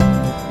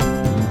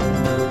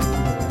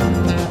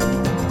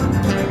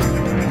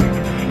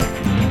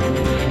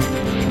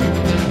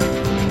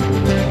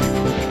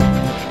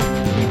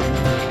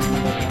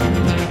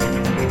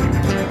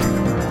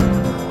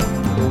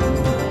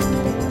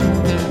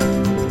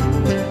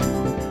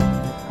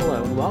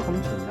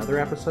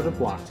episode of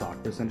Block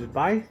Talk, presented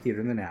by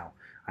Theater in the Now.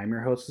 I'm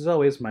your host, as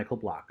always, Michael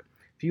Block.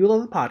 If you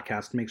love the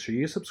podcast, make sure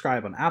you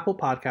subscribe on Apple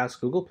Podcasts,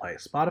 Google Play,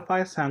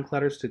 Spotify,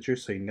 SoundCloud, or Stitcher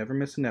so you never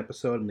miss an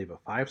episode, and leave a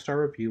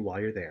 5-star review while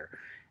you're there.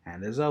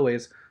 And as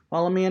always,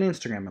 follow me on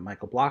Instagram at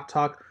Michael Block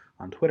Talk,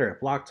 on Twitter at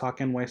Block Talk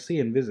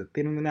NYC, and visit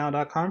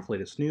theaterthenow.com for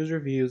latest news,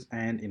 reviews,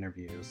 and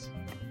interviews.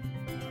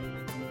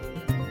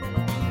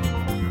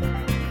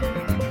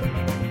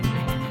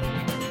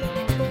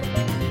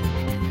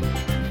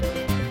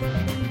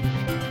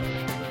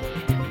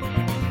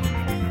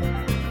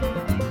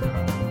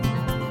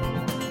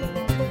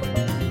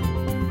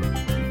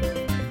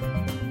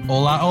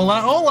 Hola,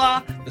 hola,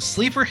 hola! The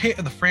sleeper hit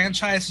of the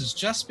franchise has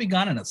just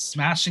begun in a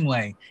smashing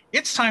way.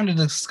 It's time to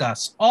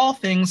discuss all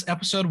things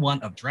episode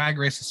 1 of Drag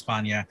Race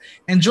España.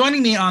 And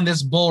joining me on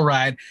this bull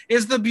ride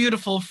is the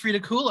beautiful Frida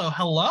Kahlo.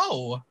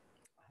 Hello!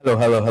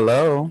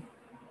 Hello.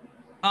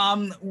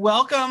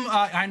 Welcome.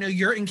 I know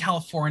you're in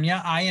California.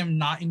 I am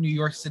not in New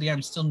York City.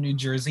 I'm still in New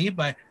Jersey,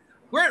 but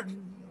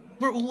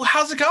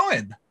how's it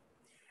going?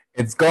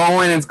 It's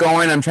going.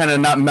 I'm trying to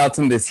not melt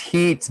in this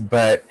heat,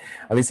 but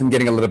at least I'm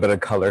getting a little bit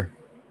of color.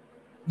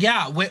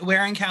 Yeah,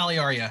 where in Cali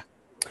are you?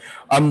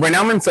 Right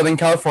now I'm in Southern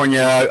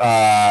California,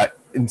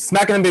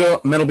 smack in the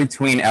middle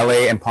between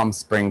LA and Palm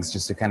Springs,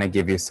 just to kind of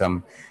give you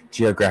some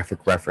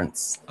geographic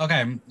reference.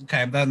 Okay,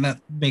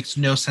 that makes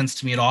no sense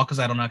to me at all because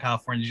I don't know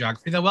California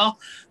geography that well,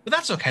 but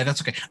that's okay.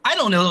 I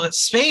don't know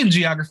Spain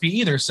geography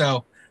either,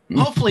 so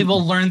hopefully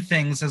we'll learn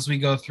things as we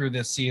go through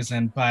this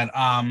season. But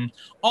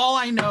all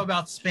I know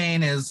about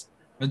Spain is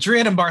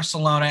Madrid and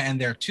Barcelona, and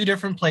they're two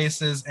different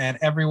places, and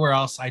everywhere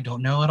else I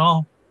don't know at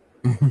all.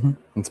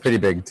 It's pretty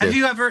big too.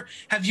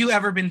 Have you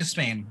ever been to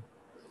Spain?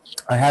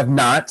 I have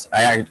not.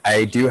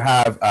 I do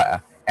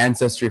have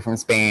ancestry from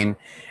Spain,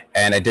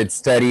 and I did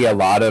study a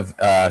lot of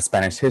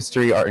Spanish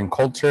history, art, and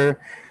culture.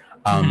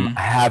 I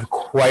have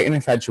quite an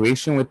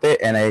infatuation with it,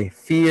 and I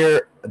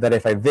fear that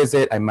if I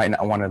visit, I might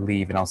not want to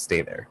leave, and I'll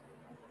stay there.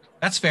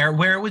 That's fair.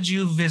 Where would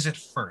you visit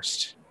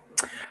first?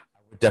 I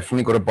would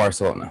definitely go to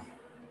Barcelona.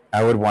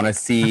 I would want to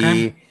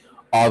see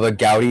all the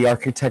Gaudi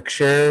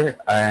architecture,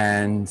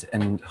 and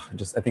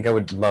just I think I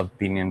would love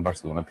being in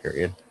Barcelona,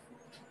 period.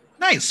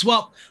 Nice.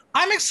 Well,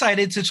 I'm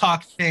excited to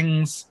talk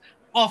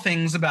all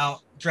things about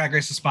Drag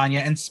Race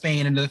España and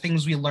Spain, and the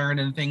things we learned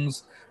and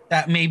things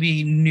that may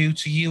be new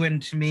to you and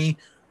to me.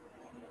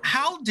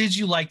 How did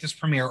you like this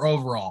premiere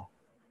overall?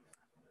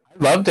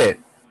 I loved it.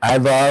 I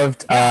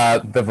loved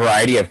the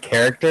variety of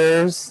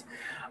characters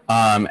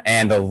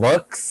and the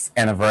looks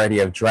and a variety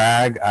of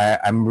drag.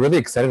 I'm really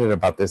excited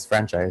about this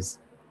franchise.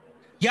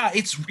 Yeah,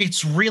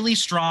 it's really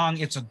strong.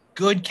 It's a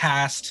good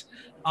cast.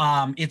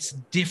 It's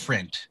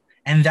different,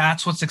 and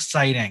that's what's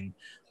exciting.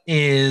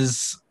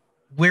 Is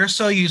we're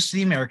so used to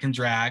the American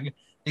drag.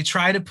 They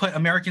try to put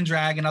American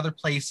drag in other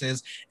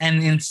places,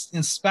 and in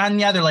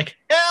España, they're like,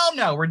 hell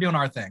no, we're doing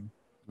our thing.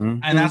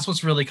 And that's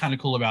what's really kind of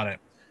cool about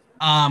it.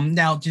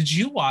 Now, did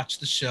you watch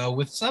the show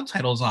with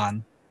subtitles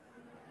on?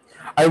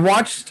 I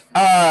watched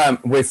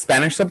with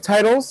Spanish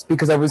subtitles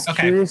because I was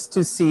curious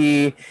to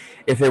see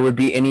if there would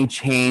be any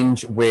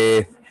change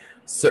with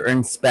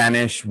certain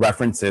Spanish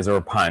references or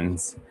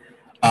puns.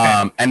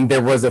 And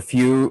there was a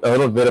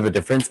little bit of a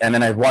difference. And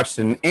then I watched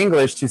it in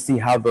English to see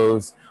how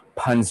those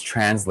puns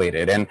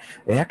translated. And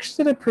they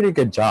actually did a pretty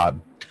good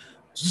job.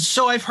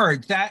 So I've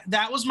heard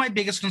that was my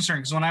biggest concern,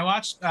 because when I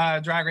watched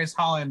Drag Race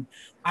Holland,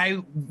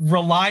 I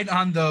relied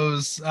on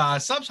those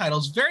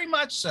subtitles very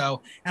much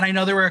so. And I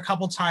know there were a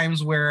couple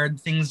times where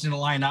things didn't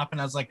line up,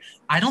 and I was like,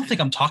 I don't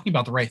think I'm talking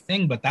about the right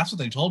thing, but that's what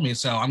they told me,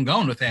 so I'm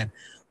going with it.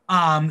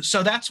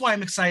 So that's why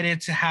I'm excited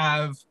to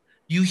have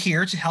you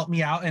here to help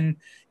me out. And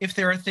if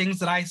there are things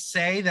that I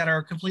say that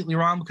are completely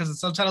wrong because the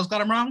subtitles got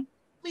them wrong,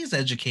 please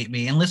educate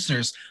me. And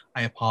listeners,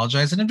 I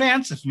apologize in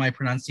advance if my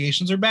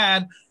pronunciations are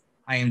bad.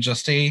 I am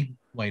just a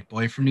white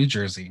boy from New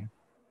Jersey.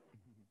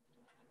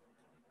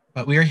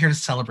 But we are here to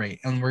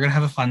celebrate, and we're going to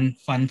have a fun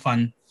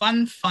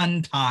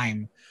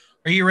time.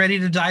 Are you ready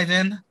to dive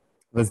in?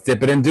 Let's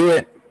dip it and do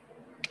it.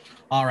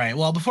 All right.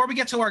 Well, before we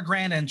get to our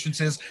grand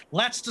entrances,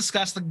 let's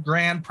discuss the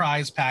grand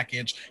prize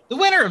package. The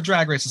winner of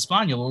Drag Race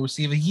España will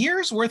receive a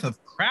year's worth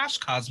of Crash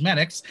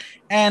Cosmetics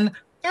and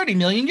 30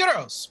 million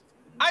euros.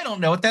 I don't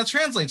know what that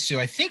translates to.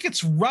 I think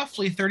it's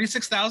roughly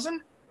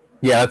 36,000.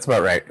 Yeah, that's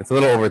about right. It's a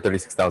little over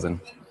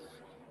 36,000.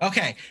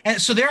 Okay. And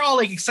so they're all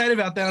like excited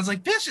about that. I was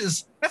like,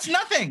 that's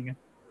nothing.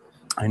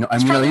 I know. I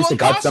mean, at least it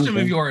got something.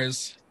 Of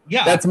yours.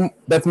 Yeah.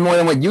 That's more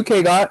than what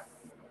UK got.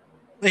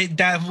 That's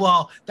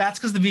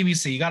because the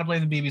BBC. You got to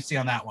blame the BBC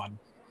on that one.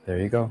 There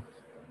you go.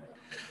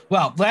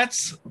 Well,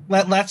 let's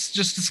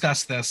just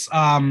discuss this.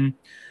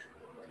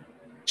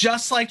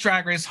 Just like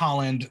Drag Race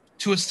Holland,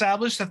 to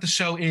establish that the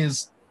show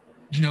is,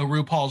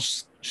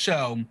 RuPaul's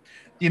show,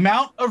 the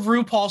amount of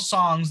RuPaul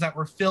songs that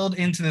were filled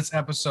into this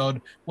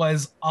episode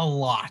was a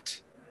lot.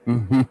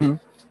 Mm-hmm.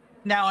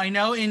 Now, I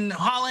know in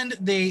Holland,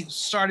 they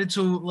started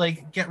to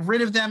get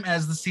rid of them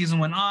as the season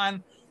went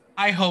on.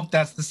 I hope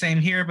that's the same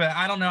here, but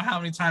I don't know how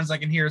many times I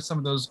can hear some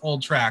of those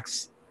old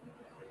tracks.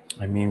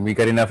 I mean, we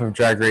got enough of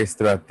Drag Race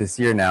throughout this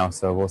year now,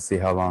 so we'll see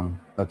how long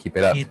they'll keep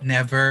it up. It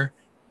never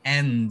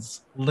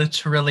ends.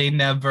 Literally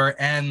never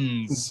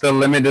ends. The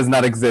limit does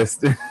not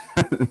exist.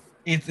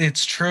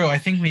 It's true. I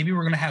think maybe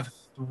we're going to have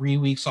 3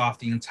 weeks off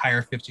the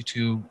entire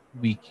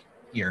 52-week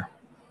year.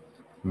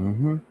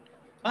 Mm-hmm.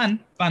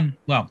 Fun.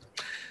 Well,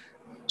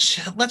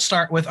 let's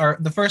start with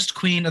the first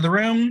queen of the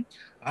room,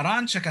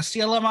 Arantxa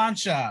Castilla-La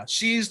Mancha.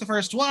 She's the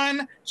first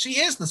one. She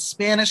is the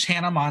Spanish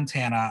Hannah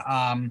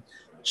Montana.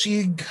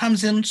 She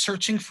comes in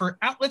searching for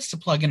outlets to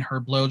plug in her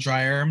blow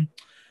dryer.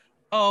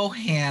 Oh,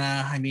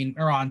 Hannah,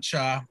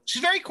 Arantxa.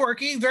 She's very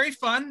quirky, very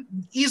fun,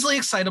 easily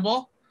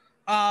excitable.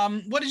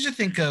 What did you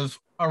think of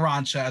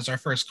Arantxa as our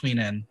first queen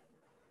in?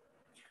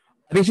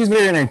 I think she's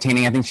very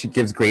entertaining. I think she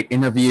gives great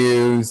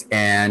interviews,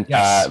 and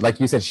yes.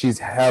 Like you said, she's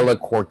hella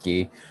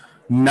quirky.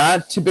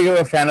 Not too big of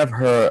a fan of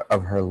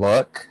her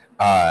look.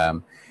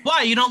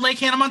 Why, you don't like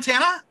Hannah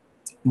Montana?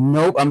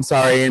 Nope, I'm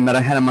sorry. I'm not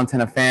a Hannah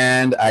Montana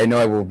fan. I know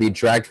I will be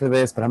dragged for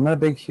this, but I'm not a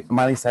big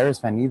Miley Cyrus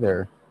fan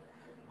either.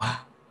 Wow.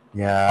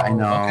 Yeah, I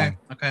know.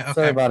 Okay.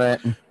 Sorry about it.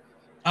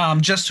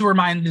 Just to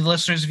remind the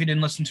listeners, if you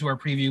didn't listen to our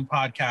preview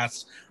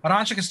podcast,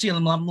 Arantxa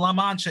Castilla-La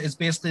Mancha is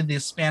basically the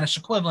Spanish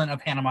equivalent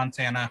of Hannah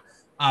Montana,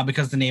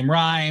 because the name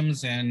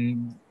rhymes,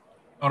 and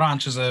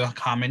Arantxa is a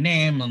common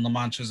name, and La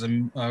Mancha is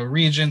a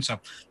region. So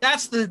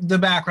that's the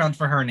background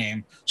for her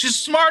name. She's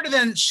smarter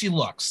than she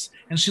looks,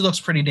 and she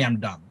looks pretty damn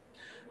dumb.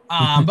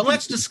 But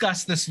let's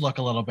discuss this look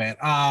a little bit.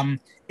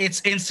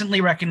 It's instantly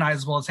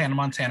recognizable as Hannah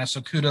Montana,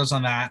 so kudos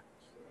on that.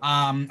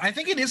 I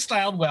think it is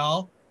styled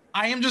well.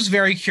 I am just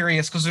very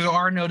curious, because there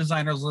are no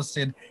designers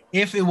listed,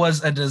 if it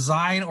was a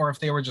design or if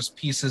they were just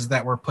pieces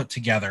that were put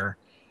together.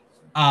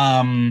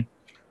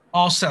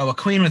 Also, a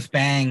queen with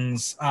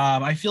bangs.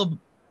 I feel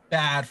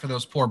bad for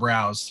those poor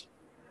brows.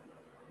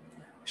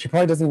 She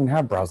probably doesn't even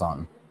have brows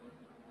on.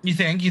 You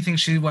think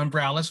she went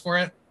browless for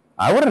it?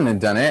 I wouldn't have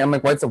done it. I'm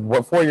like, what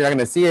for? You're not going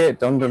to see it.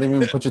 Don't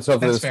even put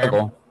yourself in the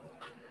struggle.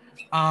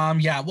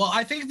 Yeah, well,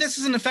 I think this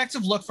is an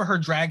effective look for her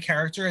drag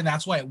character, and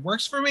that's why it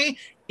works for me.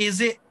 Is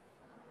it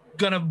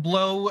gonna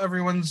blow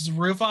everyone's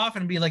roof off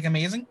and be like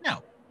amazing?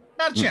 No,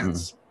 not a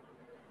chance.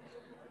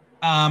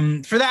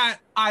 For that,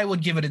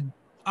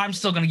 I'm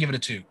still gonna give it a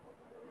 2.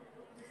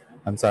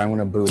 I'm sorry, I'm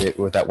gonna boot it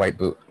with that white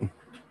boot.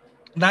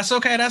 That's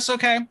okay.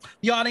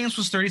 The audience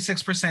was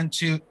 36%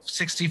 to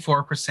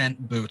 64%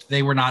 boot.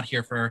 They were not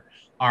here for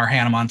our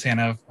Hannah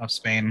Montana of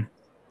Spain.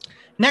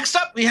 Next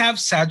up, we have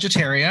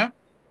Sagittaria.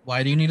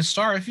 Why do you need a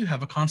star if you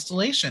have a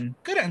constellation?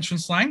 Good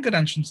entrance line.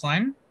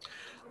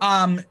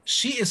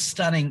 She is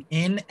stunning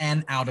in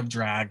and out of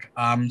drag.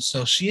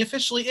 So she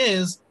officially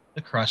is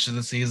the crush of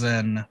the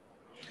season.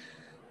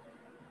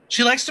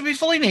 She likes to be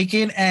fully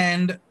naked,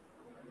 and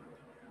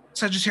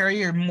Sagittaria,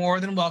 you're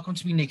more than welcome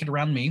to be naked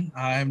around me.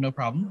 I have no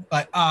problem.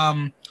 But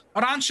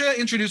Arantxa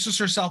introduces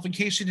herself in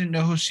case you didn't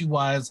know who she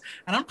was,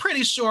 and I'm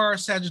pretty sure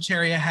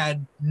Sagittaria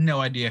had no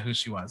idea who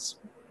she was.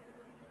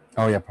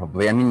 Oh yeah,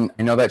 probably. I mean,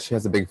 I know that she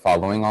has a big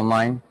following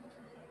online.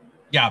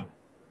 Yeah.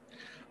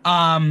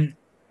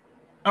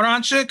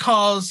 Arantxa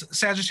calls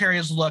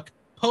Sagittaria's look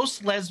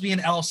post-lesbian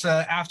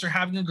Elsa after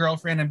having a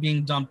girlfriend and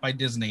being dumped by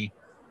Disney.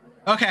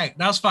 Okay,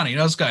 that was funny.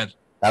 That was good.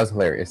 That was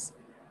hilarious.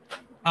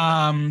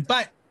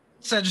 But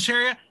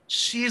Sagittaria,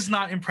 she's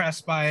not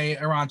impressed by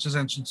Arantxa's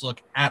entrance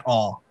look at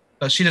all.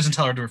 But she doesn't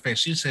tell her to her face.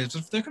 She says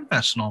it's their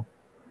confessional.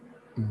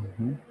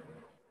 Mm-hmm.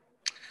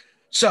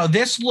 So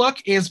this look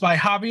is by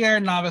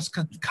Javier Navas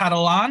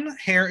Catalan.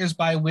 Hair is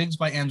by Wigs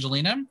by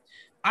Angelina.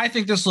 I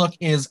think this look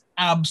is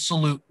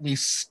absolutely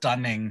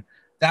stunning.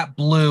 That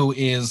blue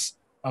is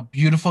a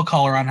beautiful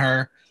color on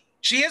her.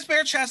 She is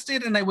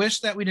bare-chested, and I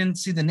wish that we didn't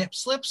see the nip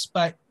slips,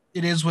 but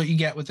it is what you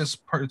get with this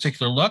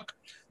particular look.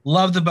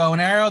 Love the bow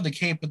and arrow, the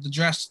cape with the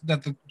dress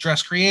that the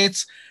dress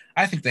creates.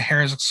 I think the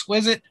hair is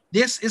exquisite.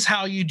 This is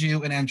how you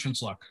do an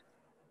entrance look.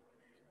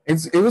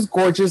 It was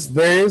gorgeous.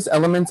 There is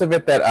elements of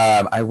it that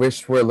I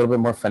wish were a little bit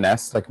more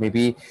finesse. Like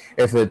maybe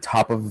if the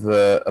top of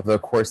the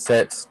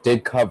corset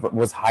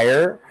was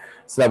higher,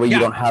 so that way you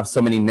don't have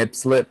so many nip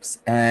slips.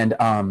 And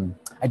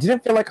I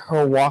didn't feel like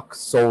her walk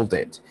sold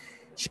it.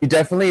 She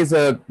definitely is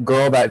a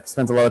girl that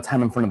spends a lot of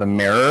time in front of the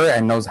mirror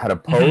and knows how to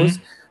pose.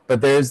 Mm-hmm.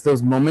 But there's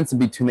those moments in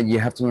between that you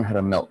have to learn how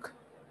to milk.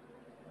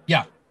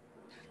 Yeah,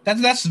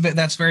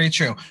 that's very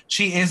true.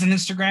 She is an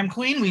Instagram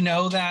queen. We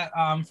know that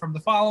from the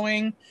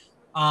following.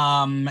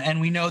 And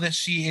we know that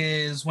she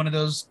is one of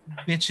those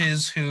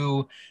bitches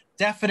who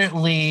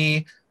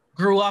definitely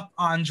grew up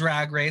on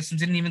Drag Race and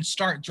didn't even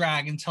start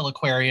drag until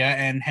Aquaria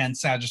and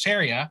hence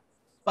Sagittaria.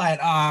 But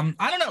I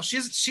don't know.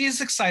 She's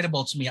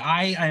excitable to me.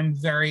 I'm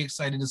very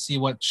excited to see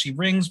what she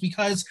brings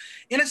because,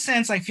 in a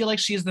sense, I feel like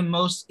she is the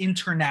most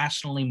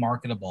internationally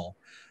marketable.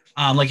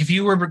 Like if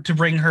you were to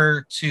bring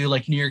her to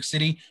like New York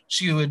City,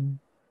 she would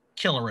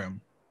kill a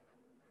room.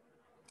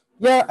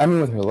 Yeah, I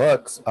mean with her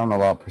looks, I don't know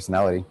about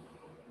personality.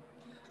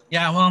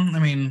 Yeah, well, I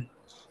mean,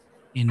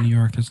 in New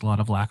York, there's a lot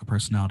of lack of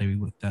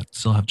personality that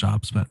still have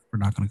jobs, but we're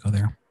not going to go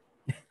there.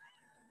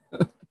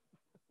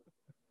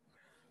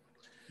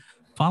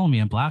 Follow me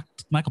on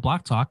Michael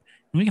Block Talk,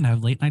 and we can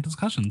have late night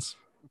discussions.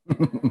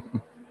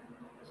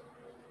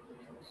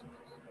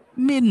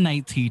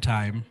 Midnight tea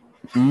time.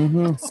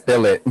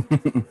 Spill it.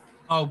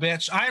 Oh,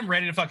 bitch. I'm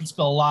ready to fucking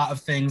spill a lot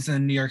of things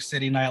in New York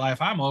City nightlife.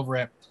 I'm over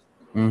it.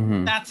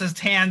 That's a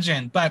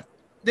tangent. But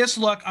this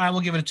look, I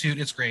will give it a toot.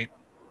 It's great.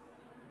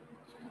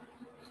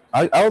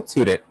 I'll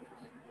toot it.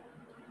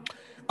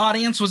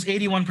 Audience was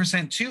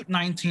 81% toot,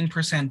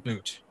 19%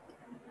 boot.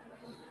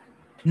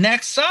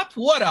 Next up,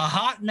 what a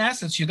hot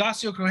mess. It's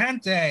Hugasio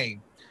Crujiente.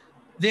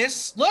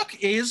 This look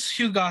is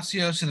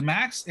Hugasio to the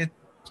max.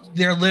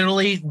 They're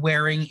literally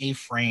wearing a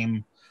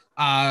frame.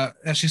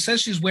 As she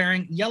says, she's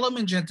wearing yellow,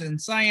 magenta,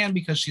 and cyan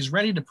because she's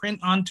ready to print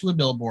onto a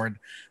billboard.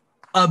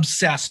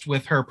 Obsessed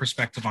with her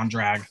perspective on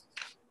drag.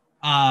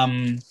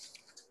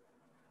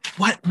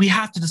 What we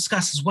have to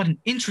discuss is what an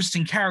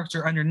interesting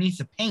character underneath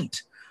the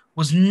paint.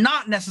 Was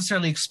not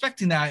necessarily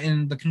expecting that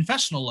in the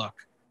confessional look.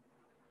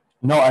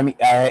 No, I mean,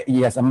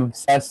 yes, I'm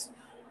obsessed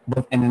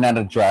with in and out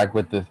of drag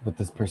with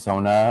this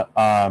persona,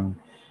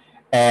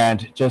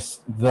 and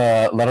just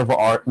the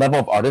level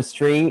of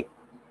artistry.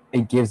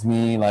 It gives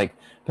me like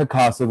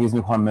Picasso, gives me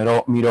Juan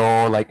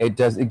Miro, like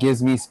it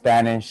gives me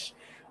Spanish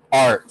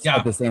art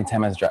at the same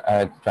time as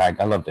drag.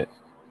 I loved it.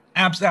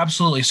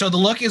 Absolutely. So the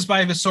look is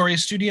by Visoria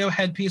Studio,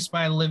 headpiece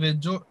by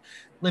Lividrio,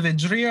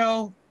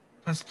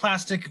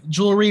 plastic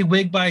jewelry,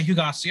 wig by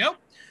Hugasio.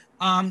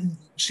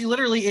 She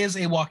literally is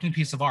a walking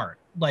piece of art.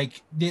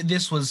 Like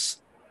this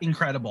was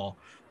incredible.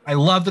 I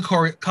love the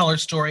color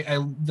story.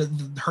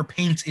 Her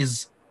paint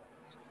is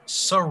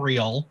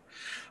surreal.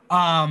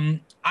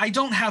 I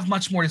don't have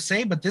much more to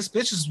say, but this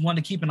bitch is one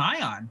to keep an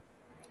eye on.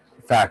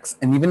 Facts.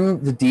 And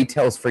even the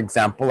details, for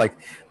example, like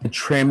the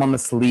trim on the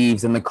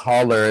sleeves and the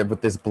collar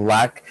with this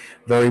black,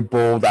 very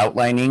bold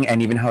outlining,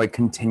 and even how it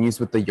continues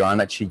with the yarn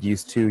that she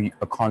used to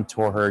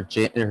contour her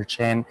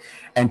chin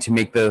and to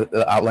make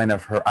the outline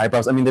of her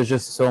eyebrows. I mean, there's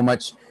just so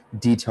much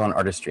detail and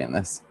artistry in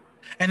this.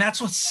 And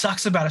that's what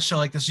sucks about a show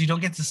like this. You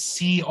don't get to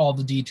see all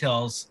the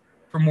details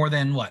for more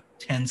than,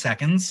 10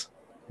 seconds?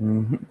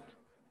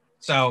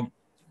 So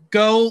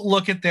go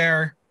look at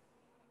their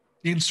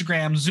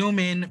Instagram, zoom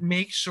in,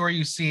 make sure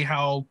you see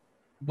how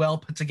well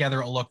put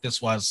together a look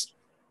this was.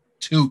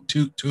 Toot,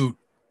 toot, toot.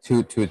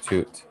 Toot, toot,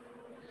 toot.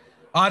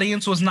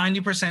 Audience was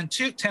 90%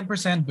 toot,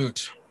 10%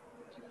 boot.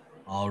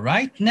 All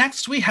right,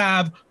 next we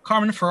have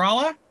Carmen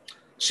Farala.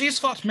 She's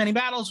fought many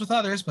battles with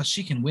others, but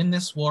she can win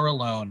this war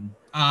alone.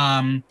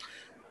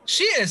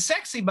 She is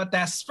sexy, but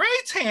that spray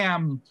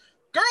tan,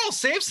 girl,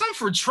 save some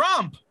for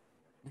Trump.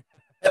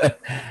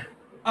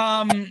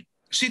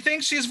 She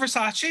thinks she's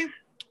Versace.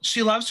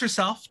 She loves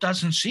herself,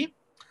 doesn't she?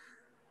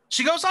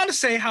 She goes on to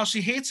say how she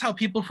hates how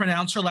people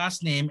pronounce her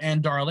last name,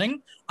 and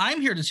darling,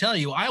 I'm here to tell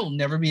you I will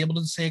never be able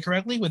to say it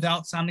correctly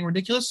without sounding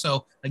ridiculous,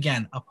 so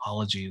again,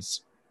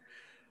 apologies.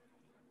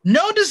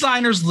 No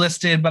designers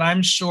listed, but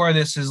I'm sure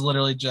this is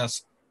literally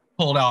just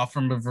pulled off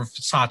from the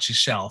Versace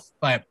shelf,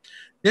 but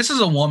this is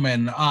a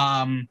woman.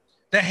 The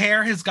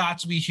hair has got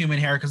to be human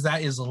hair because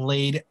that is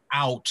laid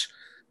out.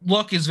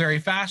 Look is very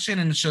fashion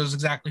and it shows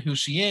exactly who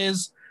she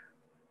is.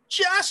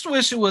 Just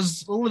wish it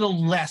was a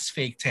little less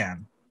fake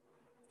tan.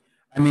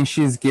 I mean,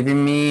 she's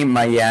giving me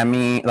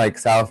Miami, like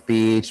South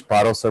Beach,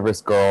 bottle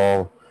service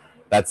girl.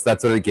 That's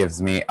what it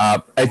gives me.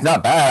 It's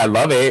not bad. I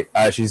love it.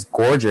 She's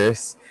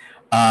gorgeous.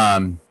 But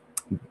I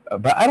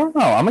don't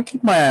know. I'm gonna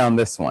keep my eye on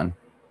this one.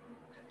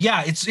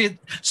 Yeah,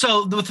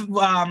 So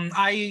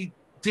I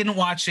didn't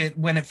watch it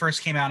when it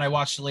first came out. I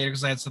watched it later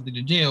because I had something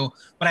to do.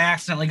 But I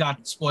accidentally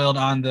got spoiled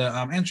on the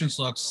entrance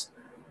looks.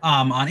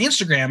 On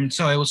Instagram,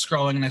 so I was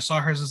scrolling and I saw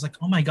hers. I was like,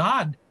 oh my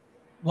god,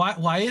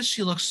 why is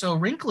she look so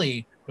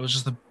wrinkly? It was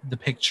just the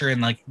picture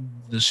and like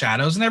the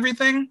shadows and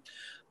everything.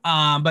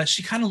 But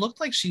she kind of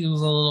looked like she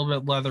was a little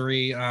bit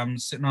leathery,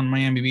 sitting on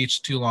Miami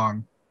Beach too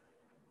long.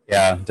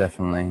 Yeah,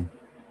 definitely.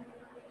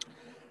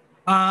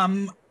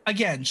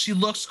 Again, she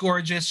looks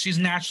gorgeous. She's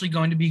naturally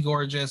going to be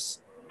gorgeous.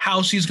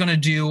 How she's going to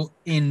do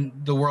in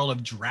the world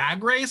of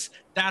Drag Race,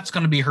 that's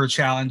going to be her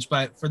challenge.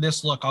 But for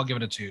this look, I'll give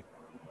it a 2.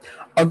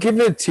 I'll give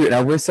it a 2, and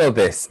I will say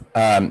this.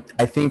 I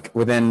think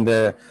within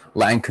the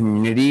Latin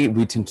community,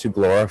 we tend to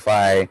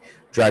glorify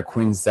drag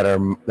queens that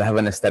have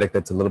an aesthetic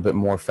that's a little bit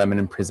more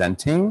feminine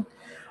presenting.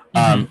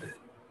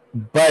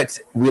 But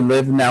we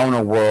live now in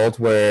a world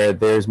where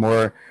there's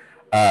more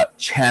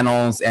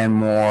channels and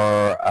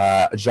more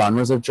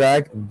genres of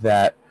drag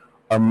that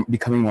are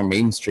becoming more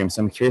mainstream.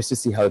 So I'm curious to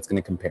see how it's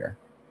going to compare.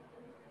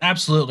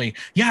 Absolutely.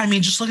 Yeah, I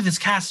mean, just look at this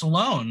cast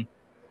alone.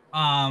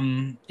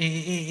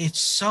 It's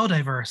so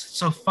diverse. It's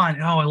so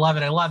fun. Oh, I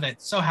love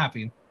it. So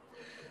happy.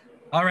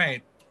 All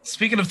right.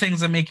 Speaking of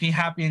things that make me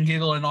happy and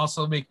giggle and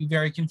also make me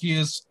very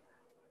confused,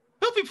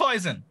 Poopy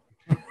Poison.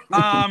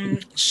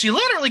 She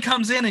literally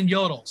comes in and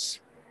yodels.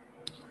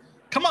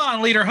 Come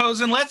on,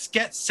 Lederhosen, let's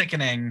get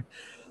sickening.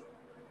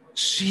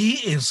 She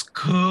is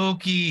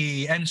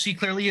kooky, and she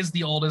clearly is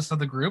the oldest of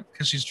the group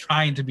because she's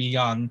trying to be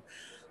young.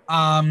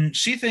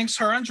 She thinks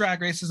her on Drag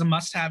Race is a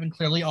must-have, and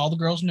clearly all the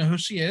girls know who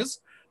she is.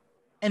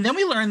 And then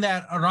we learned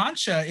that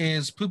Arantxa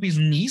is Poopy's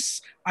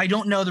niece. I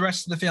don't know the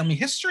rest of the family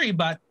history,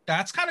 but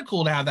that's kind of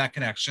cool to have that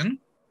connection.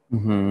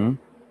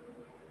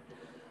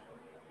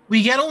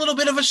 We get a little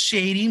bit of a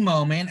shady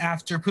moment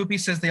after Poopy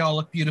says they all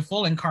look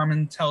beautiful, and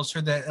Carmen tells her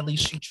that at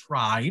least she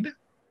tried.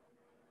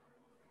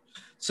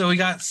 So we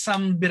got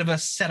some bit of a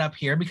setup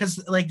here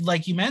because,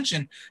 like you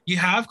mentioned, you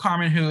have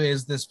Carmen, who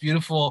is this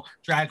beautiful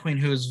drag queen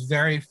who is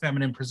very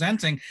feminine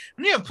presenting,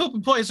 and you have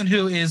Poopy Poison,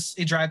 who is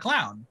a drag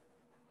clown.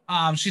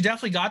 She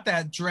definitely got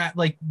that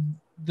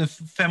the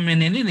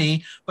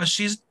femininity, but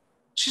she's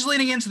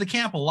leaning into the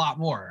camp a lot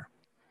more.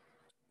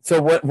 So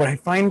what I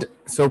find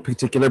so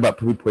particular about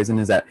Poopy Poison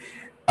is that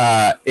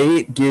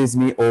it gives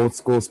me old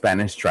school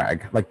Spanish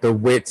drag, like the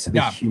wit,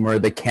 the humor,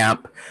 the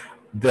camp,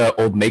 the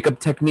old makeup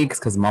techniques,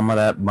 because Mama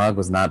That Mug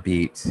was not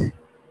beat.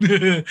 No,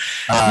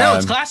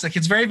 it's classic.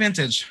 It's very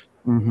vintage.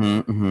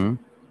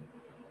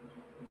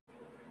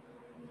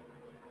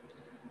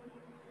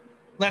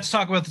 Let's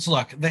talk about this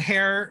look. The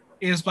hair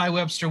is by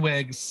Webster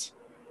Wigs.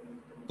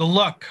 The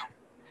look.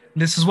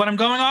 This is what I'm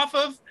going off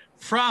of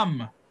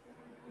from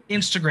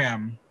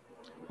Instagram.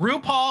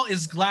 RuPaul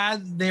is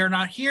glad they're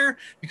not here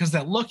because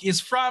that look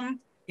is from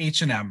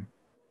H&M.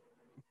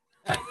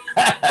 I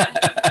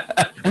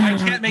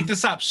can't make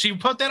this up. She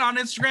put that on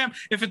Instagram.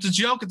 If it's a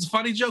joke, it's a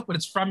funny joke, but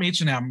it's from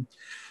H&M.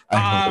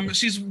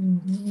 She's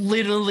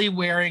literally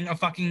wearing a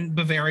fucking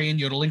Bavarian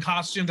yodeling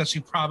costume that she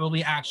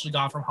probably actually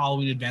got from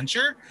Halloween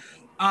Adventure.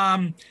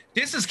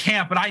 This is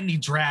camp, but I need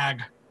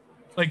drag.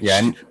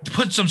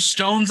 Put some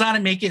stones on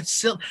it, make it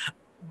silk.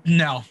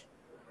 No.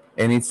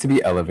 It needs to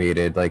be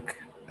elevated.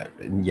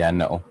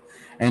 No.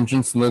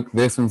 Entrance look.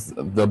 This one's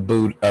the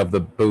boot of the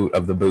boot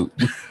of the boot.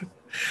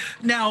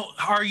 Now,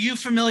 are you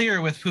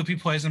familiar with Poopy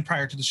Poison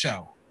prior to the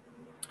show?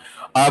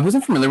 I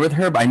wasn't familiar with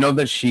her, but I know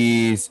that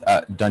she's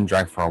done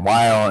drag for a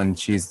while, and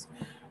she's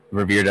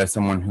revered as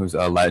someone who's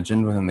a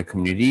legend within the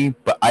community,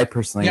 but I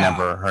personally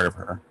never heard of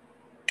her.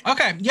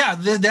 Okay, yeah,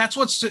 that's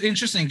what's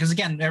interesting, because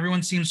again,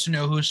 everyone seems to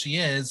know who she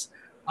is,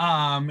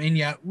 and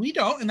yet we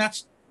don't, and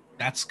that's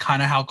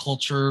kind of how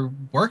culture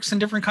works in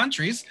different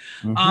countries.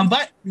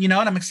 But you know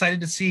what, I'm excited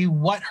to see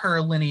what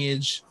her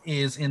lineage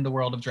is in the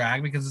world of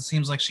drag, because it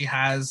seems like she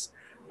has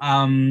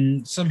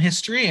some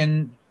history,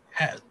 and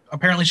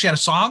apparently she had a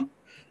song.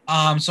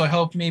 So I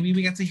hope maybe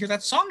we get to hear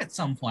that song at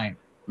some point.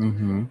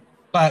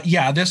 But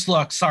yeah, this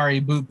look, sorry,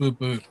 boot, boot,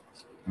 boot.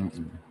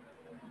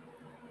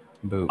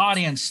 Boot.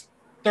 Audience,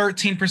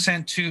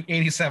 13% to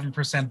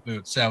 87%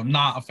 boot. So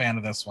not a fan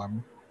of this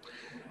one.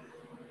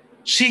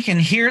 She can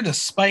hear the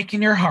spike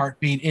in your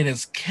heartbeat. It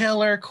is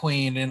Killer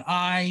Queen, and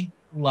I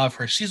love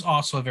her. She's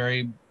also a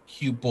very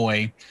cute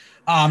boy.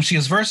 She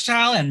is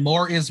versatile, and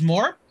more is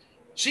more.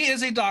 She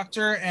is a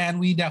doctor, and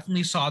we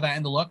definitely saw that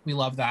in the look. We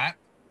love that.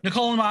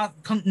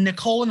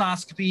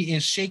 Nicolonoscopy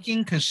is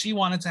shaking because she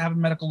wanted to have a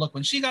medical look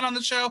when she got on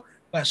the show,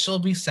 but she'll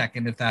be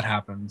second if that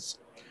happens.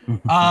 We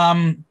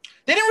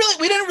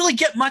didn't really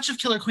get much of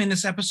Killer Queen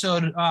this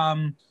episode,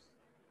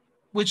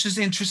 which is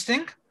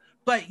interesting.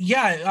 But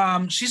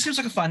yeah, she seems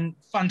like a fun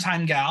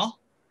time gal.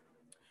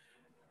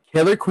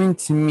 Killer Queen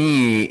to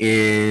me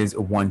is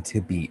one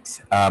to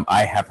beat.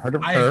 I have heard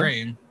of her. I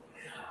agree.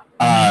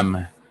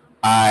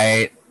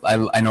 I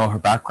know her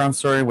background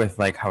story with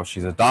like how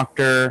she's a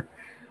doctor.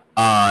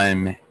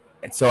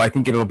 So I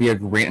think it'll be a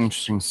great,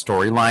 interesting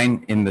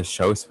storyline in the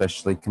show,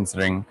 especially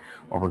considering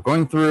what we're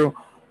going through.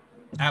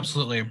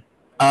 Absolutely.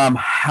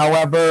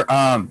 However,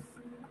 I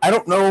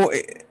don't know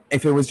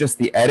if it was just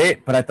the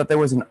edit, but I thought there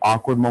was an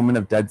awkward moment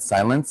of dead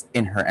silence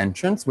in her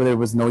entrance where there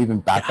was no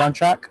even background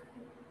track.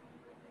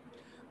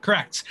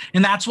 Correct.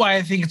 And that's why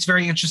I think it's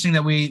very interesting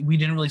that we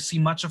didn't really see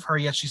much of her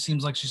yet. She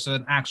seems like she's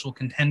an actual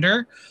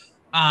contender.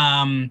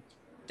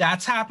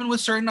 That's happened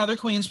with certain other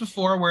queens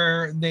before,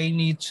 where they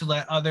need to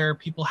let other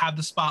people have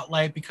the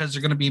spotlight because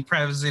they're going to be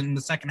present in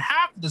the second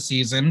half of the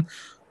season.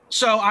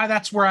 So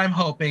that's where I'm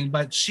hoping,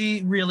 but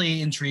she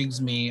really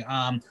intrigues me.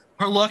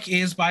 Her look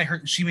is by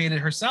her. She made it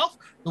herself.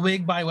 The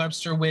wig by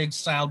Webster Wigs,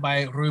 styled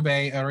by Rube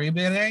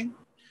Aribere.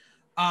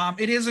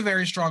 It is a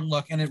very strong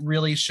look, and it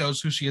really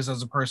shows who she is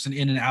as a person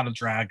in and out of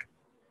drag.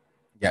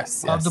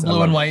 Yes. Of the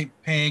blue and white,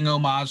 paying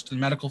homage to the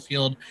medical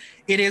field.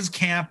 It is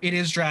camp, it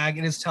is drag,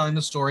 it is telling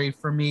the story.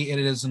 For me, it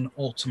is an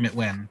ultimate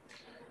win.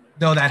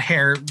 Though that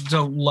hair,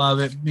 don't love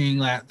it being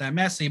that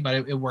messy,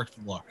 but it worked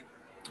for the look.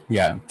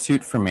 Yeah,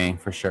 toot for me,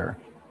 for sure.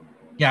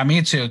 Yeah,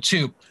 me too.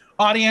 Toot.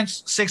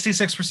 Audience,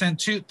 66%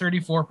 toot,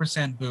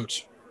 34%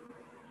 boot.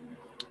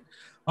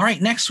 All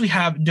right, next we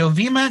have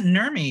Dovima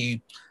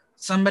Nurmi.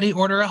 Somebody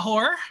order a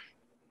whore?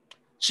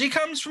 She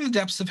comes from the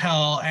depths of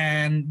hell,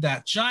 and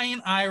that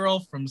giant eye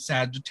roll from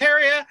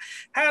Sagittaria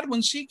had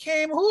when she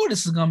came. Ooh,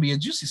 this is going to be a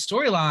juicy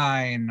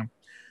storyline.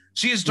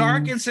 She is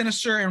dark and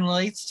sinister and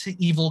relates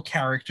to evil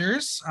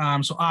characters.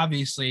 So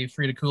obviously,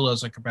 Frida Kahlo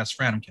is like her best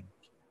friend. I'm kidding.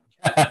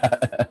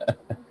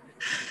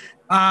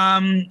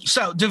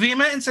 So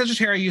Dovima and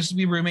Sagittaria used to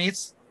be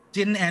roommates.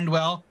 Didn't end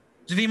well.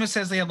 Dovima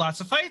says they had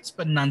lots of fights,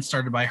 but none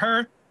started by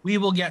her. We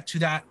will get to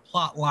that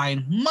plot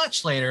line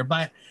much later,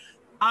 but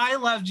I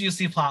love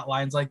juicy plot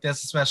lines like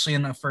this, especially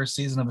in the first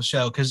season of a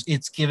show, because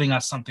it's giving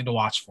us something to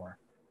watch for.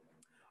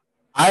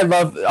 I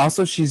love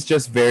also she's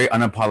just very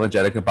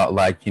unapologetic about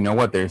like, you know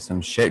what, there's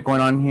some shit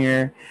going on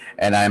here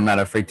and I'm not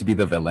afraid to be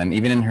the villain.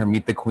 Even in her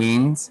Meet the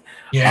Queens.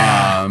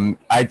 Yeah.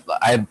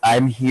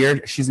 I'm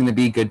here. She's gonna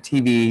be good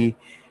TV.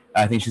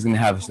 I think she's gonna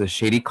have the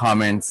shady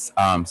comments.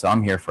 So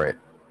I'm here for it.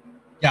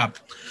 Yeah.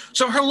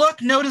 So her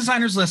look, no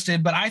designers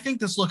listed, but I think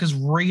this look is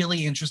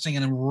really interesting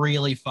and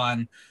really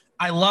fun.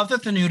 I love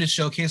that the nude is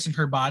showcasing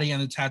her body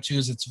and the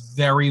tattoos. It's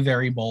very,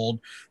 very bold.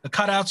 The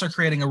cutouts are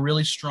creating a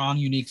really strong,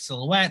 unique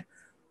silhouette.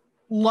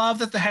 Love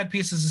that the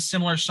headpiece is a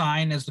similar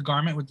shine as the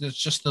garment with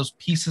just those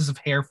pieces of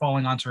hair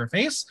falling onto her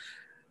face.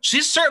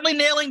 She's certainly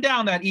nailing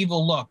down that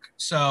evil look.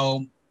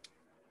 So,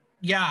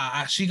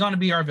 yeah, she's going to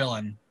be our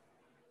villain.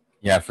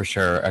 Yeah, for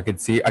sure. I could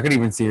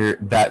even see her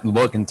that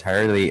look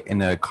entirely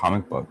in a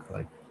comic book.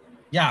 Like,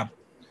 yeah.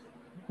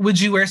 Would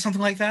you wear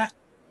something like that?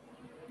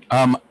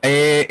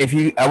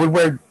 I would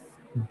wear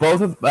both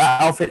of the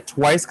outfit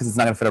twice because it's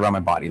not gonna fit around my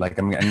body. Like,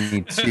 I'm gonna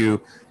need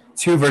two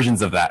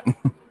versions of that.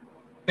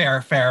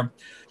 Fair.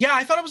 Yeah,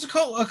 I thought it was a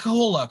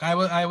cool look.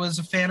 I was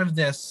a fan of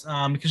this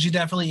because she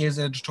definitely is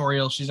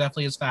editorial. She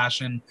definitely is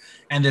fashion,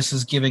 and this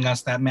is giving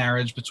us that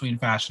marriage between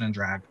fashion and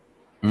drag.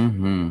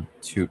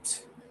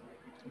 Toot.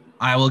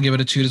 I will give it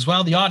a toot as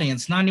well. The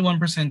audience,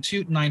 91%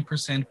 toot,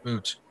 9%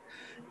 boot.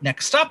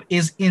 Next up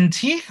is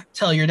Inti.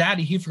 Tell your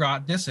daddy he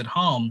forgot this at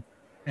home.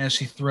 As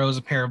she throws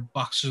a pair of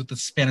boxers with the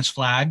Spanish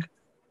flag.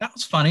 That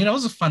was funny. That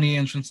was a funny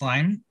entrance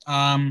line.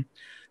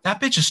 That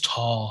bitch is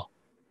tall.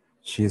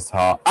 She's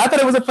tall. I thought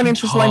it was a funny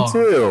entrance line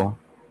too.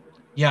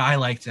 Yeah, I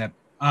liked it.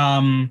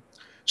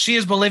 She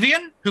is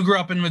Bolivian, who grew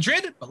up in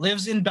Madrid, but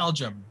lives in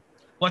Belgium.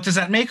 What does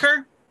that make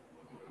her?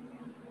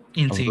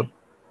 Inti.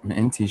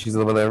 Inti, she's a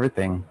little bit of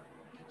everything.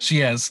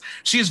 She is.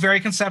 She is very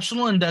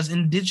conceptual and does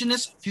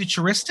indigenous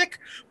futuristic,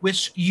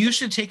 which you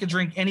should take a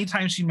drink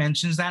anytime she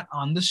mentions that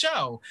on the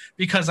show,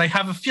 because I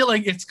have a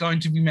feeling it's going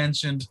to be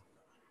mentioned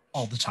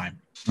all the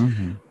time.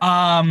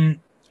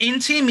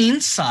 Inti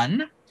means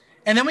sun.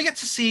 And then we get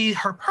to see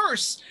her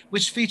purse,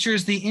 which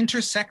features the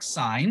intersex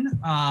sign.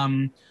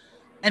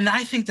 And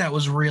I think that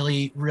was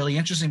really, really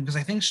interesting because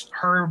I think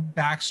her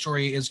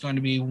backstory is going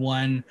to be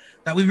one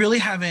that we really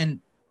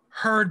haven't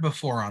heard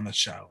before on the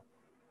show.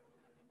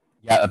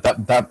 Yeah,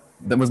 that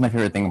was my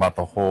favorite thing about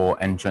the whole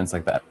entrance,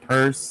 like that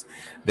purse,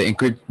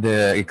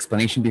 the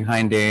explanation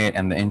behind it,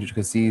 and the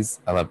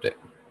intricacies. I loved it.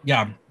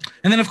 Yeah,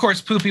 and then of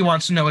course Poopy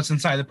wants to know what's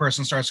inside the purse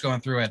and starts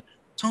going through it.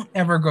 Don't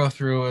ever go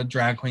through a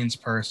drag queen's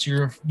purse.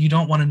 You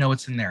don't want to know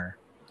what's in there.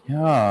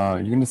 Yeah,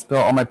 you're gonna spill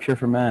all my Pure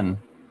for Men.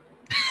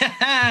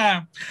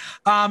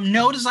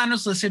 No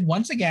designers listed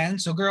once again.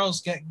 So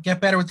girls,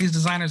 get better with these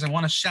designers. I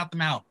want to shout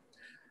them out.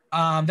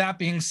 That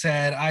being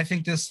said, I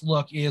think this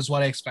look is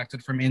what I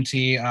expected from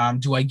Inti.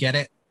 Do I get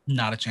it?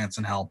 Not a chance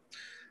in hell.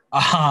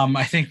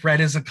 I think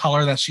red is a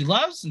color that she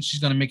loves, and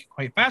she's going to make it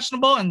quite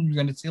fashionable, and you're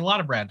going to see a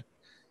lot of red.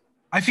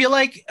 I feel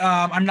like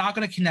I'm not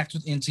going to connect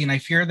with Inti, and I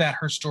fear that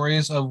her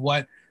stories of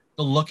what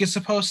the look is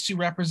supposed to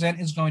represent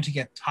is going to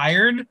get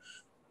tired.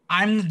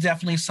 I'm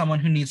definitely someone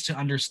who needs to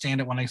understand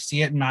it when I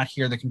see it, and not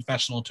hear the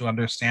confessional to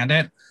understand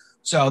it.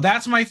 So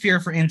that's my fear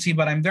for Inti,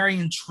 but I'm very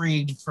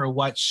intrigued for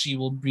what she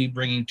will be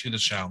bringing to the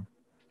show.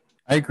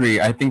 I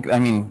agree. I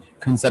mean,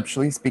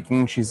 conceptually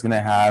speaking, she's going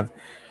to have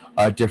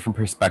a different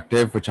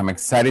perspective, which I'm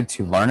excited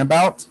to learn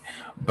about.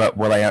 But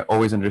will I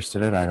always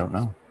understood it? I don't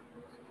know.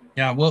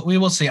 Yeah, well, we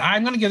will see.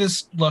 I'm going to give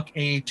this look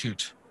a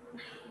toot.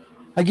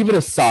 I give it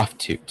a soft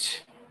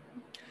toot.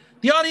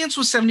 The audience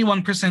was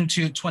 71%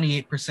 toot,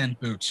 28%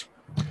 boot.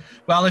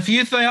 Well, if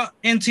you thought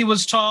Inti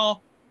was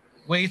tall,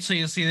 wait till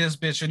you see this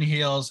bitch in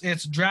heels.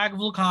 It's Drag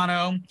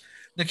Vulcano.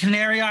 The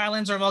Canary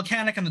Islands are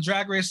volcanic, and the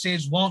drag race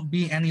stage won't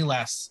be any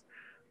less.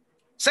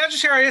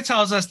 Sagittaria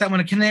tells us that when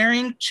a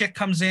Canarian chick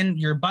comes in,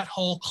 your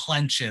butthole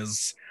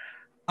clenches.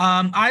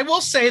 I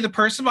will say the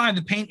person behind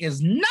the paint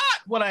is not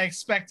what I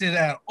expected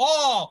at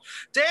all.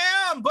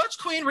 Damn, Butch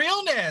Queen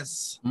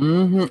realness.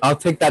 I'll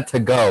take that to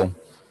go.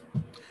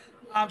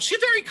 She's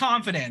very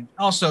confident.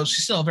 Also,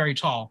 she's still very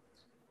tall.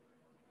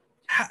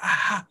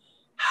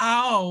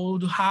 How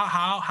do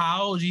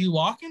you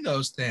walk in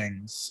those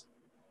things?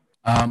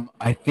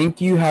 I think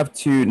you have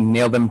to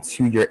nail them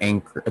to your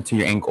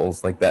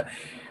ankles like that.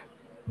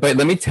 But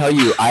let me tell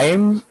you,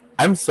 I'm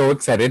so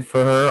excited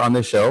for her on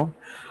the show.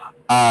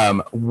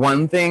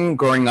 One thing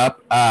growing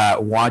up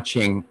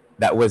watching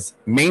that was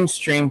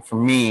mainstream for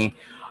me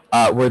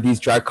were these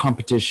drag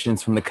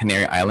competitions from the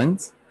Canary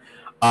Islands.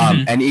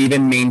 And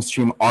even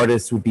mainstream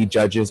artists would be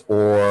judges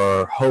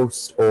or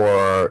hosts,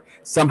 or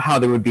somehow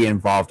they would be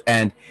involved.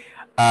 And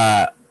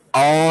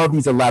all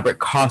these elaborate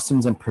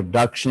costumes and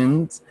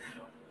productions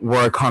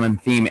were a common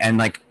theme. And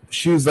like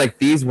shoes like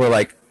these were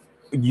like,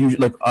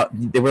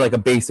 they were like a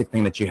basic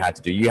thing that you had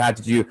to do. You had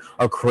to do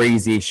a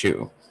crazy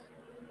shoe.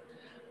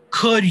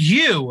 Could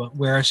you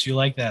wear a shoe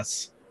like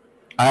this?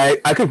 I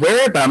could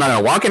wear it, but I'm not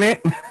gonna walk in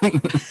it.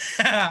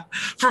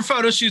 For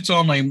photo shoots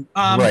only.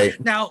 Right.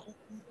 Now,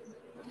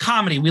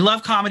 comedy. We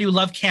love comedy. We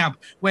love camp.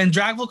 When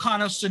Drag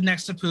Vulcano stood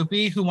next to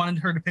Poopy, who wanted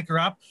her to pick her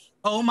up,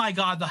 oh my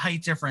God, the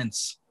height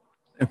difference.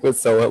 It was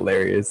so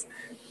hilarious.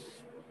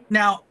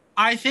 Now,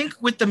 I think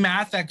with the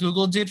math that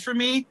Google did for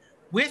me,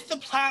 with the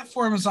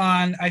platforms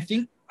on,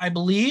 I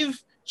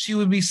believe she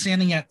would be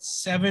standing at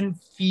 7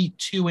 feet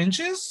 2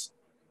 inches.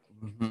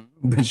 Mm-hmm.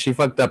 But she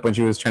fucked up when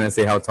she was trying to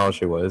say how tall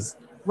she was.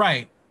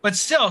 Right. But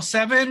still,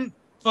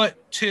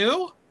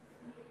 7'2".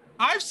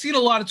 I've seen a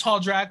lot of tall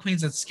drag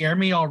queens that scare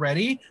me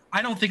already.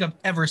 I don't think I've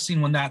ever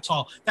seen one that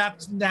tall.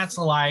 That's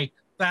a lie.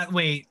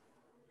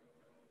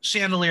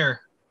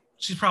 Chandelier.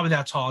 She's probably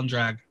that tall in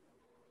drag.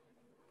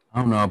 I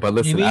don't know, but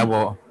listen,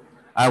 maybe?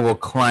 I will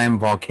climb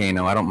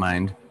Volcano. I don't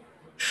mind.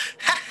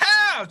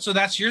 So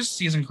that's your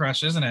season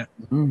crush, isn't it?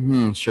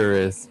 Mm-hmm. Sure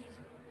is.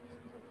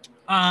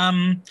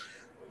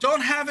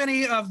 Don't have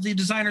any of the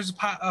designers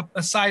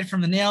aside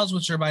from the nails,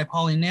 which are by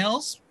Pauline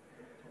Nails.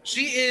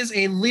 She is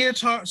a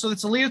leotard. So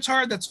it's a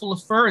leotard that's full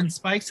of fur and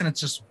spikes, and it's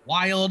just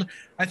wild.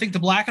 I think the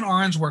black and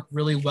orange work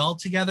really well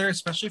together,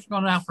 especially if you're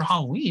going out for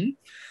Halloween.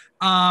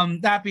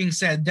 That being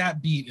said,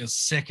 that beat is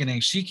sickening.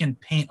 She can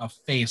paint a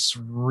face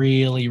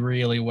really,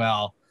 really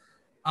well.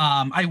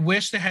 I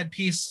wish the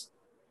headpiece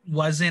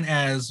wasn't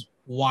as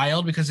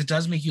wild because it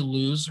does make you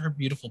lose her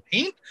beautiful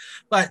paint,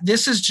 but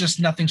this is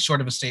just nothing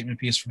short of a statement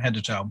piece from head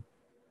to toe.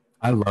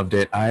 I loved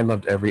it. I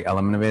loved every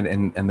element of it,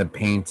 and the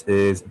paint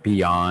is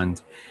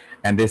beyond.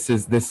 And this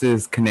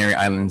is Canary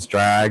Islands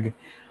drag,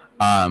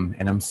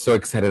 and I'm so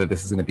excited that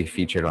this is going to be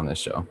featured on this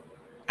show.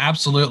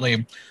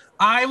 Absolutely.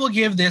 I will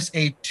give this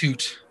a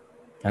toot.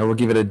 I will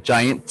give it a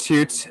giant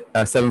toot,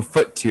 a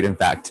 7-foot toot, in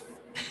fact.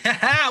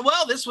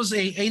 Well, this was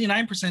a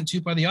 89%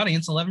 toot by the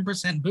audience,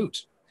 11%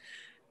 boot.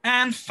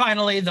 And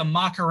finally, the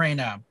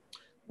Macarena.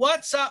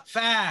 What's up,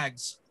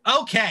 fags?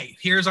 Okay,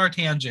 here's our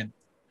tangent.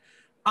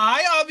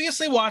 I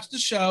obviously watched the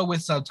show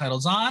with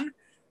subtitles on.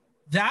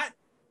 That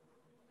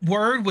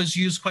word was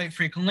used quite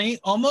frequently,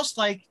 almost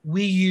like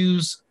we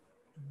use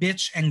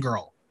bitch and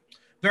girl.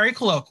 Very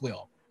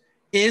colloquial.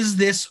 Is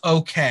this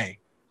okay?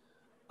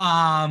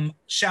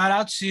 Shout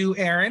out to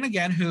Aaron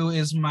again, who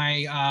is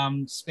my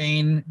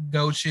Spain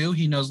go-to.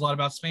 He knows a lot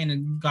about Spain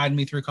and guided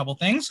me through a couple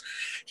things.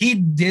 He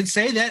did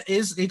say that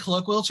is a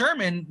colloquial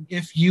term, and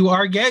if you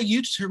are gay,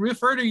 you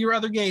refer to your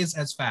other gays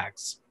as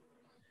fags.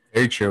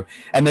 Very true.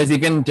 And there's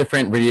even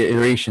different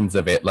iterations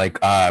of it. Like,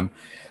 for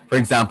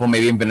example,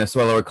 maybe in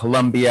Venezuela or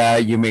Colombia,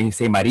 you may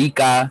say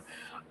marica.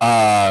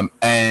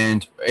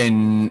 And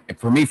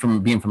for me,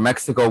 from being from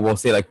Mexico, we'll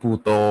say like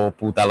puto,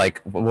 puta,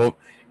 like,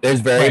 there's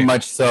very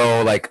much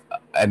so like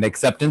an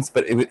acceptance,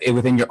 but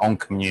within your own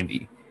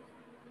community.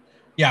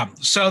 Yeah.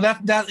 So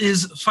that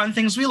is fun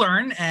things we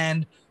learn,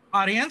 and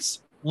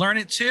audience, learn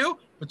it too.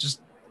 But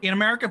just in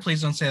America,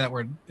 please don't say that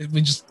word.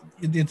 It's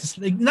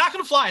not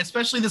going to fly,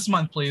 especially this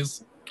month,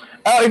 please.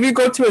 If you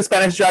go to a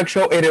Spanish drag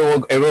show,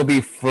 it will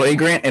be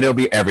flagrant. It'll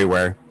be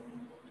everywhere.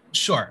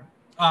 Sure.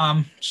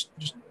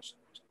 Just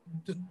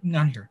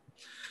not here.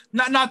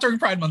 Not during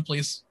Pride Month,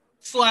 please.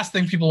 It's the last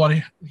thing people want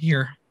to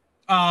hear.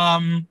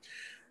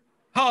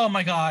 Oh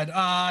my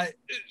God.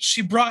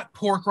 She brought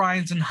pork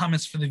rinds and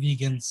hummus for the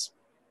vegans.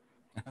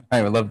 I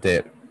loved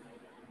it.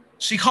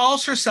 She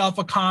calls herself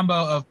a combo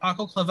of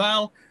Paco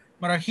Clavel,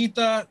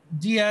 Marajita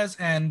Diaz,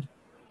 and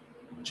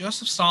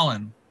Joseph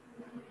Stalin.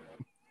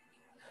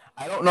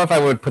 I don't know if I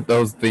would put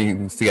those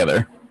things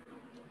together.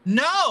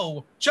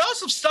 No,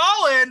 Joseph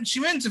Stalin. She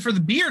meant it for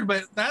the beard,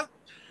 but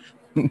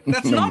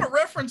that's not a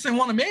reference I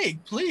want to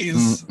make.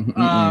 Please.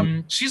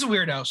 She's a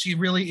weirdo. She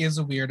really is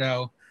a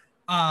weirdo.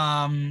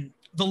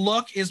 The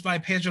look is by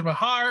Pedro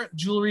Bahar,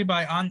 jewelry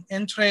by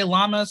Entre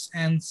Lamas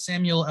and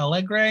Samuel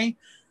Alegre.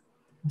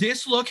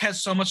 This look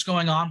has so much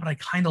going on, but I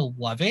kind of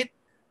love it.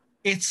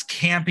 It's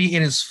campy.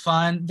 It is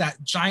fun.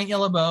 That giant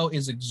yellow bow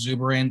is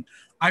exuberant.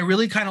 I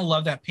really kind of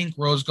love that pink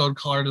rose gold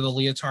color to the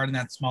leotard and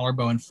that smaller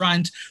bow in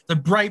front. The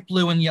bright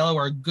blue and yellow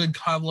are a good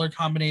color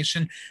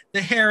combination. The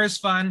hair is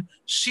fun.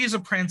 She's a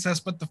princess,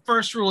 but the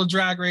first rule of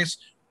Drag Race,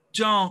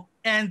 don't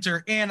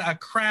enter in a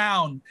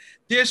crown.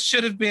 This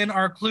should have been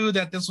our clue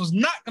that this was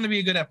not going to be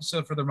a good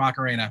episode for the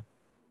Macarena.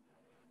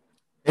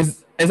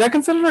 Is that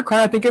considered a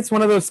crown? I think it's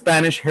one of those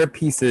Spanish hair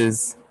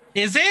pieces.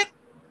 Is it?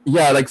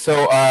 Yeah, like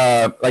so.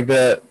 Like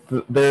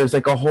there's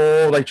like a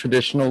whole like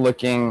traditional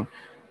looking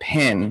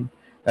pin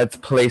that's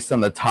placed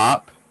on the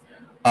top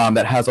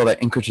that has all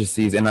the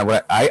intricacies. And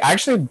I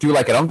actually do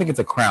like it. I don't think it's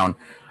a crown,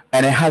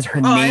 and it has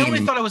her name. I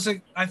only thought it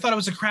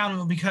was a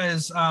crown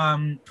because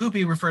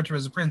Poopy referred to her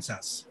as a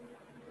princess.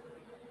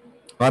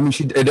 Well, I mean,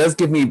 it does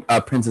give me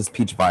Princess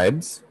Peach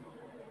vibes.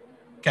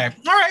 Okay.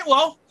 All right.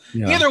 Well,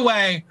 Either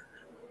way,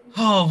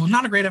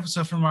 not a great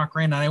episode from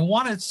Macarena. I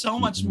wanted so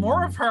much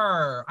more of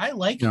her. I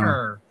like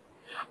her.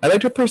 I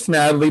liked her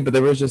personality, but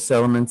there was just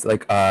elements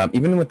like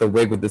even with the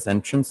wig with this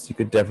entrance, you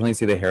could definitely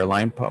see the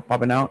hairline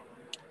popping out.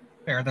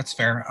 Fair, that's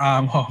fair.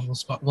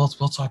 We'll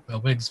talk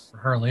about wigs for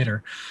her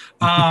later.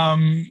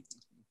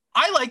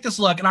 I like this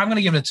look, and I'm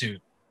gonna give it a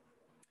toot.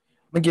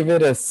 I'm gonna give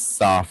it a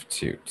soft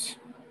toot.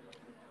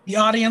 The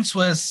audience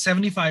was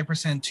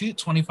 75% toot,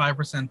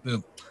 25%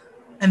 boo.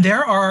 And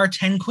there are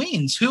 10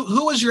 queens.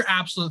 Who was your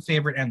absolute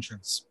favorite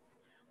entrance?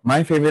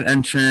 My favorite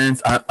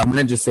entrance, I'm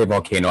gonna just say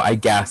Volcano. I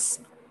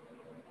gasped.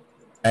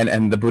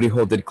 And the booty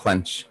hole did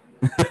clench.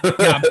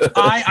 Yeah,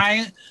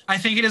 I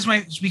think it is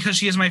because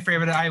she is my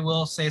favorite. I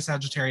will say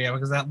Sagittaria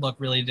because that look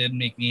really did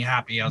make me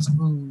happy. I was like,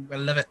 ooh, I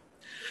love it.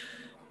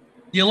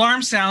 The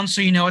alarm sounds,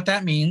 so you know what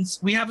that means.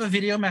 We have a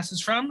video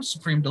message from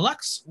Supreme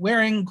Deluxe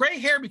wearing gray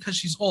hair because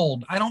she's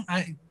old. I don't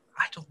like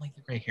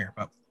the gray hair,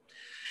 but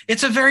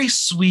it's a very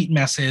sweet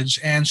message,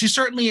 and she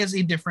certainly is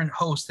a different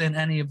host than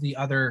any of the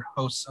other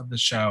hosts of the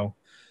show.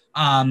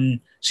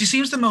 She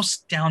seems the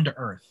most down to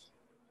earth.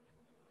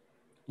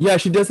 Yeah,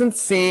 she doesn't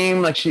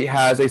seem like she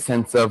has a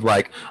sense of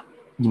like,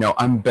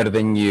 I'm better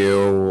than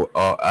you.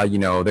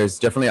 There's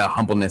definitely a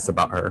humbleness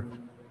about her.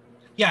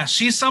 Yeah,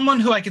 she's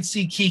someone who I could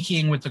see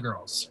kikiing with the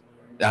girls.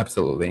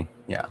 Absolutely,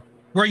 yeah.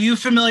 Were you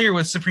familiar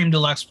with Supreme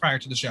Deluxe prior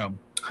to the show?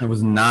 I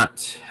was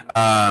not.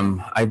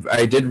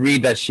 I did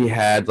read that she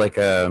had like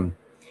a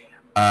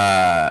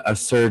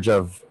surge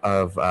of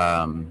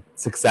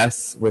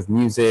success with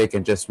music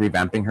and just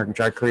revamping her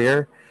drag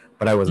career,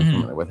 but I wasn't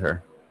familiar with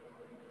her.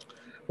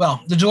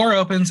 Well, the door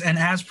opens, and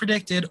as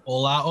predicted,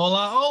 hola,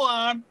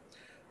 hola,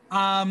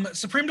 hola.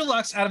 Supreme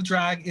Deluxe out of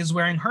drag is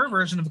wearing her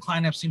version of the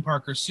Klein Epstein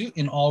Parker suit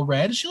in all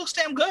red. She looks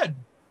damn good.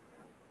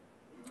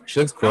 She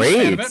looks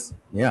great.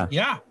 Yeah.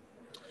 Yeah.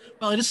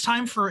 Well, it is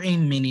time for a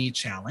mini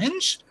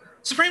challenge.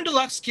 Supreme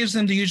Deluxe gives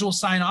them the usual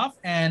sign off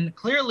and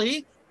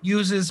clearly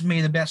uses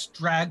may the best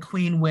drag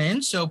queen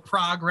win. So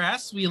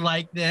progress. We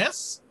like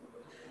this.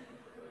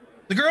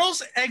 The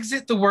girls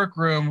exit the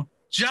workroom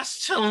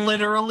just to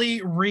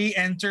literally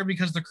re-enter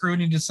because the crew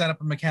need to set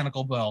up a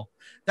mechanical bull.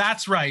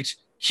 That's right.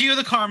 Cue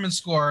the Carmen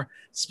score.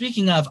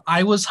 Speaking of,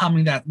 I was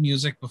humming that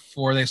music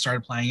before they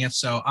started playing it,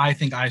 so I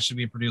think I should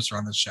be a producer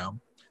on this show.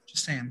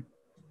 Just saying.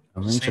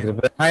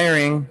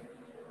 Hiring.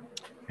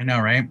 I know,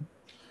 right?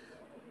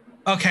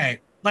 Okay,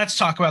 let's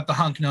talk about the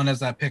hunk known as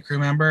that pit crew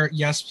member.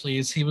 Yes,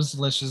 please. He was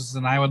delicious,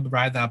 and I would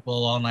ride that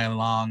bull all night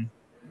long.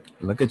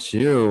 Look at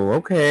you.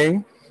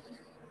 Okay.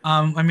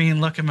 I mean,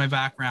 look at my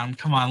background.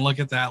 Come on, look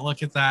at that.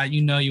 Look at that.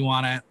 You know you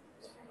want it.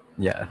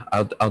 Yeah,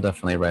 I'll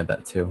definitely ride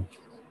that too.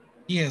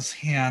 He is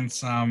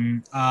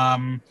handsome.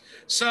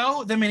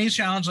 So the mini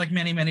challenge, like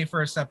many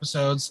first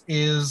episodes,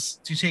 is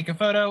to take a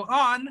photo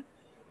on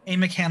a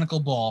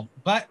mechanical bull.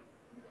 But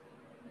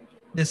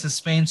this is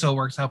Spain, so it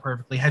works out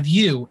perfectly. Have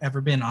you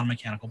ever been on a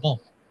mechanical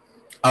bull?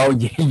 Oh,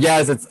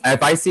 yes.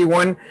 If I see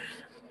one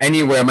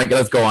anywhere, I'm like,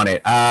 let's go on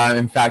it.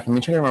 In fact, let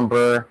me try to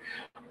remember.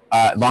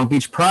 Long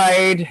Beach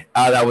Pride.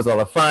 That was a lot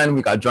of fun.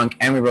 We got drunk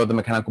and we rode the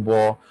mechanical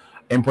bull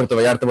in Puerto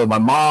Vallarta with my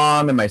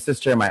mom and my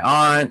sister and my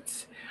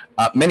aunt.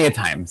 Many a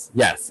times.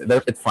 Yes,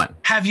 it's fun.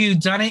 Have you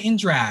done it in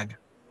drag?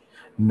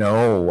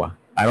 No,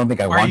 I don't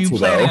think I want to. Are you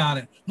planning on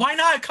it? Why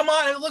not? Come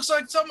on, it looks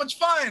like so much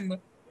fun.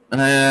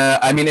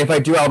 I mean, if I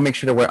do, I'll make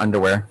sure to wear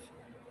underwear.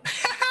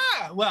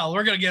 Well,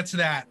 we're gonna get to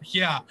that.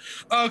 Yeah.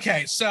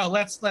 Okay, so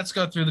let's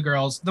go through the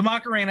girls. The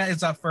Macarena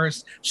is up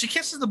first. She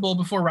kisses the bull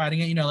before riding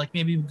it, like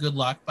maybe good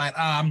luck, but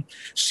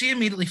she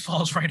immediately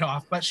falls right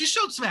off. But she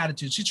showed some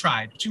attitude. She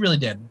tried. She really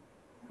did.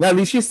 Yeah, at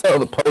least she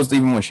still posed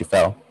even when she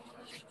fell.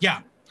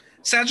 Yeah.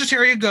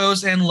 Sagittaria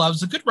goes and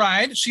loves a good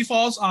ride. She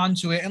falls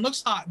onto it and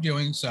looks hot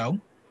doing so.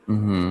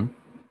 Mm-hmm.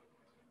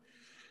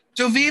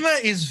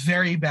 Dovima is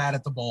very bad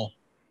at the bull.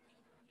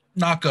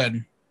 Not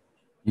good.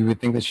 You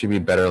would think that she'd be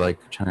better, like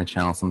trying to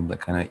channel some of the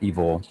kind of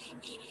evil.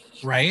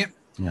 Right?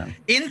 Yeah.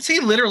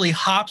 Inti literally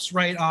hops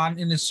right on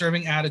in his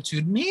serving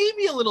attitude,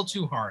 maybe a little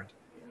too hard.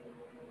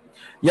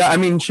 Yeah, I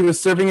mean, she was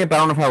serving it, but I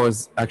don't know if I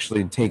was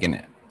actually taking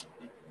it.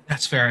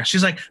 That's fair.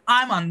 She's like,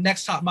 I'm on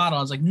Next Top Model.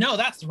 I was like, no,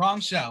 that's the wrong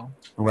show.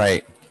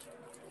 Right.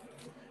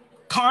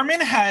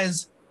 Carmen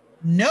has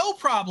no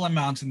problem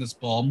mounting this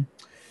bull.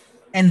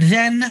 And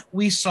then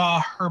we saw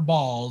her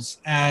balls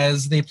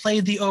as they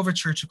played the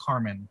overture to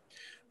Carmen,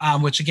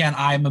 which, again,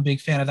 I'm a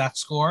big fan of that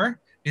score.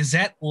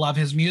 Bizet, love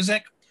his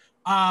music.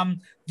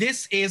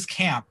 This is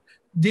camp.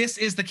 This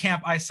is the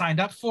camp I signed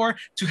up for,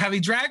 to have a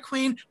drag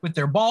queen with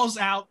their balls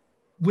out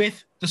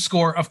with the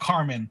score of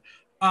Carmen.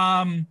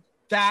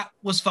 That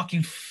was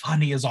fucking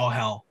funny as all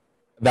hell.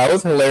 That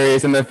was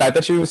hilarious. And the fact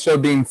that she was still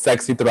being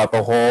sexy throughout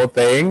the whole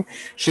thing,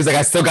 she's like,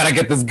 I still got to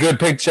get this good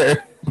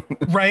picture.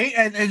 Right?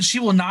 And she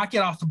will not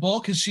get off the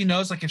bull because she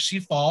knows, like, if she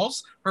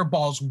falls, her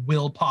balls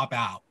will pop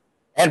out.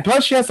 And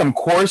plus, she has some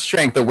core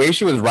strength. The way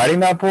she was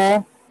riding that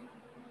bull.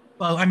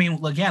 Well, I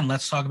mean, again,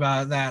 let's talk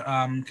about that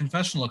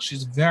confessional look.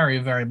 She's very,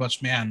 very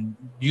butch man.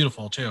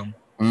 Beautiful, too.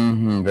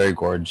 Mm-hmm. Very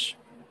gorge.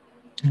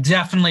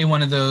 Definitely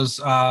one of those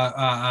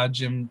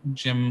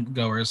gym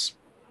goers.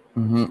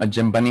 Mm-hmm. A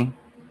gym bunny.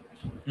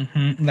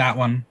 Mm-hmm. That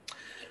one.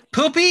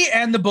 Poopy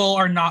and the bull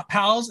are not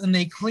pals, and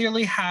they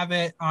clearly have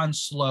it on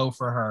slow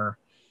for her.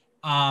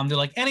 They're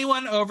like,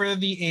 anyone over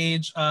the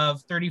age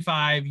of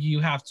 35, you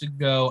have to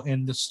go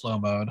in the slow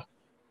mode.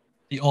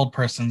 The old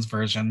person's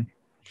version.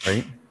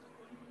 Right.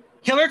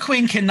 Killer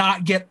Queen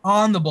cannot get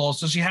on the bull,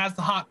 so she has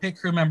the hot pit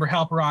crew member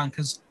help her on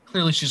because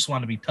clearly she just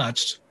wanted to be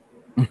touched.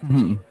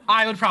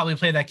 I would probably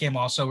play that game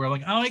also. We're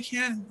like, oh, I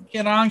can't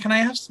get on. Can I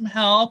have some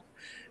help?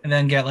 And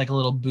then get like a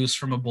little boost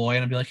from a boy,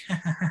 and I'd be like,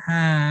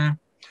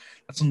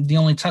 that's the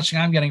only touching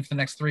I'm getting for the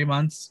next 3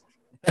 months.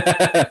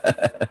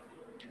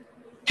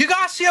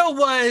 Hugas Hugasiyo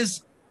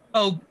was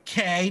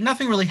okay.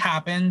 Nothing really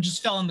happened.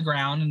 Just fell on the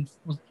ground and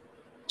was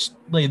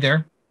laid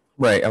there.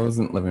 Right. I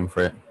wasn't living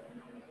for it.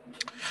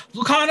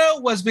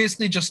 Lucano was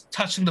basically just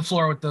touching the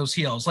floor with those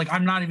heels. Like,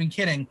 I'm not even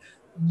kidding.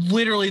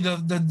 Literally,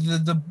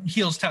 the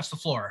heels touched the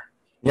floor.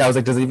 Yeah, I was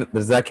like,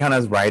 does that count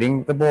as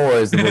riding the bull, or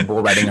is the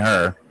bull riding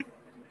her?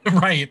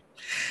 Right.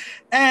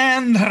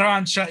 And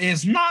Arantxa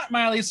is not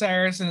Miley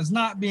Cyrus and is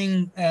not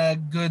being a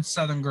good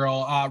Southern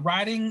girl.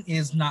 Riding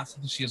is not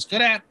something she is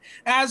good at.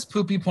 As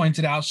Poopy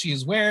pointed out, she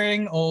is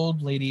wearing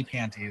old lady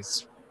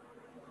panties.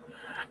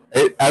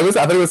 I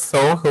thought it was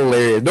so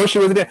hilarious. No, she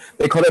wasn't.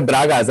 They called it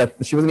bragas.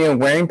 She wasn't even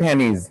wearing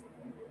panties.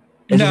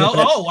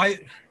 No.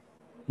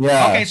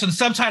 Yeah. Okay, so the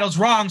subtitle's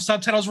wrong.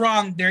 Subtitle's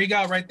wrong. There you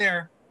go, right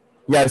there.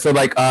 Yeah. So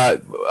like,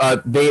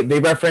 they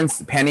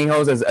reference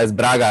pantyhose as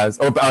bragas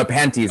or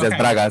panties as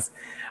bragas.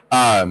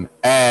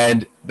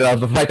 And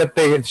the fact that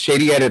they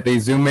shady edit, they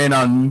zoom in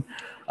on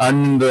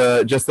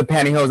just the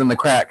pantyhose and the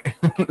crack.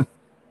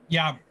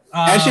 Yeah.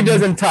 And she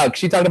doesn't tuck.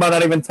 She talked about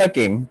not even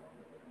tucking.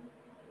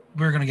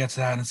 We're going to get to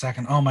that in a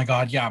second. Oh my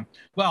God. Yeah.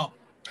 Well,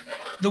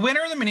 the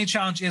winner of the mini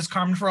challenge is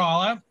Carmen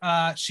Farala.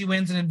 She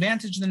wins an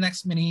advantage in the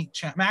next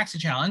maxi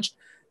challenge.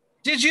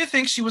 Did you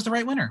think she was the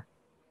right winner?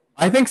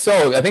 I think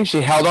so. I think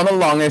she held on the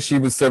longest. She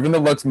was serving the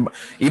looks.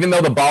 Even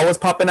though the ball was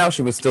popping out,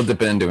 she was still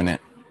dipping and doing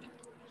it.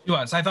 She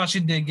was. I thought she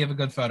did give a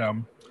good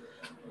photo.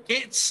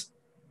 It's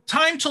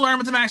time to learn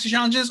what the maxi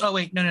challenge is. Oh,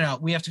 wait. No.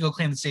 We have to go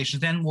claim the stations.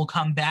 Then we'll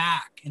come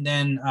back. And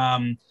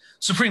then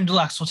Supreme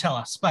Deluxe will tell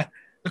us. But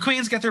the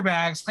queens get their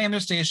bags, claim their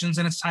stations,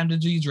 and it's time to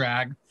do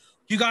drag.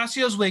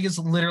 Hugasiyo's wig is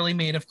literally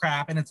made of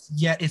crap, and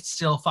it's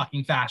still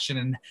fucking fashion.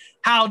 And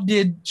how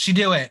did she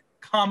do it?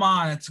 Come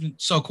on. It's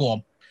so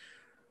cool.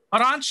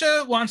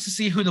 Arantxa wants to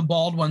see who the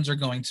bald ones are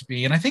going to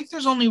be. And I think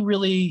there's only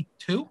really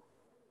two.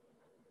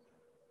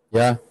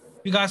 Yeah.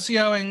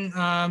 Hugasiyo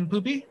and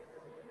Poopy?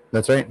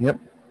 That's right. Yep.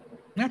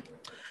 Yep.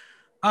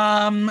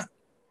 Carmen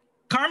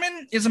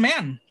is a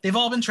man. They've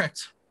all been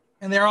tricked.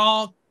 And they're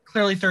all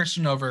clearly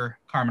thirsting over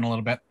Carmen a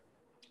little bit.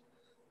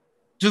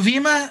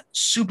 Dovima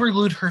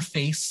superglued her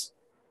face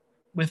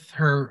with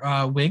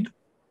her wig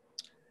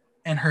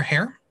and her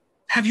hair.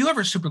 Have you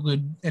ever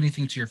superglued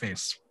anything to your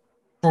face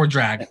for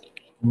drag?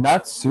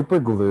 Not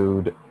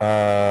superglued.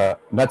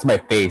 Not to my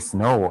face.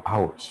 No.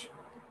 Ouch.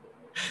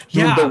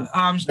 Yeah.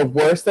 The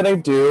worst that I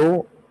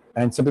do,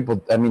 and some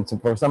people, I mean,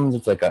 for some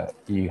it's like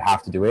you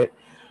have to do it.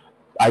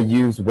 I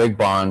use Wig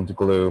Bond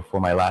glue for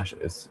my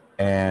lashes,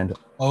 and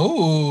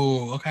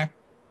okay.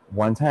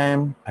 One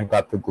time I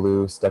got the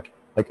glue stuck,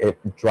 like it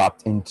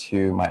dropped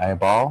into my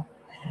eyeball.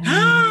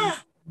 No!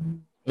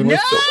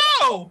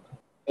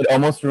 It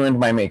almost ruined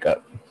my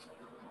makeup.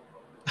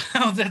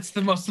 Oh, that's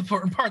the most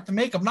important part, the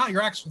makeup, not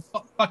your actual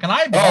fucking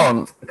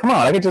eyeball. Come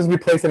on, I could just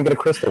replace it and get a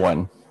crystal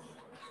one.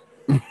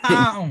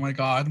 Oh my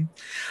God.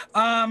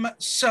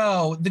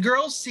 So the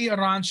girls see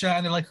Arantxa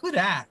and they're like, who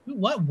that?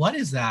 What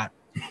is that?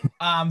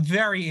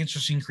 Very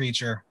interesting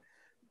creature.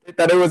 I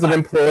thought it was an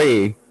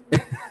employee.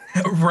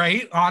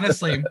 Right?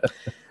 Honestly.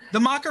 The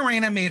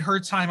Macarena made her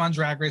time on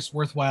Drag Race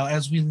worthwhile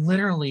as we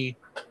literally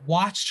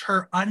watched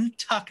her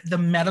untuck the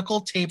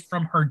medical tape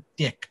from her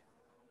dick.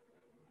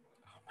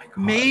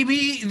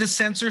 Maybe the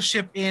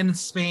censorship in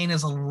Spain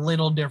is a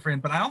little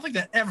different, but I don't think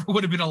that ever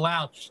would have been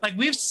allowed. Like,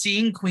 we've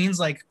seen queens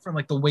like from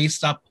like the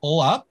waist up pull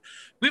up.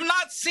 We've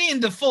not seen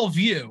the full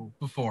view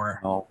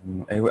before. Oh,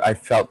 I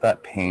felt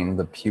that pain.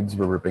 The pubes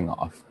were ripping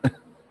off.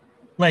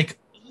 Like,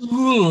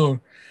 ooh.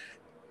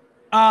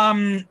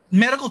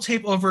 Medical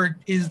tape over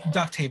is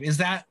duct tape. Is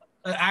that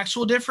an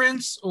actual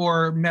difference,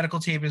 or medical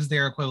tape is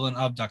their equivalent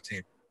of duct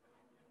tape?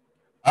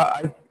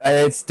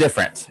 It's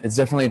different. It's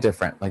definitely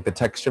different. Like the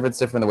texture of it's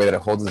different. The way that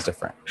it holds is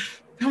different.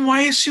 Then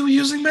why is she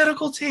using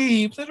medical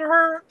tape?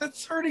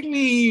 That's hurting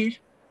me.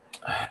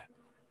 I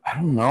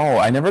don't know.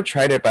 I never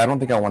tried it, but I don't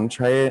think I want to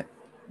try it.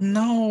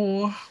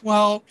 No.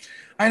 Well,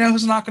 I know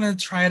who's not going to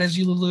try it, as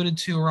you alluded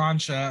to,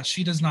 Arantxa.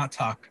 She does not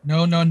tuck.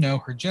 No.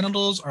 Her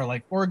genitals are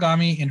like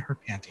origami in her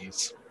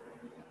panties.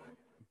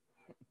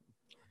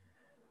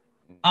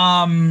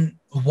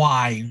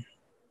 Why?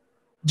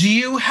 Do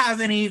you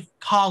have any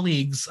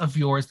colleagues of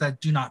yours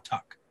that do not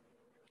tuck?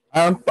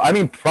 I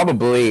mean,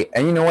 probably.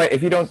 And you know what?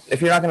 If you're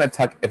not gonna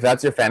tuck, if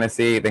that's your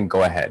fantasy, then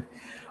go ahead.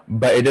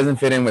 But it doesn't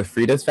fit in with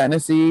Frida's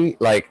fantasy.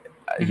 Like,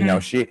 you know,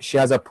 she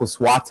has a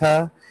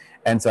puswata,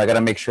 and so I got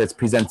to make sure it's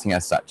presenting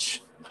as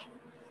such.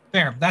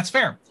 Fair. That's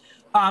fair.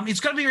 It's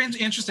gonna be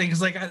interesting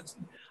because, like,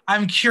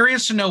 I'm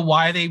curious to know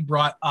why they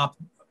brought up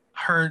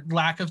her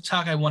lack of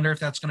tuck. I wonder if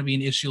that's going to be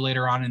an issue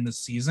later on in the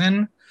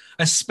season.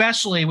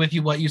 Especially with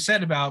what you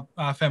said about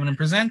feminine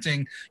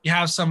presenting, you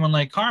have someone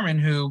like Carmen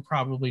who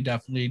probably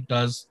definitely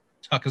does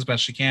tuck as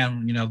best she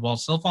can, you know, while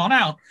still falling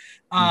out.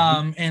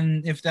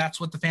 And if that's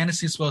what the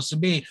fantasy is supposed to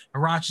be,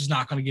 Arantxa is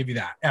not going to give you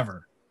that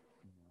ever.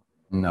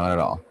 Not at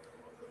all.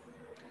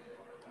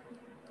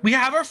 We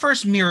have our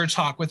first mirror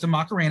talk with the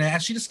Macarena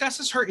as she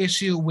discusses her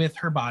issue with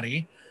her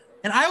body.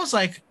 And I was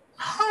like,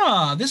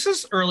 this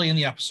is early in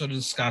the episode to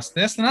discuss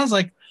this. And I was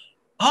like,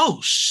 oh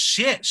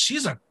shit,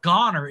 she's a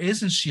goner,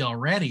 isn't she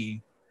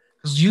already?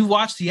 because you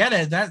watch the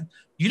edit, that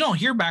you don't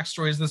hear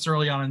backstories this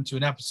early on into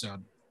an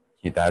episode.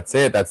 That's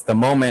it. That's the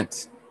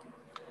moment.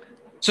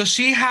 So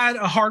she had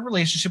a hard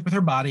relationship with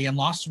her body and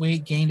lost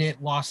weight, gained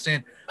it, lost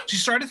it. She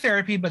started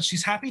therapy, but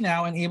she's happy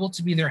now and able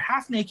to be there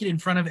half naked in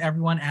front of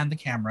everyone and the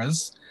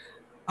cameras.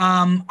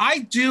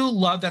 I do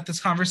love that this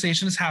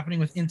conversation is happening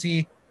with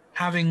Inti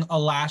having a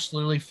lash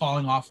literally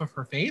falling off of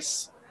her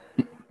face.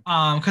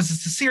 Because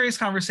it's a serious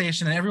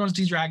conversation and everyone's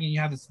de-dragging. You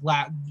have this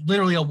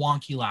literally a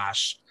wonky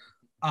lash.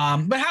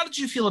 But how did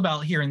you feel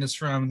about hearing this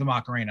from the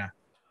Macarena?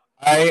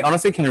 I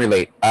honestly can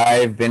relate.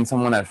 I've been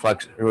someone that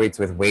fluctuates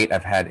with weight.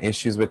 I've had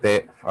issues with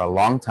it for a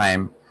long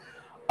time.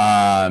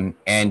 And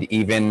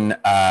even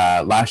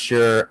last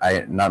year,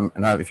 I don't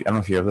know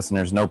if your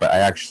listeners know, but I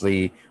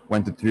actually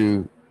went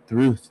through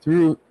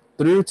 2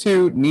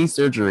 knee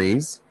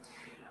surgeries.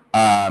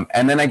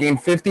 And then I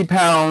gained 50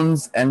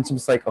 pounds and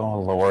just like, oh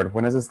Lord,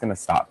 when is this going to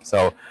stop?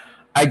 So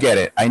I get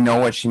it. I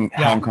know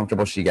how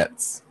uncomfortable she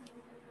gets.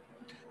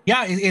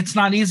 Yeah, it's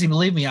not easy.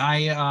 Believe me,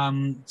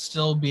 I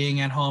still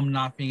being at home,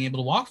 not being able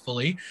to walk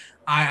fully.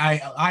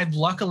 I've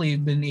luckily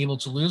been able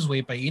to lose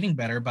weight by eating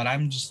better, but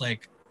I'm just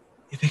like,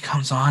 if it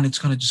comes on, it's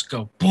going to just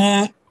go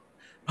boom.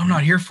 I'm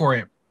not here for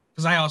it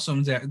because I also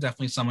am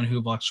definitely someone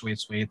who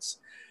fluctuates weights.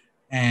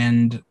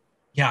 And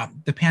yeah,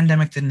 the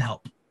pandemic didn't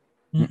help.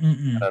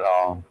 Not at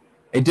all.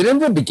 It did in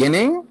the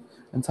beginning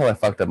until I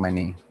fucked up my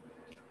knee.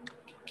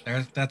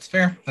 That's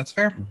fair. That's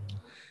fair. Mm-hmm.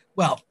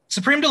 Well,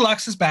 Supreme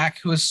Deluxe is back,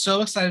 who is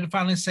so excited to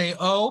finally say,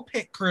 oh,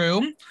 pit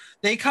crew.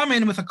 They come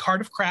in with a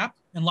cart of crap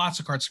and lots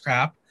of carts of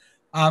crap.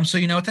 So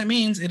you know what that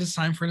means. It is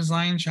time for a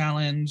design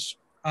challenge.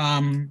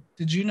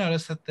 Did you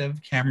notice that the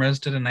cameras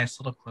did a nice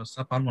little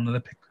close-up on one of the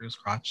pit crew's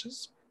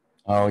crotches?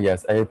 Oh,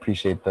 yes. I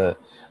appreciate the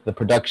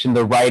production,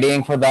 the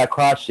writing for that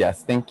crotch.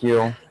 Yes, thank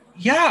you.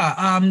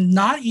 Yeah,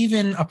 not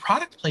even a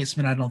product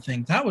placement, I don't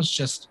think. That was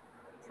just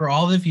for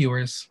all the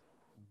viewers.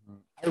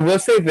 I will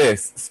say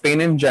this. Spain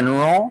in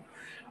general,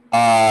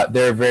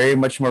 they're very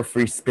much more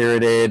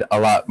free-spirited, a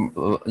lot,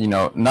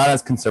 not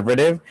as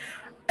conservative.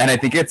 And I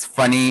think it's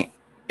funny,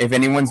 if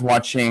anyone's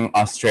watching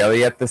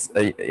Australia at this,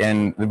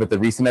 and with the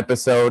recent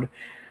episode,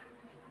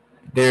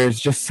 there's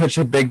just such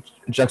a big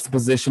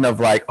juxtaposition of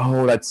like,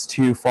 oh, that's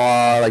too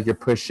far, like you're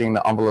pushing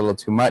the envelope a little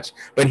too much.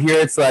 But here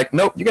it's like,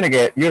 nope, you're gonna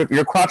get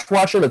your crotch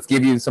washer. Let's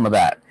give you some of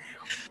that.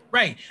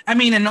 Right. I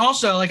mean, and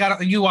also like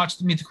you watched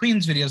the Meet the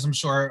Queens videos, I'm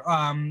sure.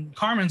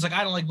 Carmen's like,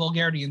 I don't like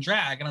vulgarity and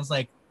drag, and I was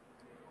like,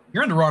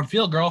 you're in the wrong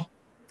field, girl.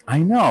 I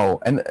know,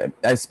 and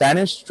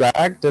Spanish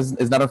drag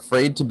is not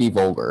afraid to be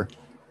vulgar.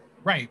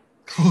 Right.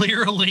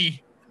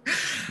 Clearly.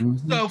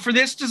 Mm-hmm. So for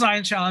this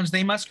design challenge,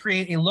 they must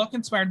create a look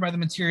inspired by the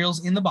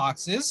materials in the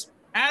boxes.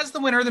 As the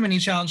winner of the mini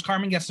challenge,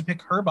 Carmen gets to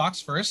pick her box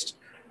first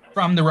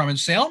from the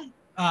rummage sale.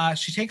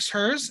 She takes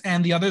hers,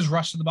 and the others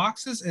rush to the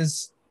boxes.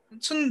 It's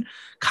a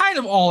kind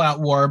of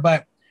all-out war,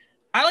 but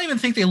I don't even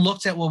think they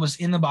looked at what was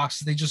in the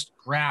boxes. They just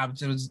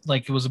grabbed. It was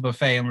like it was a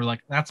buffet, and we're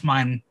like, "That's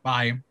mine.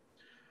 Bye."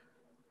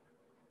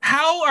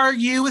 How are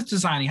you with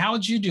designing? How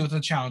would you do with a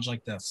challenge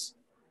like this?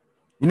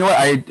 You know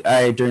what?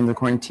 I during the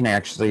quarantine, I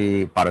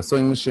actually bought a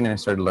sewing machine and I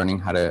started learning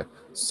how to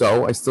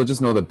sew. I still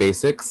just know the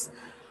basics.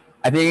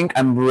 I think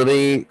I'm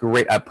really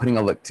great at putting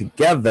a look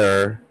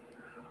together.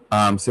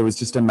 So it was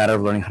just a matter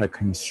of learning how to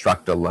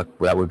construct a look.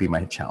 That would be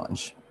my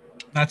challenge.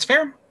 That's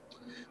fair.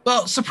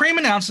 Well, Supreme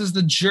announces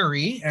the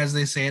jury, as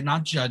they say it,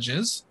 not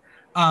judges,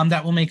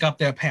 that will make up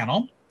their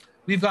panel.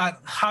 We've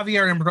got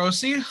Javier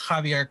Ambrosi,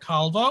 Javier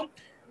Calvo,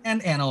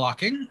 and Anna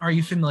Locking. Are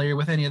you familiar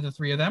with any of the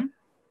three of them?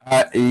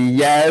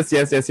 Yes.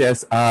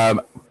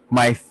 The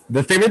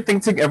favorite thing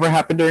to ever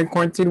happen during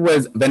quarantine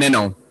was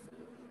Veneno,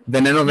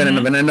 and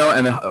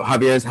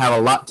Javier's have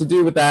a lot to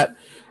do with that.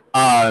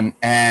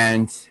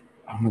 And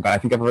oh my god, I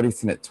think I've already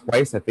seen it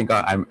twice. I think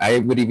I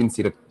would even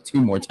see it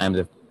 2 more times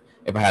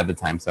if I had the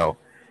time. So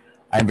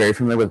I'm very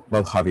familiar with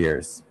both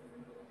Javier's.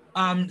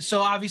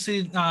 So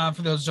obviously,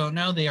 for those who don't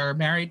know, they are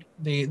married.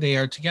 They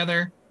are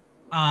together.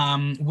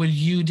 Would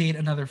you date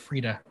another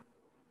Frida?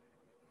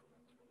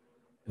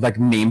 Like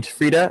named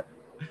Frida?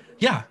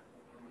 Yeah.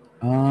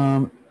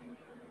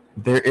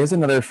 There is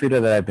another Frida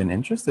that I've been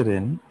interested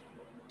in.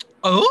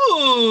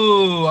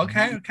 Oh,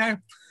 okay.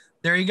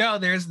 There you go.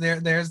 There's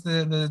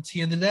the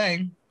tea of the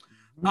day.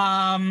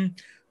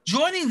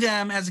 Joining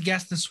them as a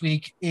guest this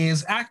week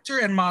is actor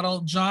and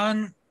model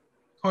John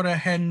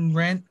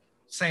Cortajarena.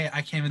 Say it.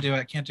 I can't even do it.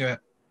 I can't do it.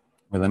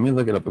 Well, let me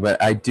look it up.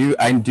 But I do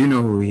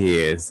know who he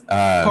is.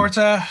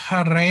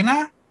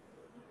 Cortajarena.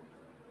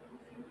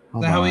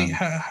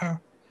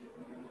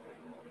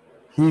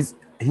 He's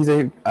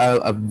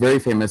a very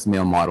famous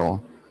male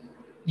model.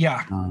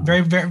 Yeah,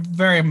 very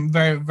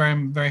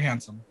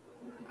handsome.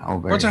 Oh,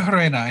 very.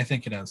 Cortajarena, I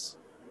think it is.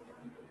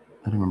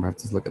 I don't remember. I have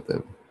to look at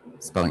the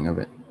spelling of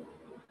it.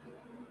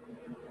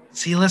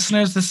 See,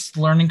 listeners, this is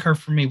a learning curve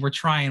for me. We're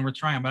trying, but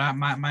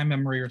my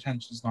memory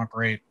retention is not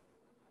great.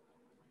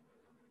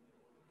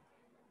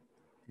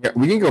 Yeah,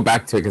 we can go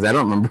back to it because I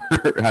don't remember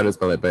how to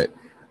spell it, but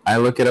I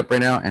look it up right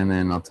now and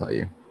then I'll tell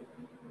you.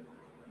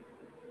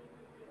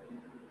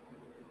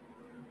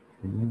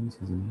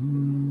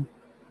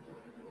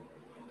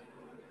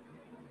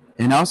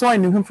 And also, I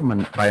knew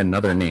him by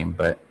another name,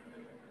 but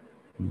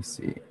let me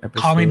see.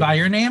 Call Me by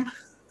Your Name?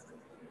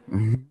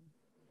 Mm-hmm.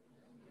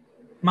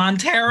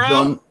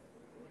 Montero?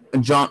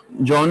 John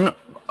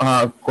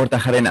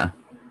Cortajarena.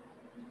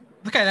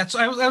 Okay,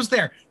 I was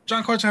there.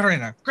 John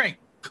Cortajarena. Great.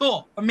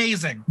 Cool.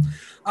 Amazing.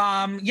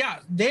 Yeah,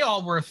 they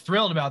all were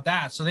thrilled about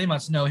that, so they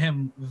must know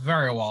him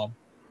very well.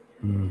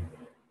 Mm.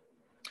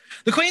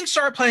 The queen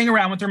started playing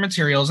around with her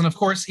materials, and of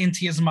course,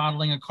 Inti is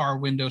modeling a car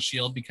window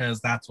shield because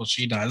that's what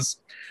she does.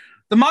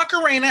 The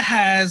Macarena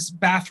has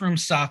bathroom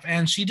stuff,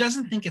 and she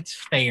doesn't think it's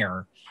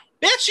fair.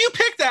 Bitch, you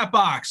picked that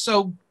box,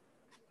 so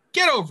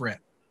get over it.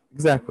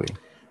 Exactly.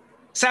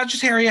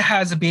 Sagittaria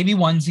has a baby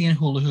onesie and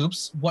hula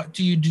hoops. What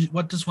do you do?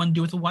 What does one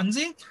do with a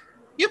onesie?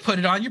 You put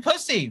it on your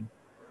pussy.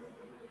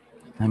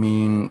 I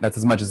mean, that's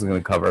as much as it's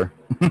going to cover.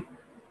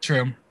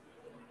 True.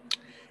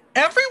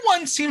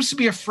 Everyone seems to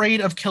be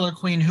afraid of Killer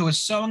Queen, who is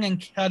sewing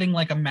and cutting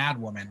like a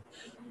madwoman.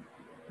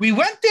 We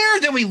went there,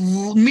 then we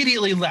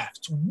immediately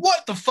left.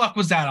 What the fuck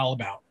was that all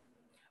about?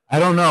 I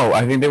don't know.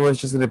 I think there was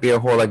just going to be a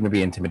whole, like,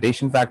 maybe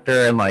intimidation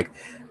factor and, like,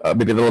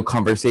 maybe a little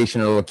conversation,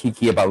 a little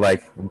kiki about,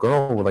 like,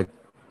 girl, like,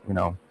 you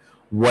know,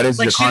 what is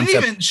your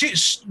concept?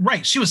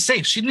 She was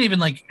safe. She didn't even,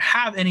 like,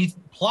 have any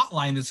plot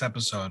line this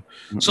episode.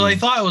 Mm-mm. So I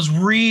thought it was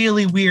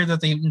really weird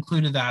that they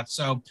included that.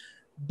 So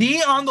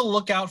be on the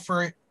lookout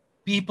for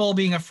people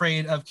being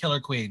afraid of Killer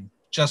Queen.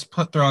 Just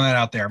throwing that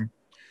out there.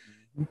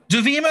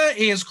 Duvima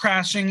is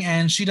crashing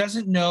and she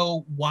doesn't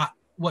know what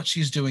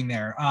she's doing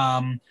there.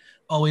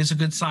 Always a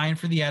good sign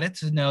for the edit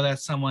to know that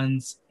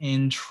someone's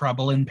in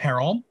trouble, in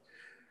peril.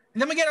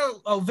 And then we get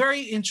a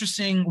very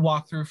interesting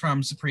walkthrough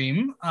from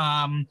Supreme.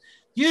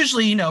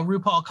 Usually, you know,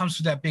 RuPaul comes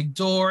through that big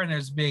door and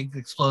there's a big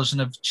explosion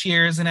of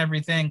cheers and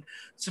everything.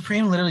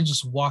 Supreme literally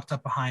just walked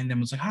up behind them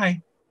and was like,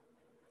 hi.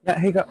 Yeah,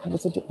 hey, what are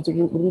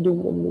you doing?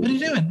 What are you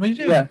doing? What are you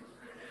doing? Yeah.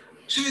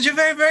 You're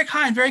very, very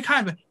kind, very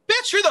kind. But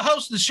bitch, you're the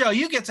host of the show.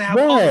 You get to have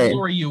all the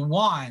glory you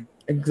want.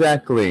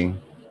 Exactly.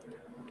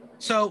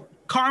 So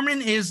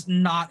Carmen is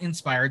not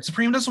inspired.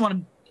 Supreme doesn't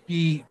want to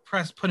be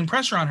putting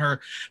pressure on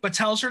her, but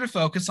tells her to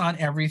focus on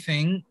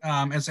everything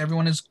as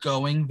everyone is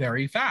going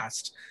very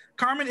fast.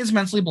 Carmen is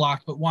mentally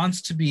blocked, but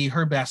wants to be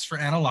her best for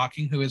Anna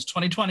Locking, who is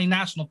 2020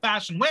 National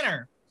Fashion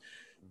winner.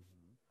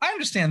 I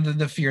understand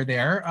the fear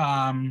there.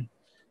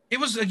 It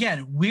was,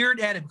 again,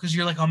 weird edit because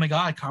you're like, oh my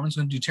God, Carmen's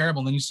going to do terrible.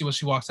 And then you see what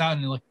she walks out and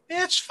you're like,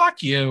 bitch,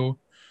 fuck you.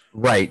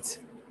 Right.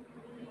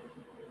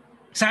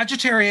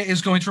 Sagittaria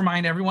is going to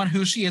remind everyone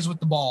who she is with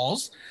the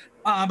balls,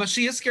 but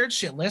she is scared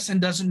shitless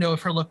and doesn't know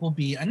if her look will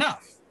be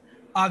enough.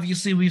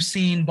 Obviously, we've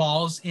seen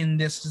balls in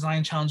this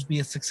design challenge be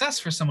a success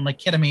for someone like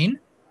Ketamine.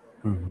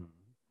 Mm-hmm.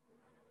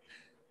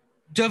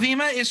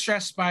 Dovima is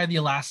stressed by the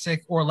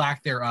elastic or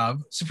lack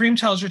thereof. Supreme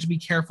tells her to be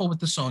careful with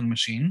the sewing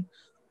machine.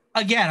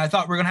 Again, I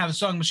thought we were going to have a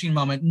sewing machine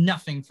moment.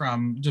 Nothing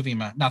from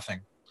Dovima.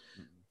 Nothing.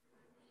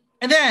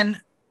 And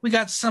then we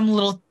got some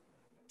little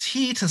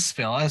tea to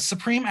spill as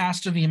Supreme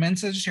asked Dovima and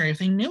Sagittaria if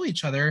they knew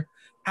each other,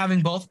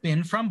 having both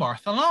been from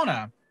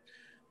Barcelona.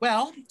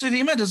 Well,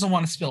 Dovima doesn't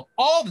want to spill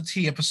all the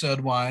tea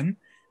episode 1.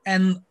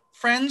 And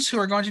friends who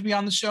are going to be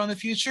on the show in the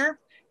future,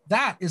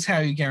 that is how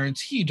you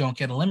guarantee you don't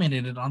get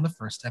eliminated on the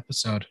first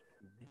episode.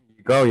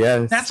 Go,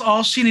 yes. That's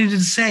all she needed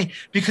to say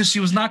because she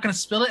was not going to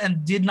spill it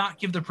and did not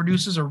give the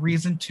producers a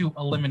reason to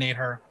eliminate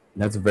her.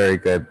 That's very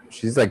good.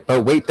 She's like,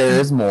 but wait, there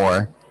is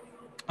more.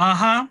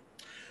 Uh-huh.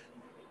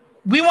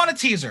 We want a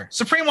teaser.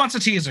 Supreme wants a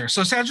teaser.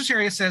 So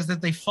Sagittarius says that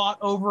they fought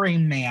over a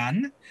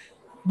man.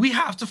 We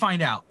have to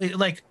find out.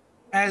 Like,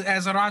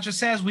 as Arantxa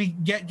says, we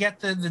get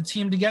the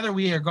team together.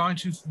 We are going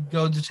to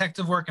go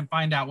detective work and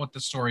find out what the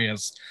story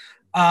is.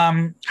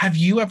 Have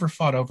you ever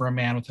fought over a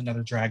man with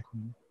another drag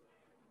queen?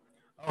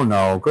 Oh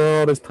no,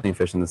 girl, there's plenty of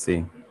fish in the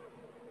sea.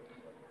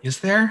 Is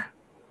there?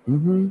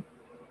 Mm-hmm.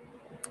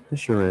 It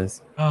sure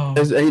is. Oh.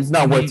 It's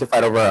not worth to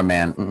fight over a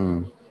man.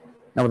 Mm-mm.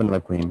 Not with another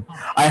queen.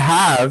 I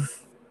have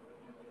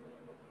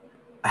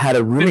had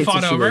a roommate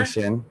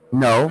situation.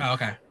 Over? No. Oh,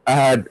 okay. I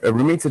had a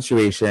roommate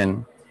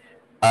situation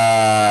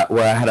where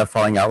I had a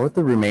falling out with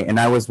the roommate,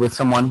 and I was with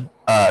someone,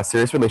 a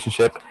serious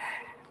relationship,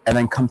 and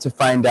then come to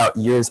find out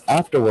years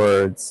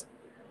afterwards,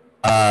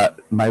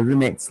 my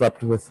roommate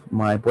slept with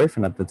my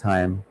boyfriend at the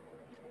time.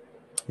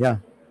 Yeah.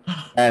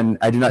 And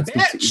I do not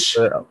speak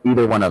to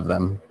either one of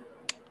them.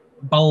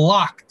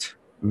 Blocked.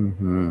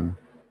 Mm-hmm.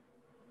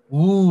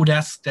 Ooh,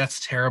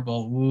 that's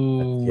terrible.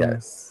 Ooh.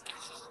 Yes.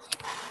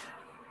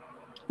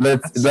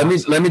 Let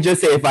me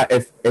just say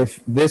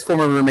if this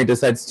former roommate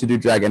decides to do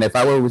drag, and if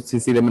I were to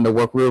see them in the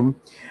workroom,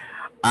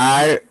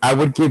 I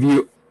would give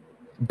you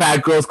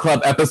Bad Girls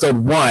Club episode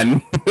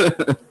 1.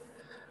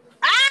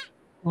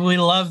 We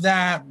love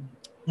that.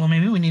 Well,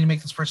 maybe we need to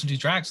make this person do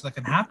drag so that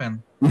can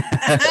happen.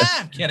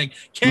 I'm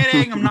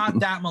kidding. I'm not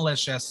that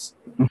malicious.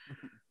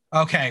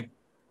 Okay.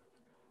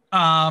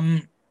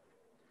 I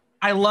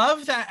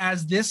love that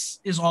as this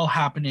is all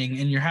happening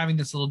and you're having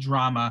this little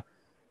drama,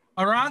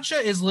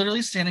 Arantxa is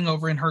literally standing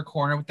over in her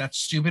corner with that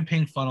stupid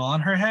pink funnel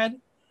on her head.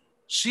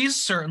 She's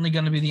certainly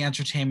going to be the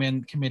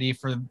entertainment committee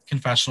for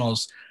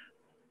confessionals.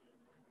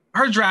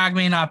 her drag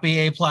may not be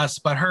A+,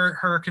 but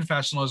her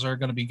confessionals are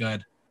going to be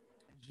good.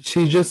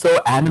 She's just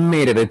so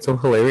animated. It's so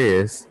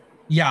hilarious.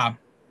 Yeah.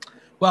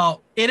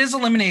 Well, it is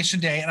elimination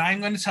day, and I'm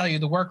going to tell you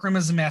the workroom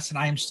is a mess, and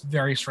I am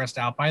very stressed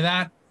out by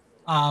that.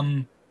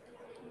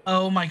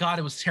 Oh my God,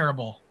 it was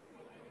terrible.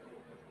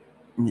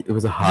 It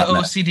was a hot The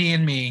mess. OCD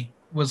in me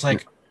was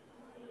like,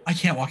 I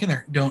can't walk in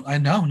there. No.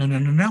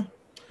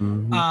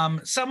 Mm-hmm.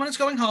 Someone is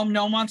going home.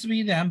 No one wants to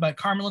be them, but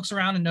Carmen looks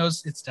around and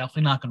knows it's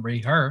definitely not going to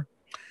be her.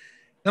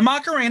 The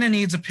Macarena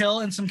needs a pill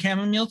and some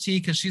chamomile tea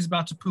because she's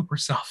about to poop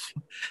herself.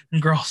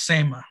 And girl,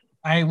 same.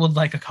 I would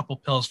like a couple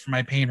pills for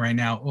my pain right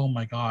now. Oh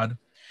my God.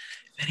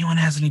 If anyone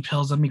has any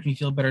pills that make me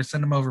feel better,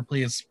 send them over,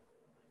 please.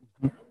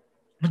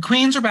 The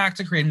queens are back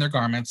to creating their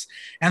garments,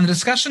 and the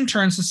discussion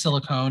turns to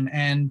silicone,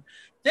 and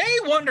they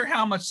wonder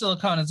how much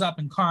silicone is up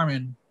in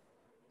Carmen.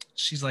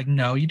 She's like,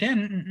 no, you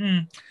didn't.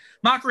 Mm-mm.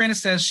 Macarena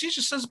says, she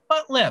just says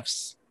butt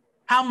lifts.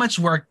 How much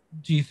work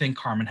do you think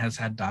Carmen has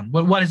had done?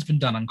 What has been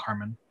done on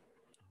Carmen?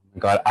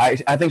 God,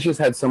 I think she's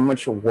had so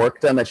much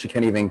work done that she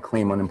can't even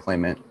claim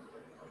unemployment.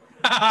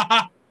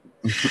 I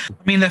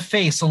mean, the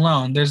face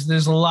alone, there's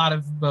a lot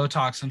of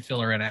Botox and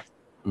filler in it.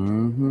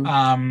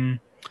 Mm-hmm.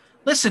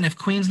 Listen, if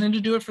queens need to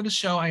do it for the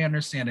show, I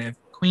understand it. If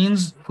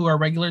queens who are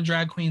regular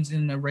drag queens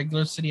in a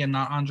regular city and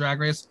not on Drag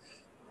Race,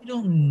 you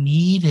don't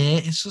need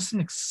it. It's just an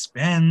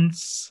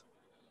expense.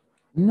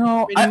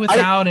 No,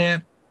 without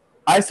it.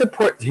 I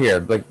support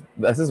here. Like,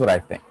 this is what I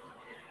think.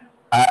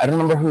 I don't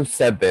remember who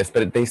said this,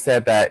 but they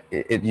said that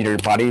your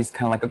body's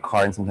kind of like a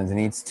car, and sometimes it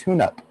needs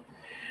tune-up.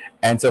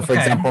 And so, for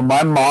example,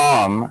 my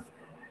mom,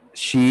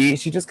 she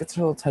just gets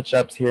her little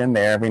touch-ups here and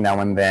there every now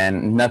and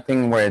then.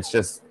 Nothing where it's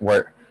just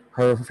where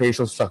her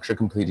facial structure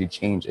completely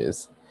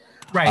changes.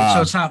 Right.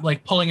 So it's not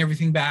like pulling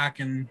everything back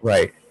and.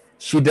 Right.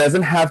 She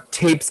doesn't have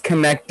tapes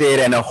connected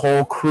and a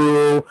whole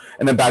crew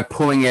in the back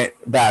pulling it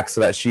back so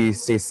that she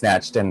stays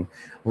snatched and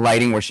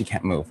lighting where she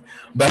can't move.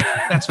 But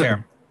that's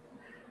fair.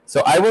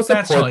 So I will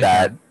support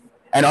that. Fair.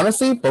 And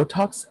honestly,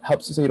 Botox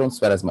helps you so you don't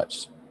sweat as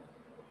much.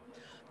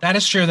 That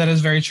is true. That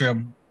is very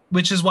true.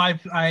 Which is why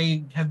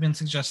I have been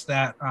suggested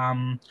that.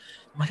 I'm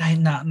like,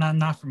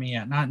 not for me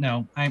yet.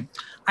 I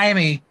am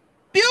a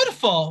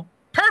beautiful,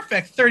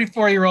 perfect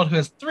 34-year-old who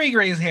has 3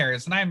 gray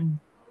hairs, and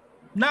I'm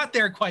not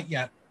there quite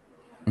yet.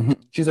 Mm-hmm.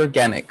 She's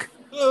organic.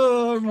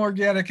 I'm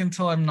organic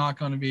until I'm not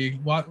going to be.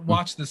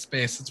 Watch this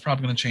space. It's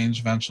probably going to change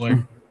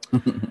eventually.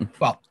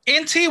 Well,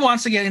 NT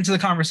wants to get into the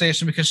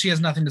conversation because she has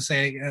nothing to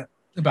say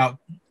about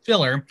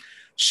filler.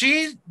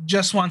 She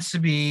just wants to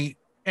be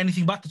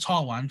anything but the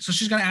tall one. So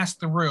she's going to ask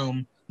the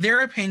room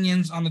their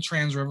opinions on the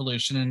trans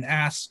revolution and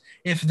ask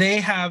if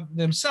they have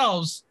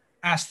themselves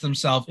asked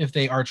themselves if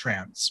they are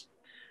trans.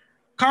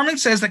 Carmen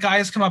says that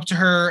guys come up to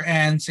her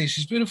and say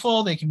she's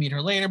beautiful. They can meet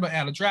her later, but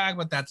out of drag,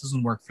 but that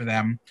doesn't work for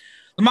them.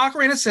 The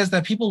Macarena says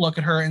that people look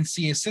at her and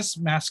see a cis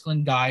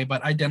masculine guy,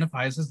 but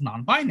identifies as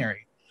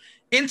non-binary.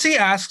 Inti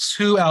asks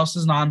who else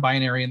is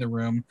non-binary in the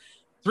room.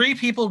 3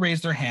 people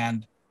raise their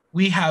hand.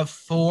 We have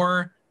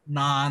 4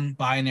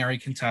 non-binary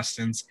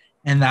contestants,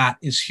 and that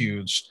is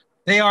huge.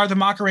 They are the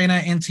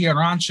Macarena, Inti,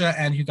 Arancha,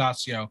 and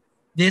Hugasio.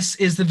 This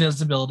is the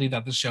visibility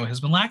that the show has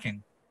been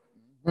lacking.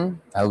 Mm-hmm.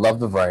 I love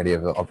the variety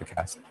of the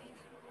cast.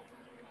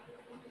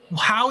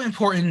 How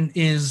important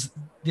is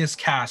this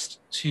cast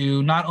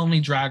to not only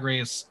Drag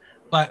Race,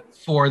 but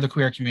for the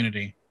queer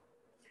community?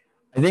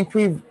 I think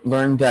we've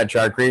learned that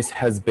Drag Race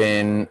has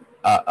been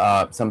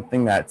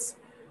something that's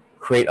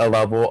create a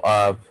level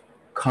of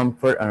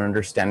comfort and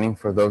understanding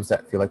for those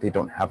that feel like they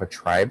don't have a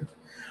tribe.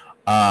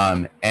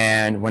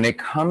 And when it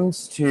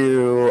comes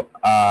to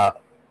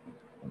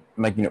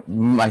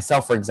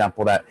myself, for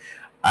example, that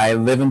I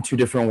live in 2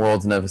 different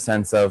worlds in a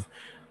sense of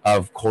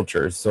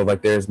cultures. So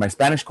like there's my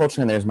Spanish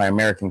culture and there's my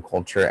American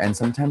culture. And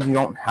sometimes you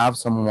don't have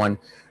someone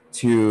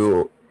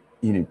to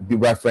be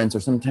referenced, or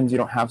sometimes you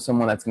don't have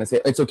someone that's going to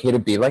say it's okay to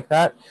be like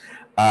that.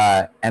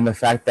 And the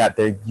fact that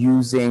they're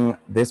using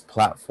this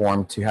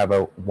platform to have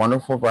a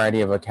wonderful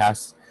variety of a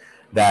cast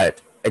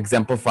that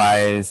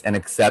exemplifies and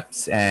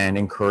accepts and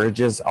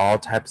encourages all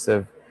types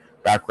of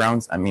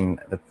backgrounds. I mean,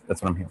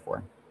 that's what I'm here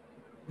for.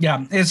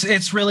 Yeah,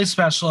 it's really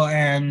special,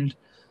 and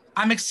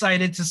I'm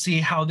excited to see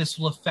how this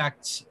will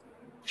affect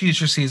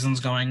future seasons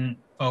going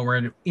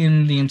forward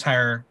in the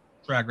entire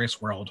Drag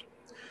Race world.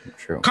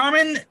 True.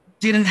 Carmen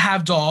didn't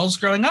have dolls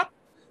growing up.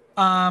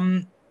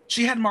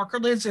 She had marker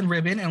lids and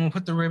ribbon, and we'll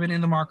put the ribbon in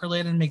the marker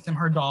lid and make them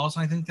her dolls.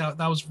 And I think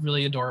that was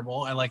really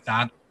adorable. I like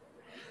that.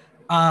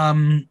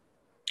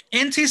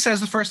 NT says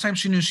the first time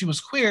she knew she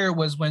was queer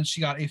was when she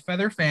got a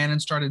feather fan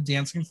and started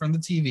dancing from the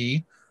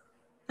TV.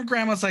 Her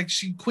grandma's like,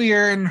 she's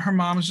queer, and her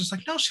mom was just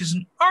like, no, she's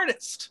an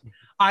artist.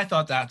 I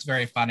thought that's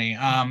very funny.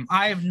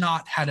 I have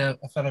not had a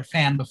feather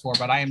fan before,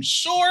 but I am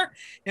sure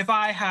if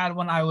I had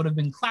one, I would have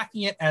been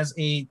clacking it as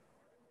a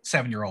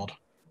 7-year-old.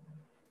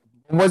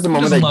 What was the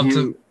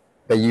moment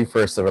that you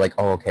first were like,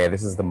 oh, okay,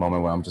 this is the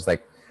moment where I'm just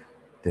like,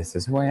 this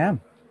is who I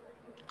am?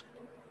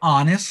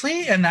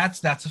 Honestly, and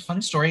that's a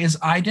fun story, is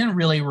I didn't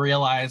really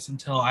realize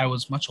until I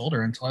was much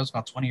older, until I was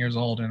about 20 years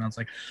old, and I was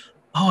like,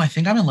 oh, I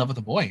think I'm in love with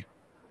a boy.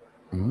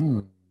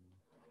 Mm.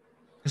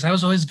 because I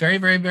was always very,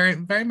 very, very,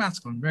 very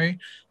masculine, very,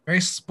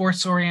 very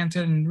sports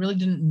oriented, and really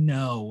didn't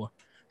know.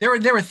 There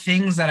were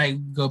things that I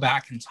go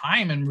back in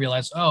time and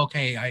realize, oh,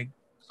 okay, I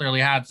clearly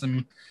had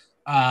some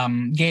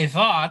gay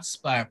thoughts,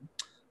 but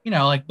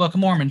like Book of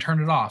Mormon,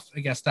 turned it off. I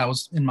guess that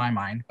was in my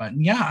mind. But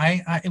yeah,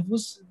 I it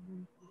was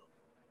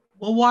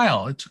a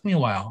while. It took me a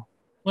while.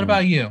 What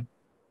about you?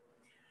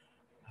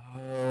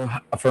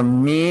 For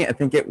me, I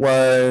think it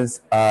was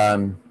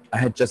I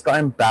had just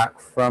gotten back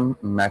from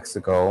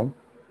Mexico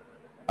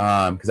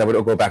because I would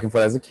go back and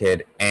forth as a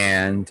kid,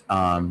 and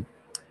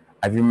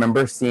I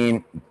remember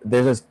seeing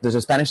there's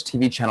a Spanish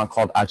TV channel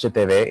called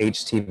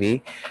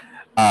HTV,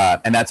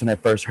 and that's when I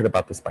first heard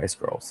about the Spice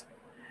Girls,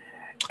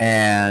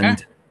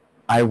 and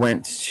I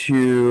went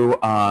to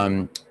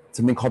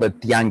something called a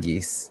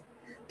tianguis.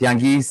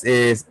 Tianguis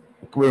is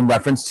in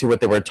reference to what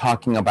they were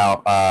talking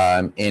about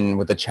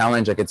with the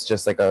challenge. Like it's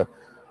just like a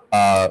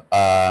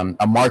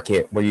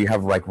market where you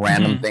have like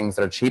random things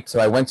that are cheap. So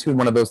I went to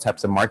one of those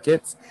types of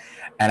markets,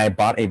 and I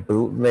bought a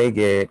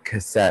bootlegged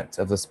cassette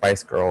of the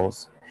Spice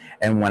Girls.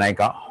 And when I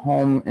got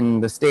home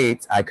in the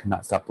States, I could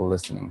not stop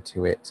listening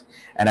to it,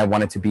 and I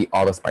wanted to be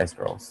all the Spice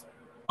Girls.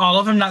 All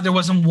of them? Not there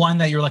wasn't one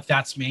that you're like,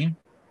 that's me.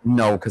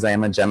 No, because I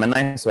am a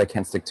Gemini, so I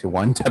can't stick to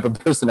one type of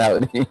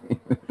personality.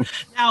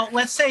 Now,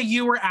 let's say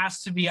you were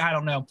asked to be, I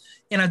don't know,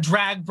 in a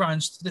drag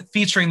brunch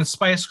featuring the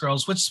Spice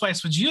Girls. Which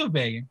Spice would you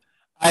be?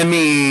 I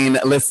mean,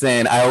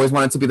 listen, I always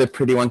wanted to be the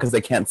pretty one because they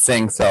can't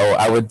sing, so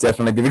I would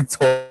definitely be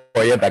Victoria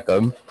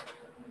Beckham.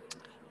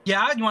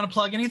 Yeah? You want to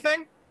plug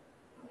anything?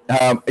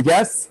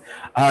 Yes.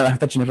 I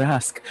thought you never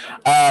ask.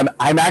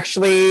 I'm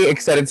actually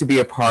excited to be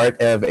a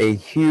part of a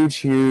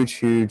huge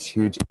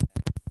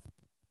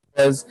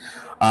because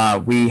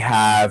we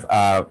have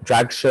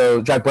drag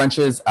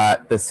brunches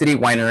at the City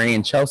Winery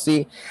in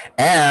Chelsea,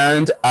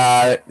 and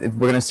we're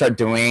going to start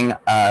doing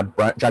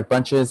drag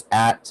brunches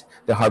at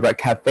the Hard Rock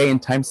Cafe in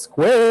Times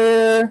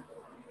Square.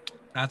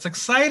 That's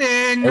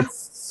exciting.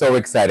 It's so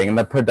exciting. And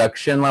the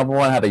production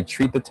level and how they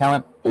treat the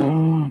talent,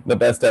 the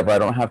best ever. I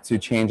don't have to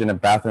change in a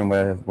bathroom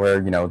where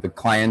the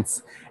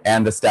clients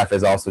and the staff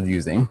is also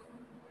using.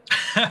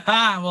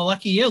 Well,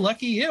 lucky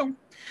you.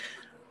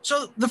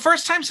 So the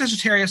first time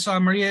Sagittarius saw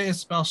Maria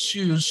Isabel's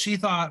shoes, she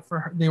thought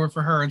they were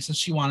for her, and since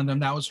she wanted them,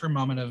 that was her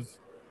moment of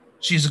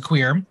she's a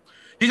queer.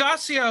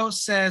 Higacio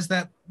says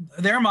that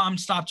their mom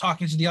stopped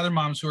talking to the other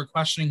moms who were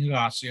questioning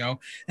Higacio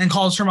and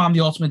calls her mom the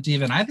ultimate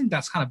diva. And I think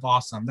that's kind of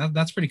awesome.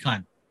 That's pretty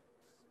kind.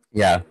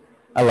 Yeah,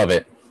 I love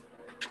it.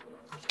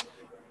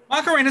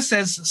 Macarena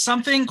says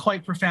something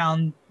quite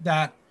profound,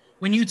 that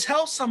when you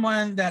tell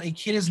someone that a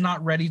kid is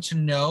not ready to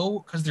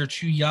know because they're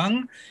too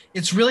young,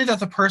 it's really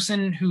that the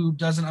person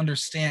doesn't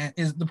understand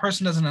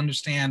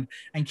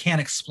and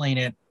can't explain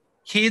it.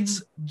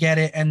 Kids get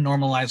it and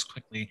normalize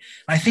quickly.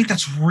 And I think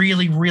that's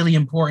really, really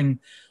important,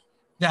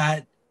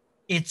 that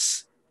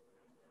it's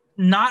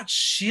not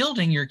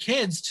shielding your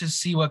kids to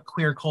see what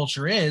queer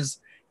culture is.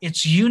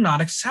 It's you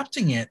not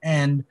accepting it.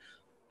 And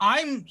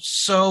I'm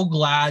so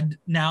glad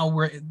now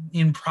we're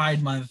in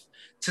Pride Month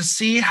to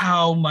see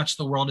how much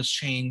the world has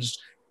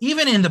changed,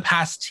 even in the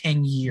past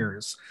 10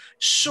 years.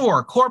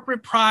 Sure,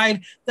 corporate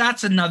pride,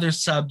 that's another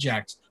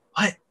subject,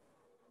 but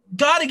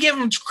got to give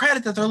them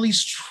credit that they're at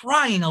least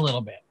trying a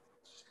little bit.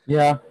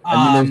 Yeah,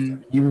 I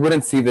mean, you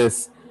wouldn't see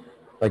this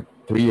like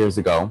 3 years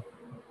ago.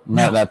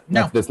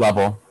 Not this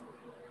level.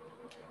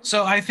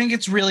 So I think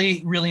it's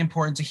really, really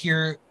important to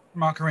hear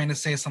Macarena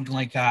say something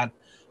like that,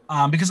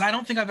 because I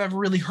don't think I've ever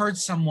really heard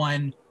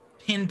someone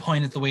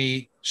pinpoint it the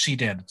way she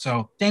did.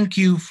 So thank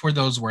you for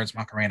those words,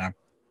 Macarena.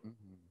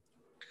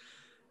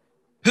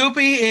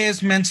 Poopy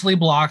is mentally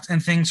blocked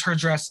and thinks her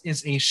dress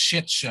is a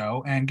shit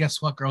show. And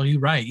guess what, girl? You're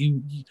right.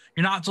 You're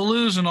not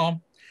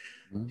delusional.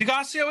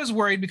 Higacio is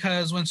worried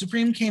because when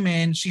Supreme came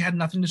in, she had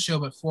nothing to show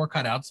but 4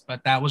 cutouts,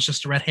 but that was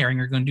just a red herring.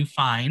 You're going to do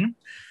fine.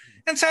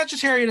 And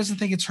Sagittaria doesn't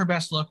think it's her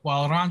best look,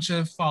 while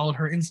Arancha followed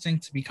her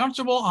instinct to be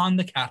comfortable on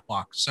the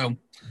catwalk. So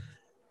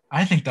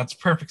I think that's a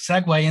perfect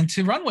segue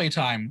into runway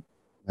time.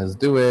 Let's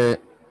do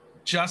it.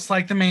 Just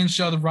like the main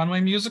show, the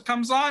runway music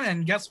comes on,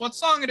 and guess what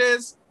song it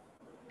is?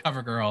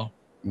 CoverGirl.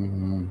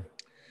 Mm-hmm.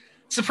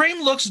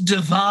 Supreme looks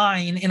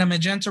divine in a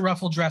magenta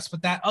ruffled dress,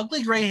 but that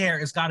ugly gray hair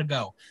has got to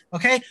go.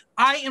 Okay?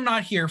 I am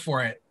not here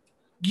for it.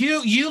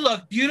 You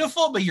look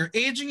beautiful, but you're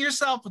aging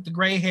yourself with the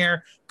gray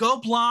hair. Go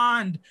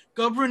blonde.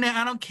 Go brunette.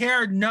 I don't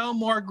care. No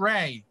more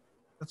gray.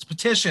 That's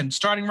petition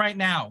starting right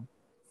now.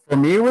 For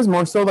me, it was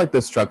more so like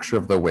the structure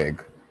of the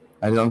wig.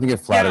 I don't think it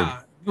flattered.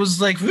 Yeah, it was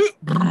like...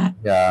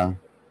 Yeah.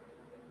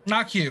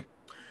 Not cute.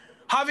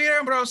 Javier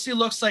Ambrosi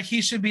looks like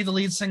he should be the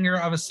lead singer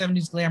of a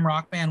 70s glam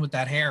rock band with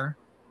that hair.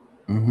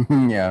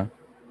 Yeah.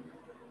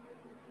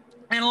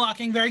 Anna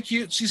Locking, very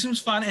cute. She seems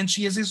fun, and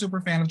she is a super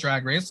fan of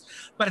Drag Race.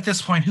 But at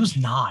this point, who's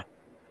not?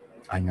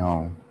 I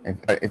know.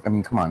 I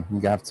mean, come on.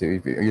 You have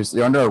to.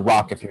 You're under a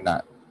rock if you're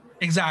not.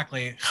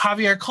 Exactly.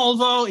 Javier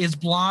Colvo is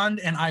blonde,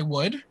 and I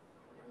would.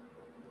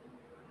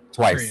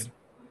 Twice. Period.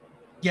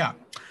 Yeah.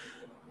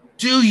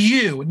 Do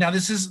you, now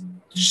this is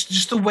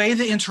just the way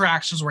the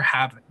interactions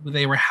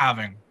they were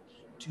having,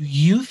 do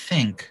you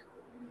think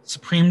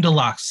Supreme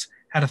Deluxe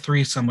had a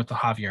threesome with the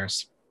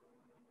Javiers?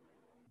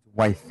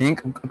 I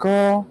think,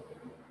 girl,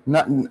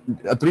 not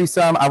a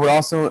threesome. I would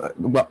also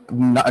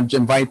not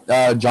invite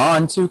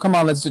John to. Come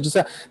on, let's just.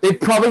 They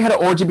probably had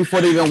an orgy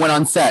before they even went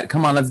on set.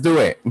 Come on, let's do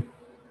it.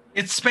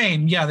 It's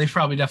Spain. Yeah, they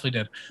probably definitely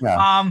did.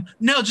 Yeah.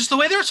 No, just the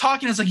way they were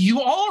talking is like,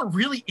 you all are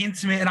really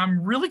intimate, and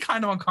I'm really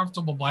kind of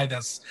uncomfortable by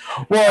this.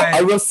 Well,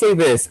 I will say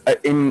this: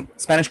 in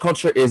Spanish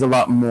culture, is a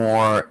lot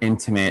more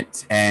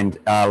intimate and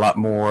a lot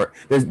more.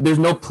 There's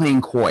no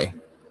playing coy.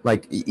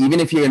 Like even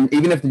if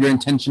your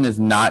intention is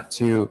not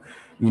to,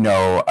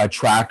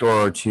 attract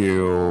or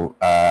to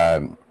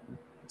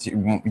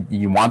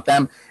you want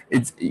them,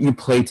 you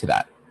play to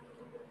that.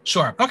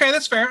 Sure. Okay,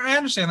 that's fair. I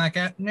understand that,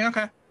 Kat. Yeah,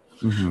 okay.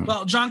 Mm-hmm.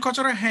 Well, John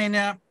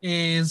Cortajarena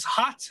is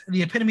hot,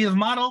 the epitome of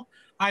model.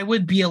 I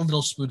would be a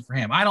little spoon for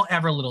him. I don't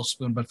ever little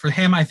spoon, but for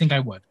him, I think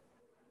I would.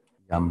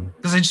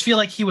 Because I just feel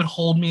like he would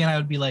hold me and I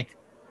would be like,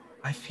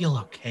 I feel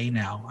okay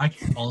now. I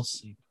can fall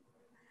asleep.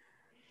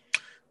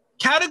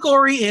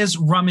 Category is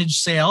rummage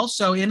sale.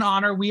 So in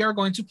honor, we are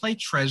going to play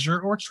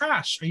treasure or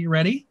trash. Are you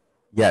ready?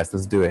 Yes,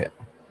 let's do it.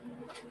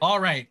 All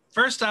right.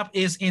 First up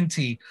is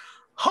Inti.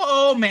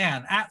 Oh,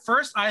 man. At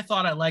first, I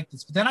thought I liked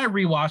this, but then I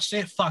rewatched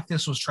it. Fuck,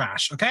 this was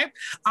trash, okay?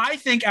 I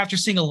think after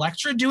seeing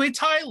Elektra do a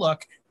tie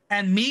look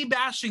and me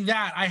bashing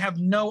that, I have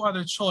no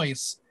other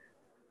choice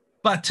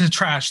but to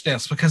trash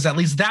this because at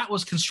least that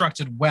was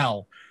constructed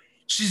well.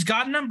 She's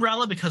got an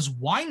umbrella because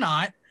why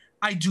not?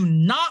 I do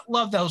not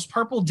love those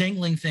purple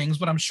dangling things,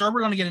 but I'm sure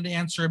we're going to get an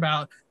answer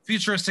about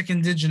futuristic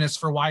indigenous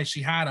for why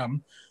she had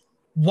them.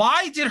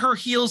 Why did her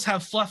heels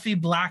have fluffy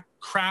black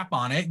crap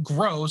on it?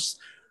 Gross.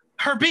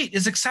 Her beat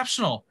is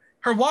exceptional.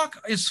 Her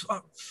walk is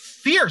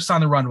fierce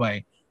on the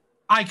runway.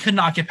 I could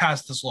not get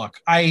past this look.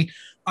 I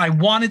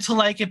wanted to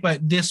like it,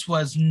 but this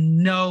was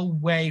no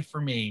way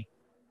for me.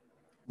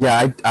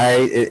 Yeah,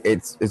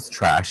 it's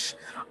trash.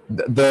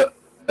 The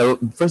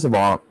first of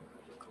all,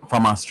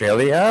 from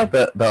Australia,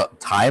 the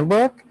tie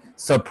look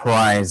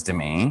surprised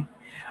me.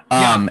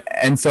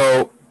 And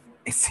so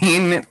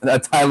seeing a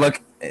tie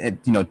look,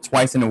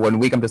 twice in 1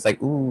 week, I'm just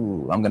like,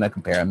 ooh, I'm gonna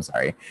compare. I'm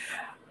sorry.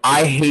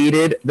 I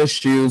hated the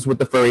shoes with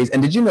the furries.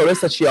 And did you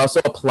notice that she also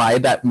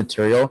applied that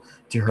material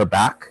to her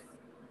back?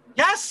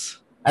 Yes.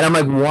 And I'm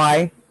like,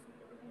 why?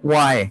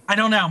 Why? I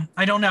don't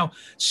know.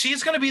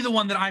 She's going to be the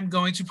one that I'm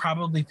going to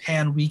probably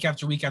pan week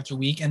after week after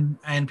week. And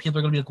people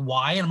are going to be like,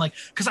 why? And I'm like,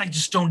 because I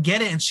just don't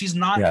get it. And she's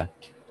not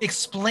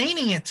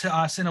explaining it to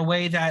us in a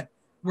way that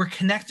we're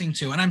connecting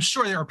to. And I'm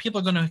sure there are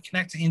people going to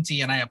connect to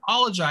Inti. And I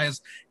apologize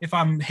if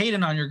I'm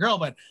hating on your girl,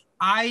 but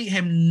I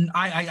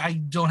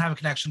don't have a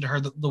connection to her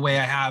the way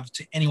I have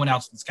to anyone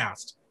else in this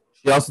cast.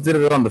 She also did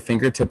it on the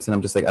fingertips, and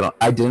I'm just like,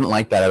 I didn't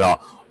like that at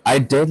all. I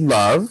did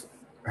love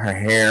her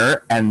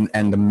hair and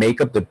the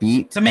makeup, the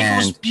beat. The makeup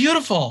was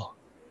beautiful.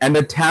 And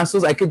the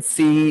tassels, I could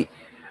see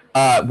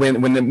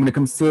when it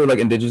comes to like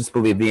indigenous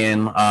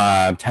Bolivian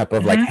type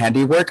of like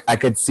handiwork, I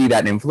could see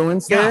that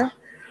influence there.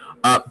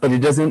 But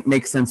it doesn't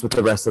make sense with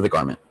the rest of the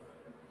garment.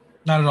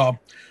 Not at all.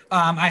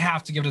 I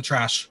have to give it a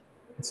trash.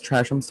 It's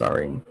trash. I'm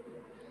sorry.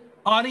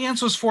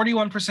 Audience was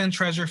 41%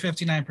 treasure,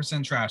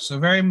 59% trash. So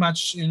very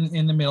much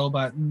in the middle,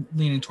 but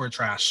leaning toward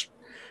trash.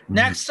 Mm-hmm.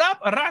 Next up,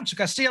 Arantxa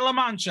Castilla-La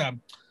Mancha.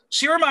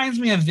 She reminds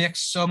me of Vix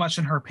so much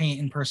in her paint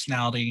and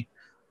personality.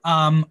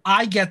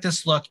 I get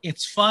this look.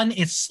 It's fun.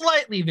 It's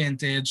slightly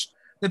vintage.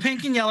 The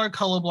pink and yellow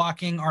color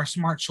blocking are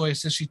smart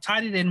choices. She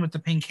tied it in with the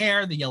pink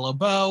hair, the yellow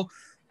bow.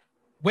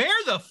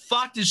 Where the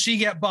fuck did she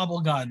get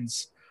bubble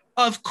guns?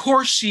 Of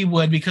course she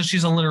would, because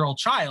she's a literal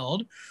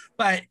child.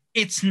 But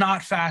it's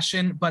not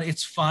fashion, but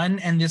it's fun,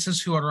 and this is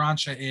who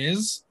Arantxa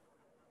is.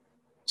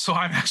 So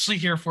I'm actually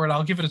here for it.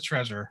 I'll give it a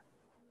treasure.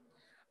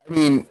 I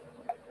mean,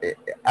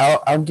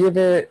 I'll give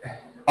it.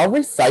 I'll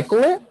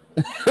recycle it.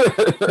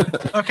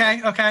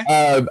 Okay.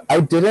 I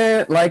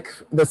didn't like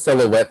the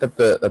silhouette that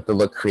the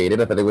look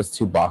created. I thought it was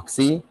too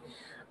boxy.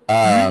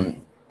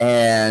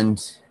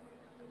 And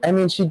I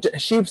mean, she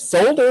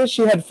sold it.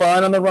 She had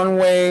fun on the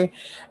runway,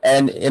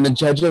 and the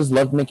judges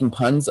loved making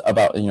puns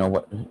about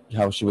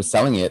how she was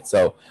selling it.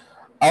 So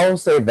I'll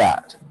say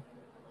that,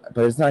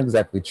 but it's not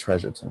exactly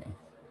treasure to me.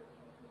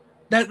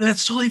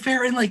 That's totally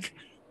fair. And like,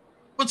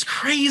 what's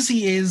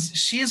crazy is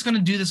she is going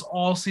to do this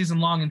all season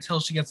long until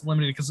she gets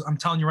eliminated. Because I'm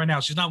telling you right now,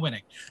 she's not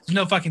winning. There's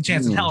no fucking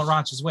chance in hell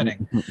Arantxa's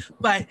winning.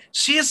 But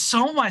she is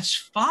so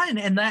much fun,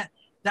 and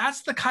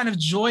that's the kind of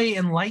joy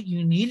and light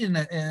you need in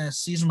a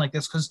season like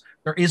this, because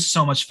there is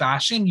so much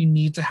fashion. You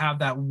need to have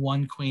that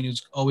one queen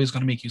who's always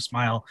going to make you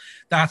smile.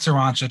 That's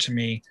Arantxa to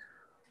me.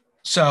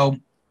 So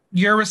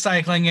you're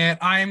recycling it.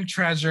 I'm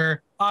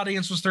treasure.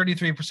 Audience was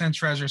 33%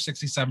 treasure,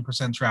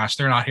 67% trash.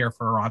 They're not here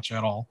for Arantxa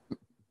at all.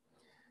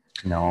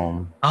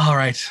 No. All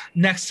right.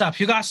 Next up,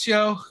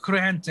 Hugasio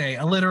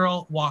Cruente, a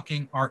literal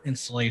walking art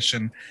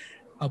installation.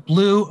 A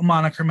blue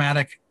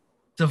monochromatic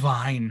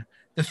divine.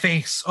 The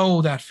face.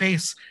 Oh, that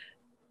face.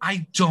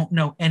 I don't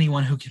know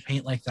anyone who can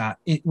paint like that.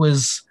 It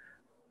was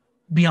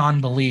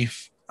beyond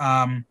belief.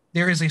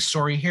 There is a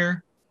story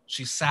here.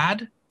 She's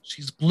sad.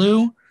 She's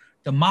blue.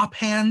 The mop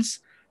hands,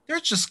 they're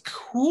just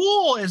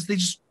cool as they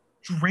just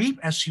drape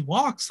as she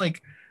walks.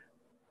 Like,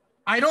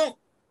 I don't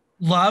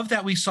love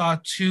that we saw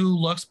 2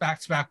 looks back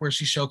to back where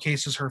she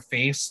showcases her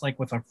face, like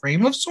with a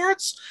frame of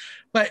sorts,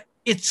 but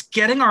it's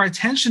getting our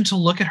attention to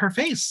look at her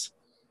face.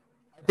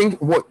 I think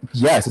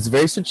yes, it's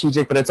very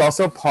strategic, but it's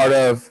also part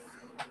of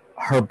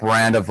her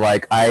brand of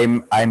like,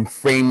 I'm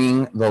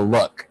framing the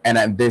look,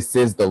 and this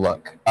is the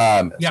look.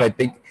 So I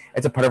think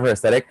it's a part of her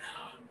aesthetic.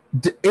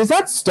 Is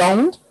that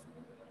stoned?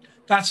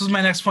 That's what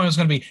my next point was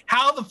going to be.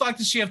 How the fuck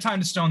does she have time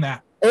to stone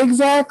that?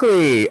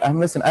 Exactly.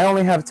 Listen, I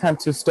only have time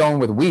to stone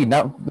with weed,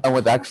 not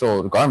with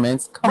actual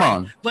garments. Come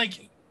on.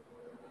 Like,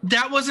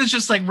 that wasn't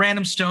just like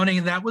random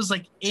stoning. That was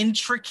like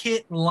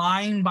intricate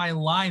line by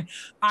line.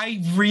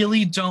 I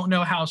really don't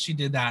know how she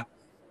did that.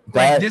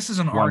 Like, this is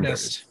an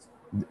artist.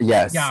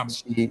 Yes. Yeah.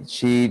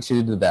 She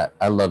did that.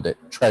 I loved it.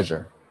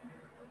 Treasure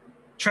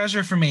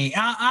for me.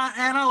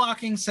 Anna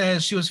Locking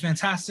says she was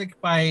fantastic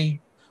by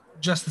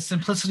just the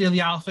simplicity of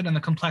the outfit and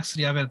the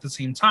complexity of it at the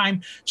same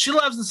time. She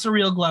loves the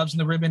surreal gloves and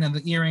the ribbon and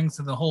the earrings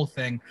and the whole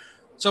thing.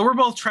 So we're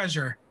both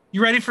treasure.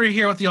 You ready for to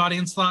hear what the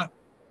audience thought?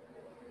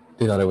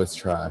 They thought it was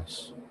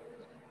trash.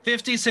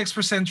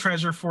 56%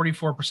 treasure,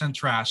 44%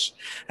 trash.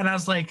 And I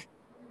was like,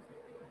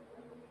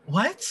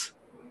 what?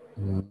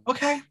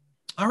 Okay.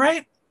 All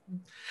right.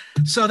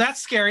 So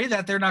that's scary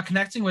that they're not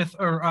connecting with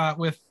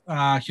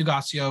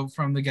Hugasio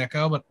from the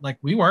get-go, but like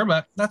we were,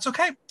 but that's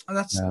okay.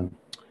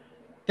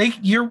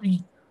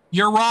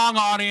 You're wrong,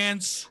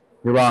 audience.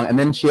 You're wrong. And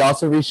then she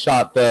also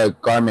reshot the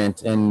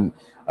garment in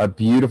a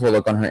beautiful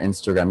look on her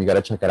Instagram. You got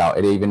to check it out.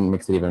 It even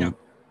makes it even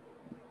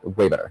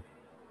way better.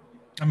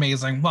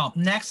 Amazing. Well,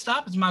 next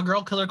up is my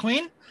girl, Killer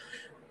Queen.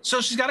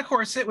 So she's got a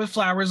corset with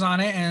flowers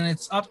on it, and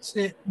it's up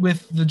to it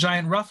with the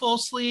giant ruffle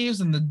sleeves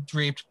and the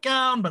draped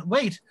gown. But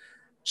wait,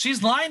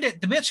 she's lined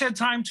it. The bitch had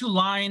time to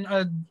line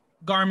a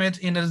garment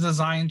in a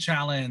design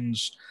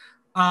challenge.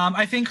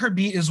 I think her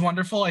beat is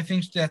wonderful. I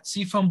think that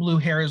seafoam blue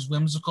hair is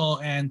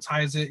whimsical and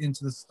ties it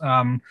into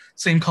the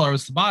same color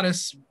as the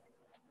bodice.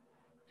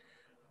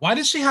 Why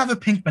does she have a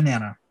pink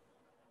banana?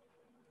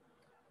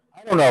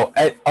 I don't know.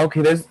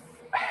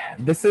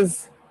 This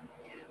is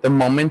the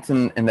moment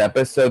in the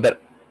episode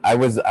that I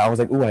was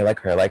like, ooh, I like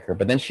her.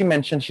 But then she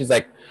mentioned, she's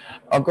like,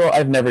 oh, girl,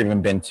 I've never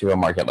even been to a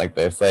market like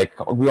this. Like,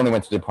 we only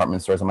went to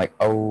department stores. I'm like,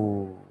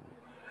 oh,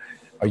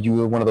 are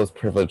you one of those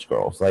privileged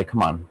girls? Like,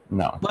 come on,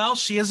 no. Well,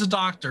 she is a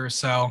doctor,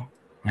 so.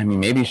 I mean,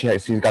 maybe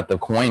she's got the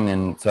coin,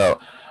 and so.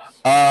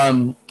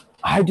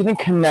 I didn't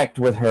connect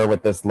with her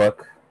with this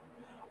look.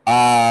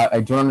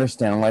 I don't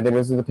understand why there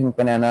was the pink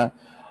banana.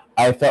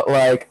 I felt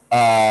like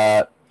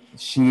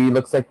she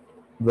looks like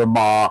the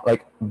mom,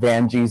 like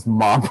Vanjie's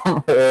mom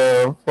from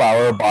her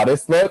flower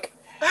bodice look,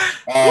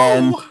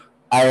 and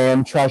I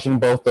am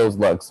trashing both those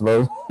looks.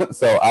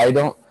 So I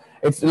don't.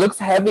 It looks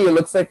heavy. It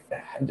looks like,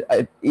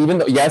 even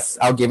though, yes,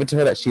 I'll give it to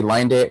her that she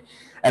lined it,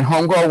 and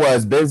homegirl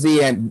was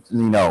busy and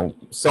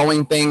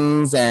sewing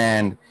things,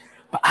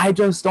 but I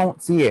just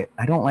don't see it.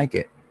 I don't like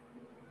it.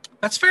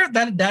 That's fair.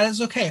 That is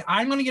okay.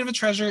 I'm going to give it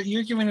treasure.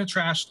 You're giving it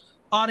trash.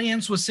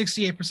 Audience was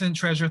 68%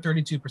 treasure,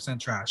 32%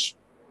 trash.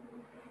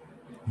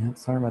 Yeah,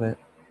 sorry about it.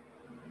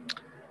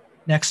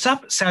 Next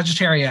up,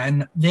 Sagittaria,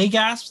 and they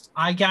gasped.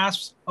 I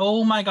gasped.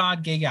 Oh my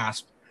God, gay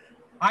gasp.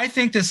 I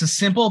think this is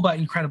simple but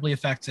incredibly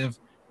effective.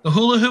 The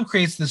hula hoop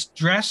creates this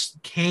dress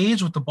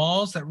cage with the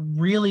balls that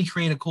really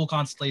create a cool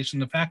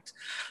constellation effect.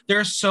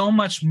 There's so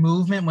much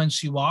movement when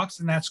she walks,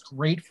 and that's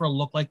great for a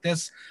look like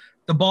this.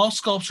 The ball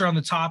sculpture on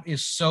the top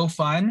is so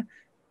fun.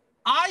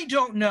 I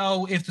don't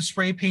know if the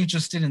spray paint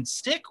just didn't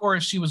stick or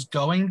if she was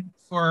going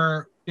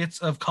for bits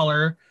of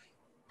color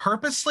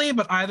purposely,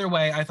 but either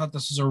way, I thought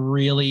this was a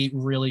really,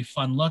 really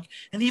fun look.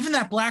 And even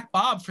that black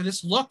bob for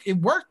this look, it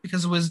worked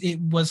because it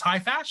was high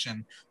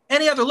fashion.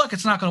 Any other look,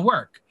 it's not going to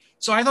work.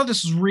 So I thought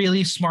this was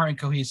really smart and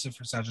cohesive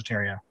for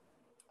Sagittaria.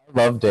 I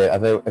loved it. I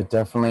thought it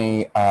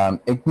definitely,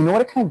 you know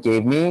what it kind of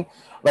gave me?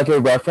 Like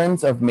a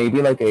reference of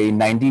maybe like a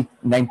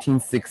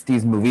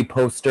 1960s movie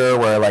poster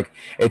where like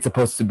it's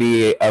supposed to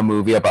be a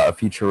movie about a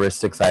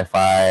futuristic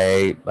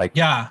sci-fi. Like,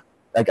 yeah.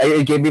 Like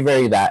it gave me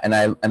very that, and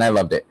I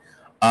loved it.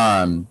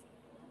 And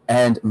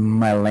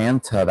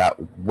Mylanta, that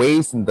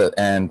waist and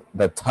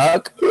the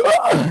tuck.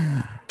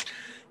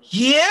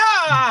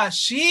 Yeah,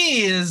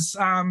 she is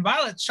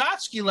Violet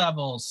Chachki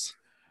levels.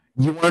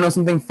 You want to know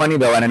something funny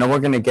though, and I know we're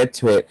gonna get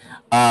to it.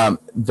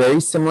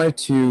 Very similar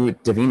to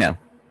Davina.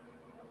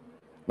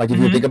 Like if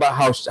you think about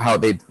how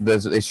they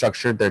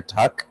structured their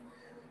tuck,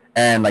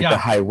 and like the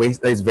high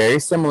waist, it's very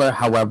similar.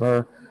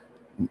 However,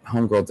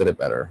 Homegirl did it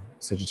better.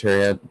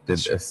 Sagittaria did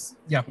this.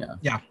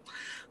 Yeah.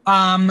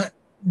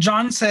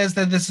 John says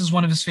that this is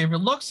one of his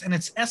favorite looks, and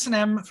it's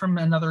S&M from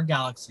another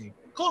galaxy.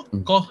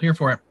 Cool. Here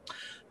for it.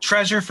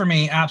 Treasure for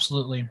me,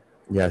 absolutely.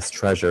 Yes,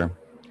 treasure.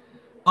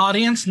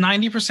 Audience,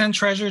 90%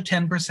 treasure,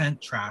 10%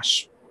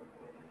 trash.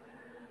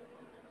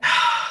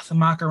 The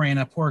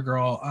Macarena, poor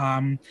girl.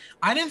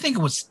 I didn't think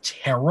it was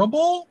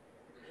terrible.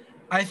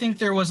 I think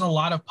there was a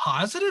lot of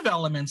positive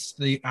elements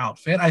to the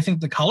outfit. I think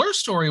the color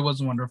story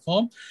was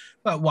wonderful,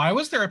 but why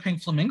was there a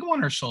pink flamingo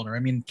on her shoulder? I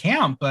mean,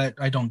 camp, but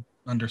I don't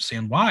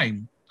understand why.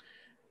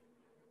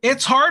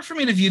 It's hard for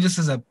me to view this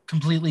as a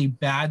completely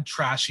bad,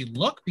 trashy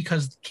look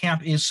because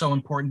camp is so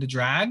important to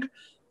drag.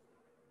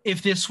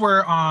 If this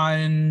were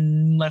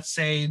on, let's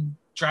say,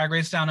 Drag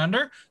Race Down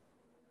Under,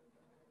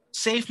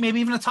 safe, maybe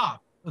even a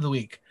top of the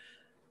week.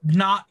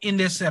 Not in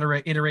this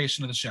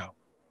iteration of the show.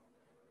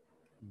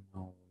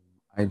 No,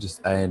 I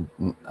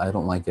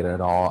don't like it at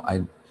all.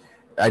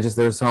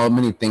 There's so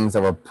many things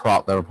that were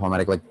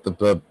problematic, like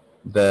the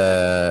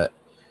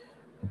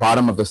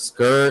bottom of the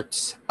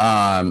skirt.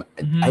 I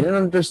didn't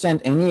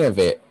understand any of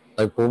it.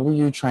 Like, what were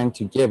you trying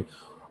to give?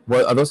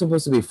 What are those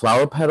supposed to be?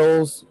 Flower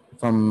petals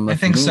from? I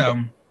think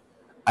so.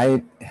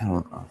 I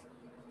don't know.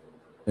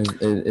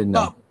 No.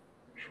 Well,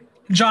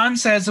 John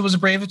says it was a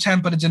brave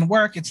attempt, but it didn't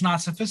work. It's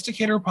not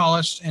sophisticated or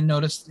polished, and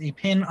noticed a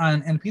pin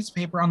and a piece of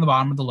paper on the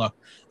bottom of the look.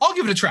 I'll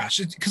give it a trash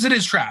because it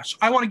is trash.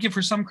 I want to give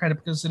her some credit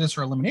because it is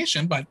her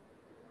elimination, but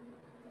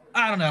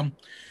I don't know.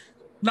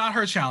 Not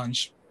her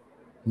challenge.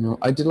 No,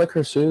 I did like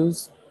her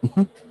shoes.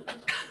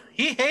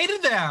 He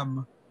hated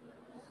them.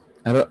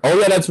 Oh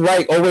yeah, that's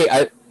right. Oh wait,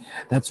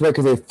 that's right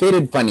because they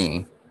fitted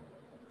funny.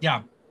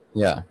 Yeah.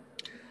 Yeah.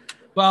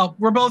 Well,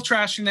 we're both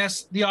trashing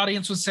this. The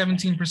audience was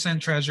 17%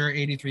 treasure,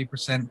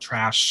 83%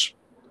 trash.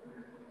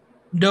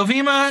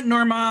 Dovima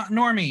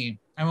Normie.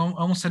 I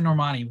almost said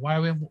Normani.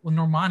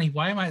 Normani?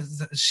 Why am I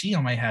she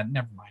on my head?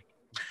 Never mind.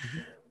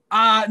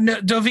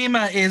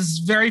 Dovima is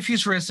very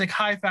futuristic,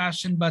 high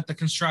fashion, but the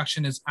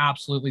construction is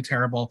absolutely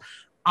terrible.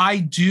 I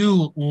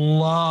do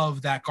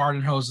love that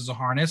garden hose as a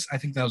harness. I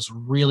think that was a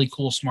really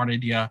cool, smart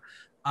idea.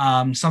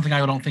 Something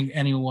I don't think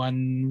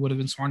anyone would have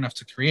been smart enough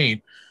to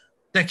create.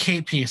 The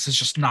cape piece is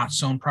just not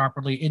sewn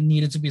properly. It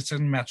needed to be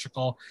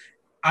symmetrical.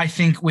 I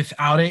think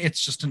without it,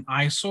 it's just an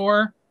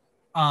eyesore.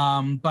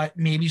 But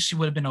maybe she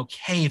would have been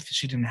okay if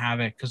she didn't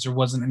have it because there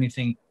wasn't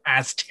anything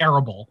as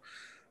terrible.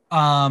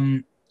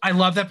 I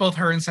love that both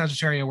her and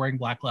Sagittaria are wearing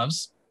black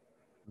gloves.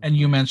 And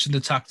you mentioned the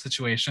tuck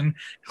situation.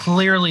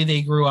 Clearly,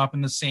 they grew up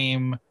in the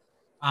same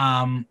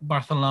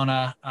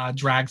Barcelona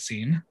drag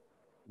scene.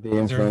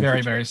 They're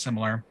very, very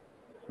similar.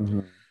 Mm-hmm.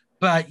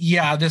 But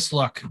yeah, this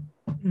look,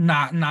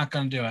 not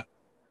going to do it.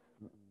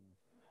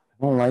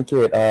 I don't like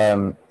it.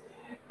 And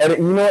you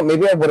know what?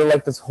 Maybe I would have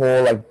liked this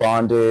whole like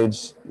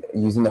bondage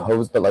using the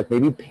hose, but like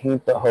maybe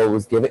paint the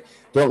hose, give it.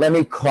 Don't let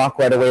me clock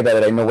right away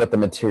that I know what the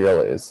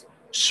material is.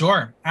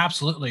 Sure,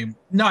 absolutely.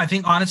 No, I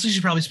think honestly she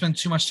probably spent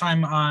too much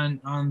time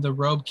on the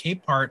robe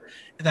cape part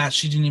that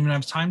she didn't even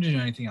have time to do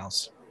anything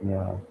else.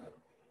 Yeah.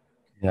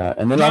 Yeah,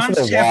 and then John's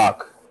also the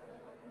walk.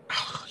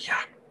 Oh,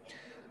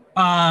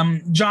 yeah.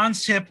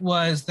 John's tip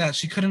was that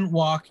she couldn't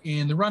walk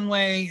in the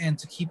runway, and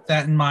to keep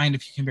that in mind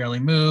if you can barely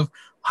move.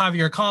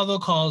 Javier Calvo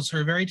calls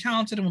her very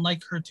talented and would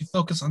like her to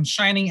focus on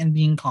shining and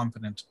being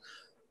confident.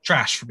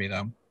 Trash for me,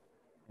 though.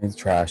 It's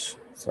trash.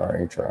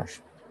 Sorry,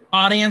 trash.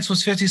 Audience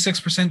was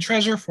 56%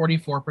 treasure,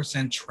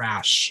 44%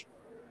 trash.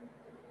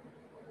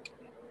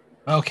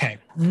 Okay,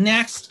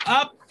 next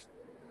up,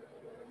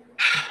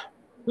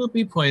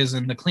 Poopy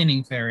Poison, the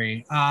cleaning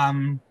fairy.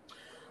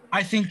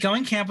 I think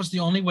going camp was the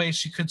only way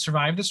she could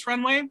survive this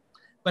runway,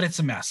 but it's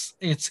a mess.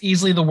 It's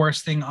easily the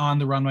worst thing on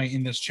the runway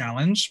in this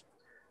challenge.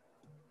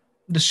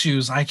 The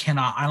shoes, I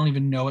don't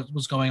even know what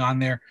was going on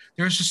there.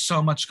 There's just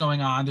so much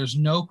going on. There's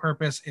no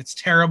purpose. It's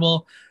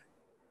terrible.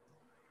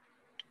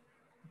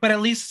 But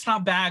at least it's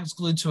not bags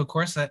glued to a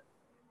corset.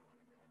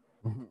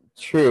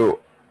 True.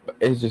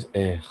 It's just,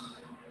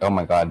 oh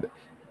my God.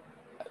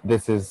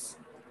 This is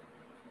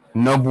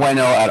no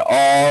bueno at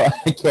all.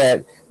 I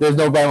can't, there's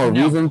no rhyme or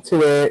reason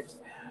to it.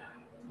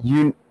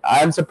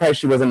 I'm surprised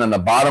she wasn't on the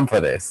bottom for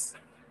this.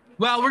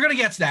 Well, we're going to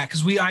get to that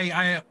because we're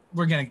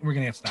going to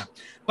get to that.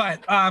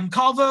 But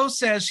Calvo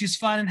says she's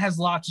fun and has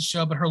a lot to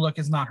show, but her look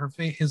is not her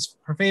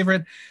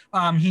favorite.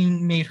 He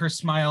made her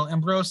smile.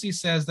 Ambrosi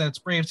says that it's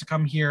brave to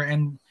come here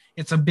and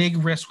it's a big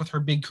risk with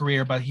her big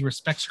career, but he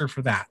respects her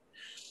for that.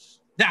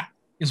 That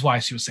is why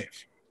she was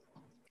safe.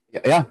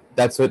 Yeah,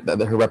 that's what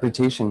her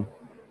reputation.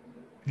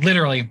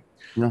 Literally.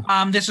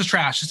 Yeah. This is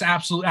trash. It's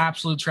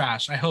absolute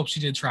trash. I hope she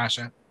did trash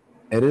it.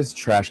 It is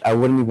trash. I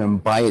wouldn't even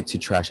buy it to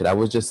trash it. I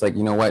was just like,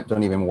 you know what?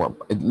 Don't even work.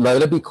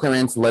 Let it be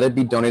clearance. Let it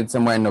be donated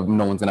somewhere, and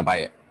no one's gonna buy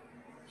it.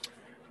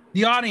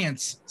 The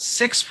audience: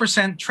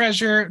 6%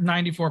 treasure,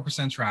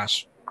 94%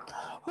 trash.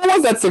 Who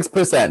was that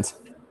 6%?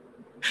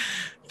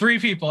 3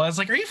 people. I was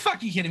like, are you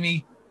fucking kidding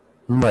me?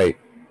 Right.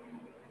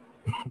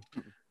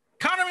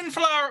 Carmen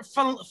Faralalar.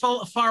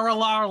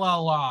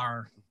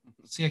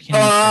 See, I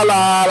can't.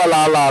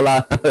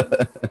 La.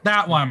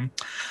 That one.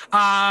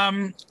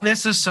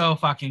 This is so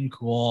fucking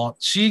cool.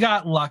 She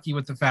got lucky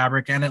with the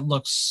fabric, and it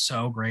looks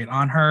so great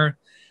on her.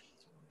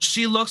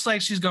 She looks like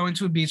she's going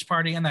to a beach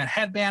party, and that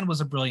headband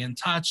was a brilliant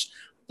touch.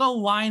 The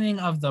lining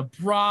of the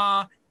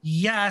bra,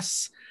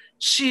 yes.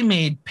 She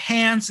made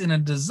pants in a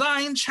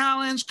design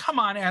challenge. Come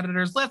on,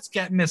 editors, let's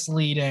get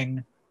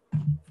misleading.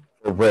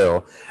 For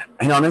real.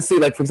 And honestly,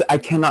 like, for example, I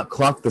cannot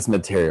clock this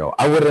material.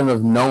 I wouldn't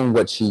have known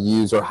what she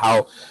used or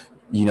how,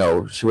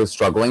 she was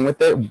struggling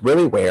with it.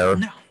 Really, where?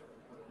 No.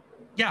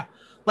 Yeah,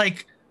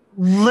 like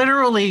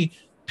literally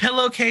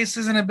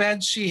pillowcases and a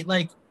bed sheet.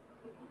 Like,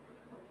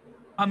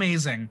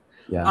 amazing.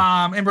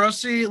 Yeah.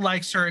 Ambrosi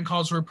likes her and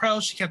calls her a pro.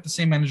 She kept the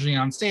same energy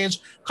on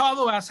stage.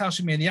 Calvo asked how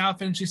she made the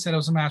outfit, and she said it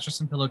was a mattress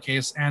and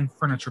pillowcase and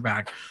furniture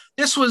bag.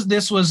 This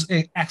was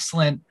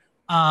excellent.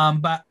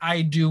 But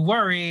I do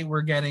worry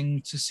we're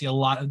getting to see a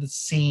lot of the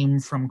same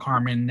from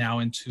Carmen now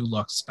in 2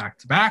 looks back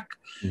to back.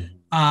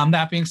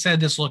 That being said,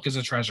 this look is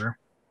a treasure.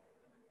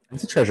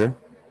 It's a treasure.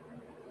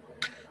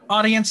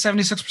 Audience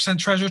 76%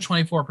 treasure,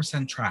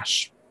 24%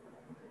 trash.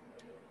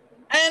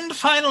 And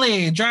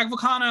finally, Drag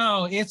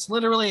Vulcano. It's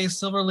literally a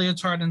silver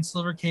leotard and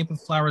silver cape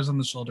with flowers on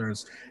the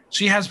shoulders.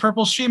 She has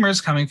purple streamers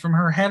coming from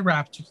her head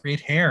wrap to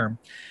create hair.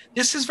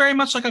 This is very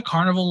much like a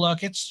carnival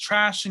look. It's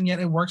trash, and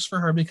yet it works for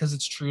her because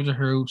it's true to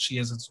who she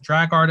is as a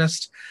drag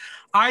artist.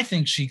 I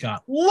think she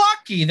got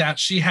lucky that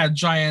she had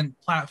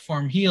giant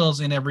platform heels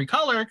in every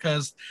color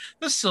because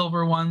the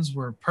silver ones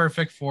were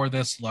perfect for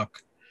this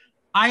look.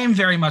 I am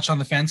very much on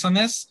the fence on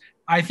this.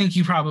 I think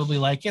you probably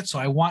like it, so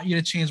I want you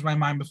to change my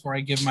mind before I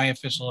give my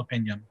official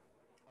opinion.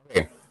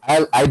 Okay,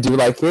 I do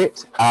like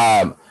it.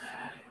 I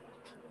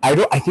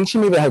think she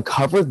maybe have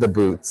covered the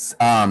boots,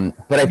 but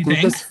I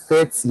think this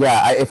fits.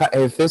 Yeah,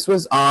 if this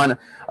was on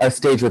a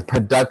stage with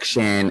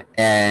production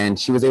and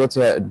she was able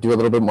to do a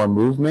little bit more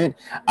movement,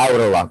 I would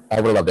have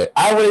loved it.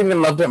 I would have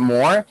even loved it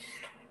more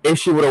if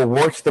she would have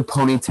worked the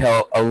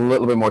ponytail a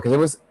little bit more, because it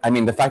was. I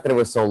mean, the fact that it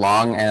was so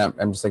long, and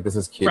I'm just like, this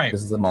is cute. Right.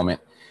 This is the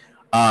moment.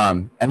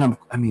 And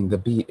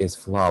the beat is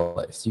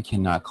flawless. You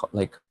cannot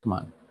come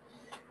on.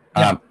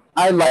 Yeah.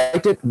 I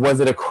liked it. Was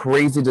it a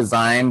crazy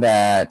design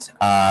that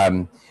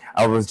I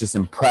was just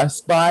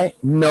impressed by?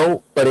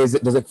 No, but does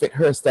it fit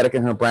her aesthetic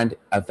and her brand?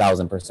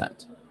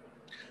 1,000%.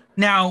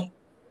 Now,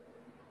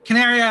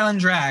 Canary Island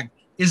Drag,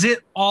 is it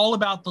all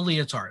about the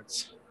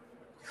leotards?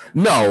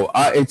 No,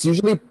 it's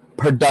usually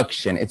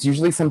production. It's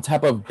usually some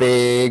type of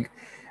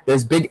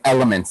there's big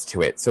elements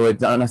to it. So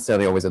it's not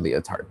necessarily always a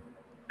leotard.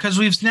 Because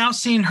we've now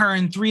seen her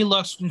in 3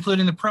 looks,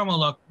 including the promo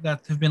look,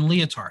 that have been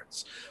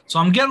leotards. So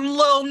I'm getting a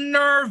little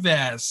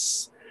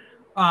nervous.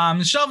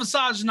 Michelle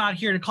Visage is not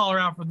here to call her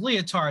out for the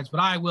leotards, but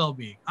I will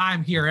be.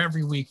 I'm here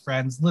every week,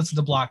 friends. Listen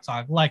to Block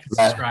Talk. Like and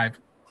subscribe.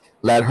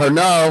 Let her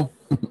know.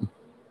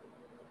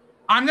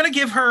 I'm going to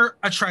give her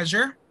a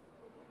treasure.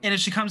 And if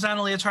she comes out in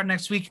a leotard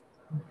next week,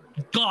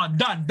 gone,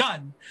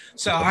 done.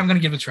 So I'm going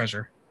to give it a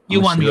treasure.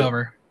 You won me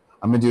over.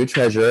 I'm going to do a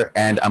treasure,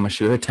 and I'm going to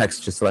shoot her a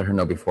text just to let her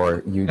know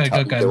before you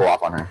go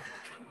off on her.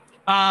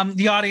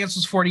 The audience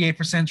was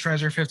 48%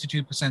 treasure,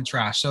 52%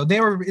 trash. So they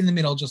were in the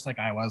middle just like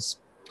I was.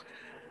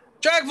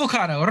 Drag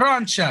Vulcano,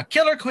 Rancha,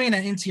 Killer Queen,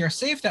 and Inti are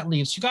safe. That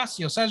leaves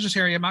Hugasio,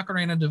 Sagittaria,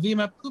 Macarena,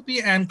 Dovima,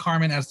 Poopy, and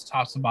Carmen as the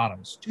tops and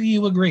bottoms. Do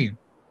you agree?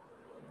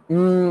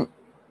 I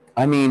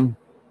mean,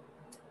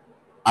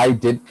 I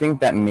did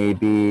think that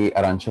maybe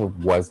Arancha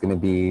was going to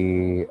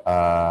be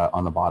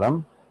on the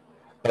bottom.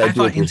 But I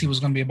thought Inti was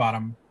going to be a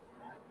bottom.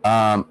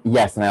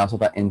 Yes, and I also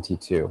thought Inti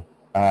too.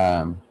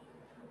 But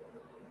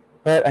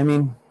I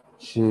mean,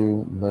 she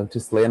lived to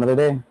slay another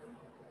day.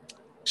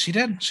 She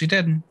did.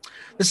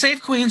 The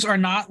safe queens are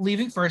not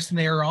leaving first, and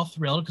they are all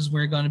thrilled because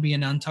we're going to be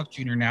an Untucked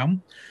Junior now.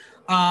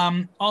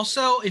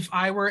 Also, if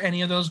I were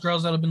any of those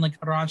girls that have been like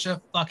Arancha,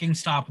 fucking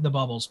stop with the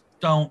bubbles.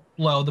 Don't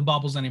blow the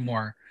bubbles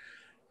anymore.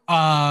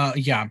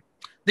 Yeah.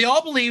 They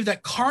all believe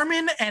that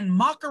Carmen and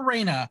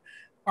Macarena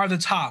are the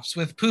tops,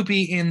 with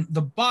Poopy in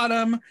the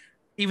bottom,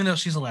 even though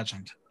she's a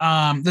legend.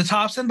 The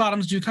tops and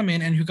bottoms do come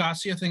in, and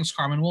Hugasio thinks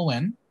Carmen will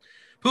win.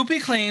 Poopy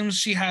claims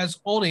she has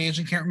old age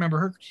and can't remember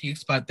her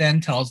critiques, but then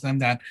tells them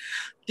that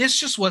this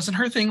just wasn't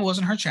her thing,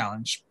 wasn't her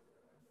challenge.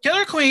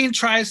 Killer Queen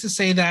tries to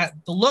say that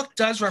the look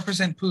does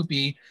represent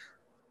Poopy,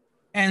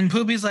 and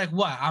Poopy's like,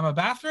 what, I'm a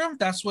bathroom?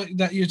 That's what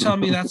that you're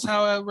telling me that's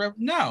how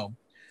no.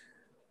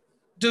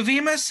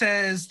 Dovima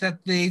says that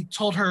they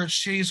told her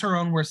she's her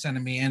own worst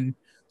enemy, and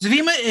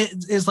Dovima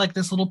is like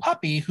this little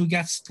puppy who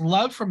gets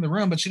love from the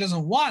room, but she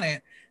doesn't want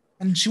it,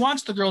 and she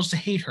wants the girls to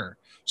hate her.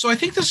 So I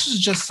think this is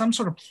just some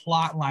sort of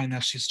plot line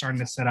that she's starting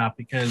to set up,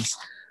 because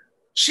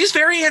she's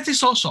very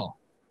antisocial.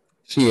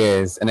 She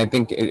is, and I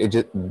think it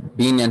just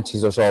being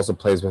antisocial also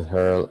plays with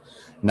her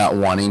not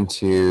wanting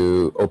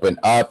to open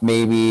up,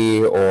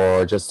 maybe,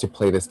 or just to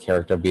play this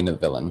character of being a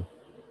villain.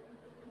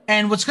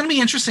 And what's going to be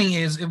interesting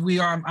is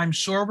I'm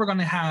sure we're going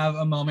to have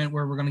a moment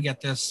where we're going to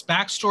get this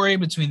backstory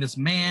between this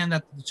man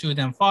that the two of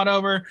them fought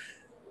over.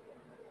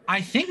 I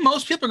think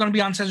most people are going to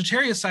be on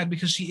Sagittarius' side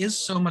because she is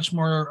so much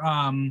more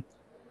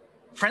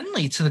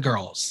friendly to the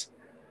girls.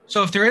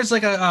 So if there is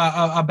like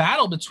a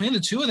battle between the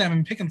two of them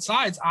and picking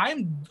sides,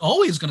 I'm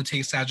always going to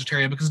take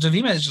Sagittaria because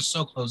Dovima is just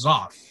so closed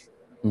off.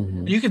 Mm-hmm.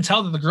 And you can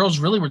tell that the girls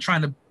really were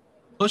trying to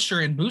push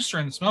her and boost her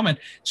in this moment.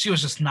 She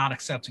was just not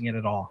accepting it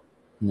at all.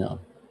 No.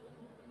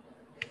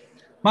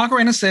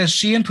 Macarena says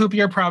she and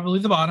Poopy are probably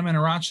the bottom, and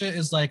Arancha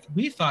is like,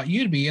 we thought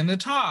you'd be in the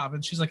top.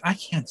 And she's like, I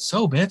can't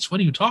sew, bitch.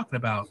 What are you talking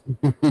about?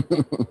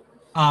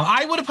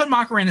 I would have put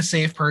Macarena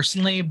safe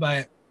personally,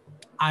 but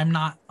I'm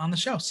not on the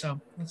show,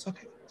 so it's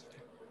okay.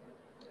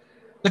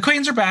 The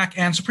queens are back,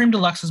 and Supreme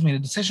Deluxe has made a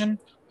decision.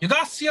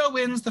 Hugasio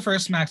wins the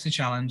first Maxi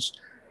Challenge.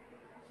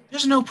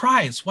 There's no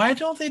prize. Why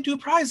don't they do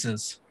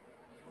prizes?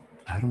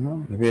 I don't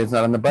know. Maybe it's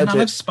not on the Not budget.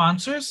 enough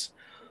sponsors?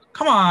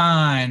 Come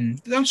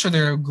on. I'm sure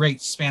there are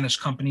great Spanish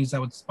companies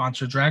that would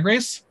sponsor Drag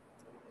Race.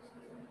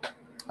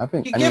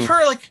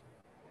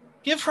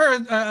 Give her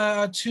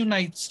a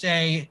 2-night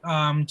stay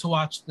to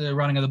watch the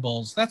running of the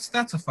bulls. That's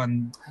a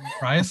fun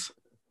prize.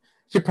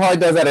 She probably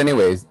does that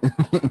anyways.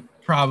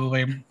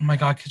 Probably. Oh my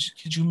God,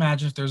 could you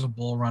imagine if there's a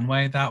bull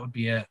runway? That would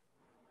be it.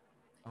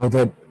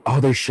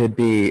 There should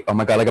be. Oh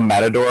my God, like a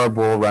Matador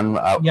bull run.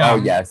 Yeah. Oh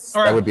yes,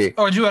 that would be.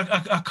 Or do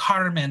a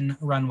Carmen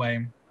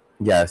runway.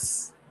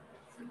 Yes,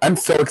 I'm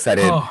so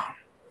excited. Oh,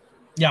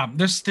 yeah.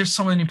 There's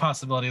so many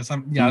possibilities.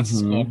 This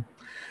is cool.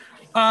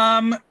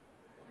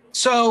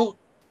 So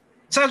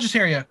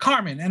Sagittaria,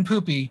 Carmen, and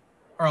Poopy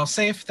are all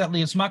safe. That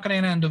leaves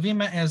Macarena and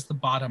Dovima as the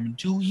bottom.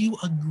 Do you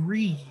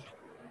agree?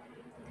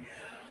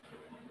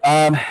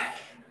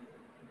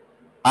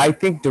 I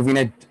think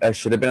Dovima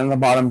should have been on the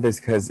bottom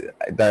because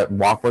the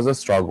walk was a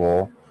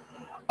struggle.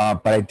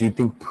 But I do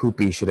think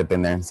Poopy should have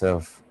been there instead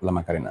of La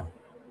Macarena.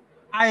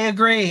 I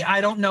agree. I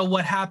don't know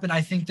what happened.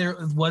 I think there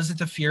was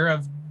the fear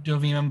of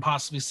Dovima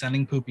possibly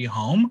sending Poopy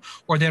home,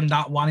 or them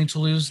not wanting to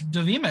lose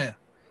Dovima.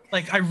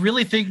 Like, I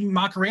really think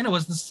Macarena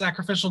was the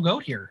sacrificial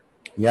goat here.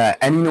 Yeah,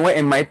 and you know what?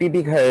 It might be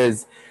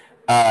because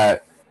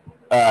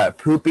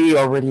Poopy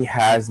already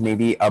has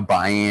maybe a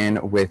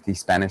buy-in with the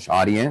Spanish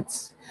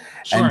audience.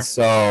 Sure. And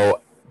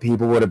so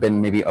people would have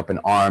been maybe up in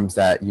arms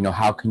that,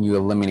 how can you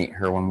eliminate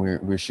her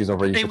when she's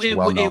already such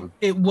well-known.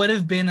 It would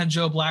have been a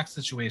Joe Black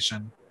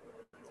situation.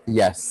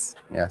 Yes.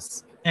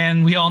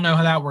 And we all know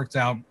how that worked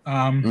out.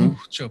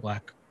 Joe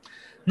Black.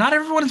 Not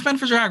everyone is meant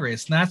for Drag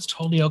Race, and that's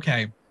totally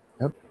okay.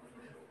 Yep.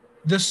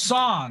 The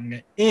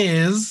song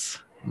is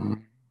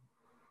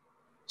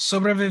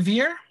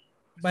Sobrevivir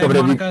by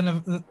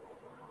Monica.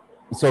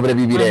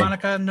 Sobrevivir.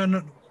 Monica,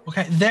 no.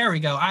 Okay, there we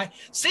go.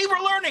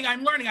 We're learning.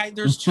 I'm learning.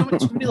 There's too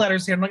many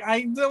letters here. I'm like,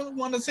 I don't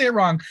want to say it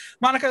wrong.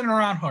 Monica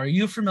Naranjo, are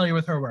you familiar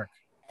with her work?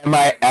 Am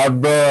I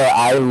ever?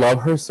 I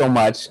love her so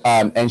much.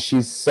 And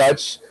she's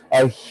such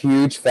a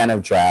huge fan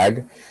of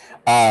drag.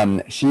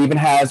 She even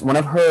has one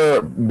of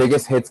her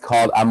biggest hits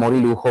called Amor y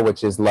Lujo,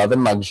 which is Love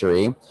and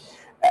Luxury.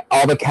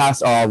 All the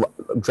cast are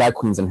drag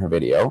queens in her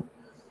video.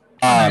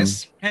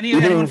 Nice.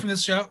 Anyone from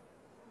this show?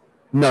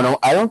 No,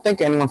 I don't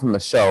think anyone from the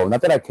show.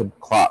 Not that I could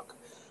clock.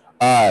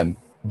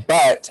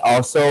 But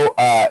also,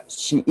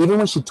 even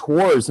when she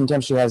tours,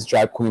 sometimes she has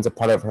drag queens a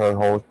part of her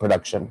whole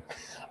production.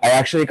 I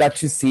actually got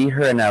to see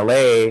her in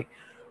LA,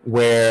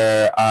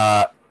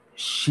 where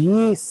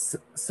she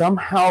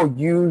somehow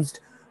used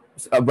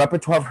a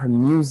repertoire of her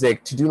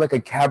music to do like a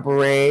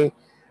cabaret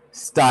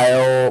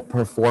style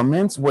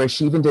performance, where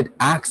she even did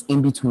acts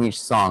in between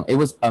each song. It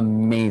was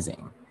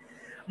amazing.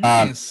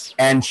 Nice.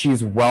 And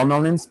she's well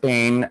known in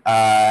Spain.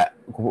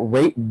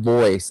 Great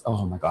voice.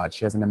 Oh my God,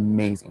 she has an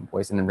amazing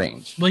voice and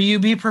range. Will you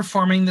be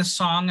performing this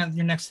song at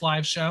your next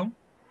live show?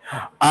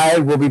 I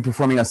will be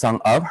performing a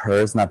song of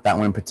hers, not that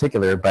one in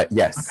particular, but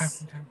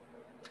yes.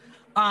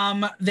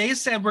 Okay. They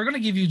said we're gonna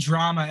give you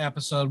drama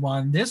episode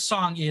 1. This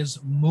song is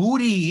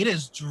moody. It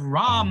is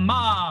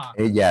drama.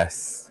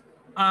 Yes.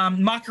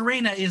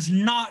 Macarena is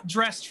not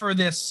dressed for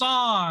this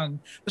song,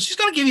 but she's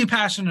gonna give you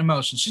passion and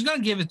emotion. She's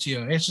gonna give it to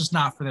you. It's just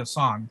not for this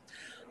song.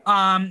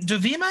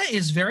 Dovima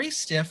is very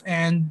stiff,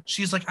 and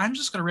she's like, I'm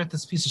just gonna rip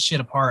this piece of shit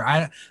apart.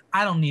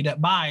 I don't need it.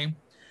 Bye.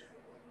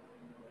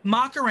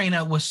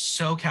 Macarena was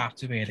so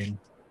captivating,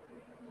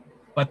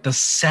 but the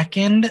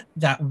second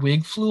that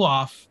wig flew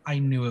off, I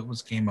knew it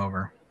was game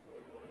over.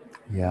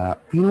 Yeah,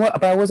 you know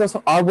what? But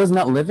I was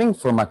not living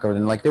for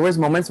Macarena. Like, there was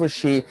moments where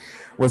she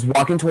was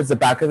walking towards the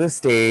back of the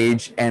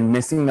stage and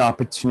missing the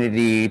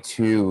opportunity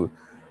to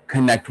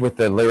connect with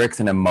the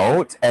lyrics and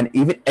emote. And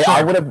even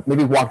I would have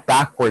maybe walked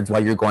backwards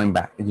while you're going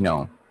back.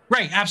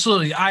 Right,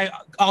 absolutely.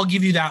 I'll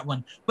give you that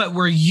one. But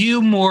were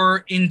you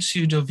more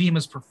into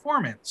Dovima's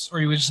performance,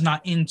 or you were just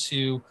not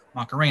into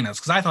Macarena's?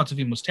 Because I thought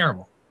Dovima was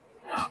terrible.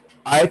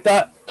 I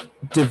thought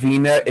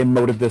Dovima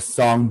emoted the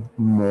song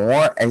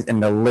more in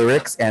the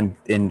lyrics and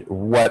in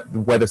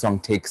where the song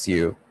takes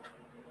you.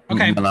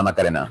 Okay.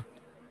 Macarena.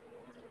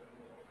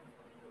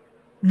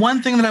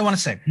 One thing that I want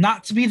to say,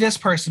 not to be this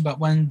person, but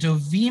when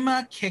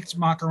Dovima kicked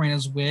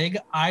Macarena's wig,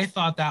 I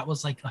thought that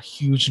was like a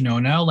huge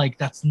no-no. Like,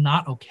 that's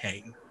not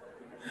okay.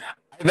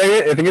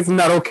 I think it's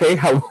not okay.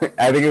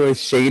 I think it was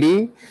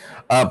shady.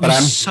 But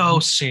I'm so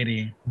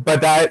shady.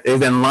 But that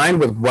is in line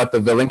with what the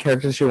villain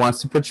character she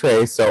wants to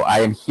portray. So I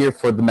am here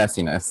for the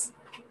messiness.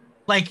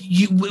 Like,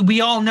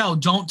 we all know,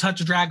 don't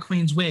touch a drag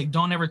queen's wig.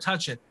 Don't ever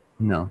touch it.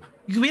 No.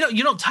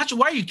 You don't touch it.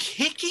 Why are you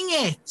kicking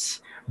it?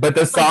 But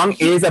the song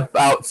is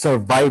about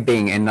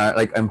surviving and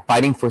and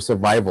fighting for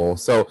survival.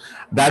 So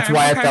that's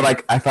why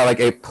I felt like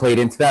it played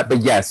into that. But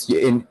yes,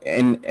 in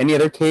any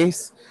other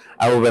case,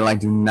 I would have been like,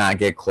 do not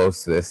get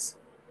close to this.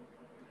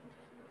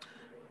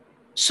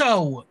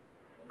 So,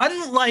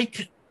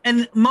 unlike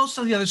and most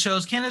of the other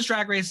shows, Canada's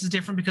Drag Race is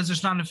different because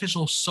there's not an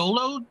official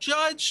solo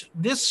judge.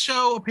 This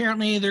show,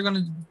 apparently, they're going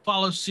to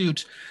follow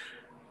suit.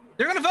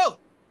 They're going to vote,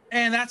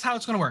 and that's how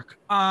it's going to work.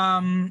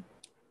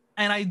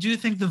 And I do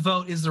think the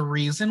vote is the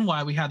reason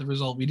why we had the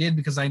result we did,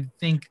 because I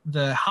think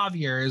the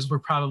Javieres were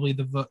probably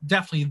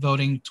definitely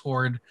voting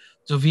toward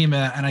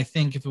Dovima. And I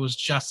think if it was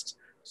just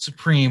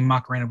Supreme,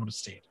 Macarena would have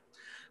stayed,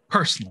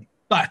 personally.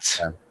 But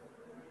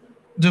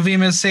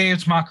Dovima is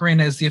saved.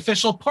 Macarena is the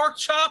official pork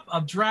chop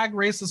of Drag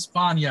Race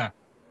España.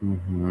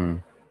 Mm-hmm.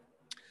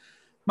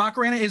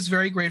 Macarena is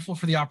very grateful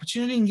for the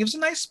opportunity and gives a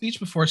nice speech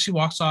before she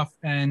walks off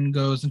and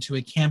goes into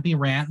a campy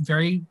rant,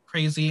 very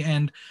crazy.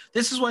 And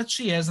this is what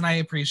she is, and I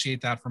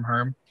appreciate that from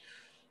her.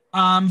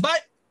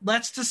 But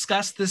let's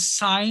discuss this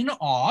sign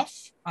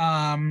off,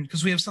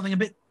 because we have something a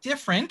bit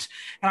different.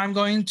 And I'm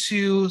going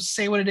to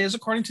say what it is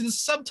according to the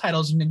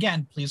subtitles. And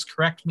again, please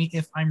correct me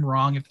if I'm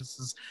wrong, if this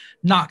is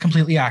not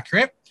completely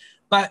accurate.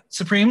 But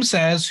Supreme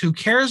says, "Who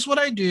cares what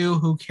I do?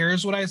 Who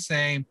cares what I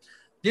say?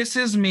 This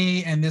is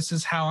me, and this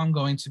is how I'm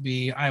going to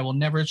be. I will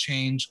never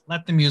change.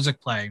 Let the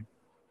music play."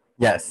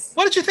 Yes.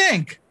 What did you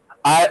think?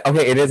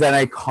 Okay, it is an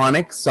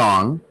iconic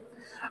song.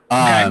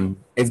 Okay.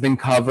 It's been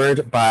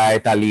covered by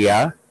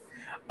Thalia,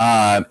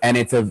 and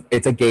it's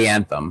a gay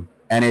anthem,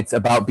 and it's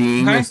about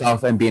being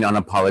yourself and being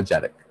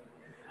unapologetic.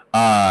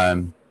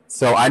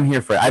 So I'm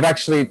here for it.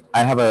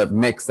 I have a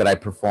mix that I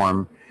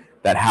perform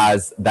that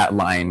has that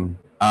line,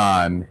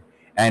 and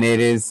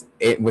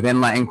it within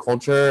Latin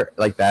culture,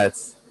 like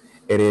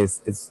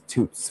it's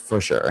toots for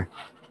sure.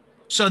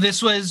 So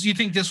you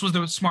think this was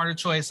the smarter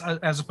choice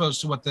as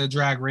opposed to what the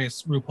Drag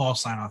Race RuPaul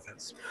sign-off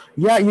is?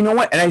 Yeah, you know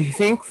what? And I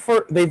think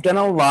they've done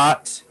a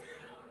lot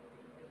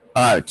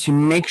to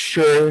make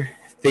sure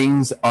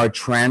things are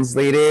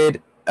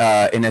translated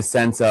in a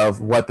sense of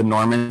what the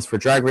norm is for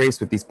Drag Race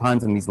with these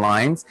puns and these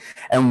lines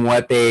and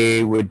what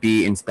they would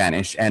be in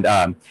Spanish. And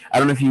I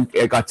don't know if you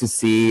got to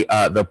see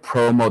the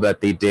promo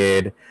that they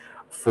did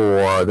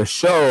for the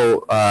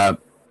show.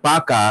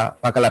 Paca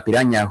La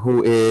Piraña,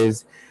 who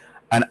is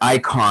an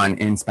icon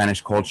in Spanish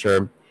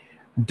culture,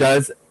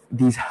 does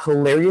these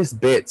hilarious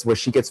bits where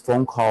she gets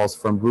phone calls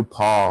from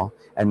RuPaul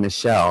and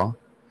Michelle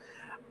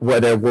where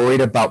they're worried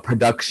about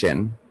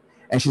production.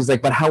 And she's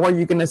like, "But how are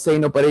you going to say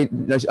nobody,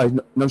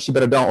 no, she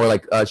better don't," or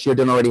like, "She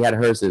done already had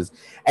hers."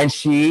 And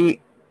she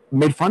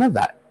made fun of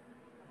that.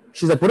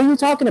 She's like, "What are you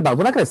talking about?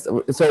 We're not going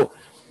to." So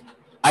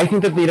I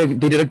think that they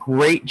did a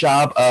great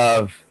job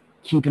of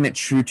keeping it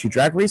true to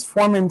Drag Race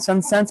form in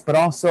some sense, but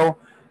also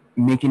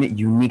making it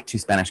unique to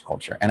Spanish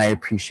culture. And I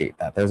appreciate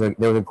that. There was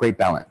a great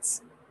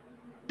balance.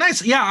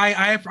 Nice. Yeah,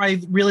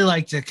 I really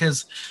liked it,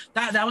 because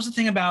that was the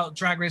thing about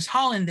Drag Race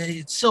Holland, that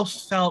it still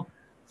felt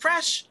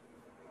fresh,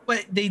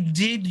 but they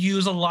did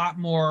use a lot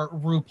more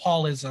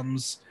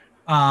RuPaulisms.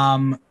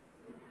 And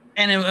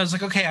it was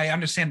like, okay, I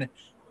understand it.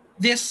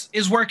 This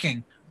is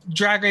working.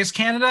 Drag Race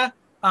Canada,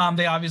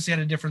 they obviously had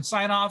a different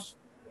sign-off.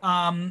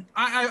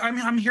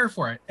 I'm here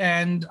for it,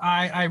 and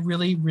I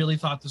really, really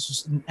thought this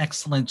was an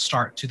excellent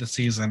start to the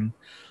season.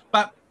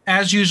 But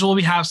as usual,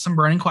 we have some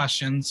burning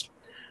questions.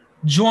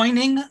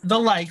 Joining the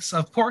likes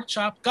of Pork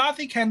Chop,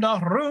 Gothy Kendall,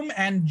 Room,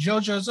 and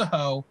JoJo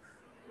Zaho,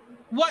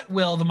 what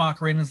will the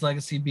Macarena's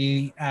legacy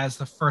be as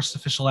the first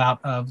official out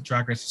of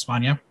Drag Race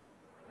España?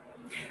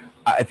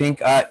 I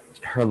think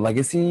her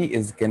legacy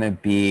is gonna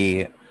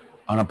be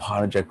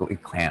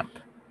unapologetically clamp.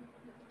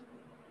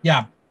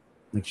 Yeah.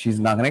 Like, she's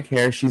not gonna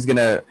care. She's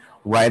gonna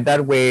ride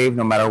that wave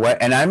no matter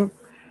what. And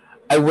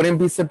I wouldn't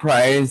be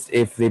surprised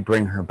if they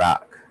bring her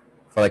back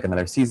for like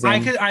another season.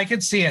 I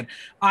could see it.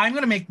 I'm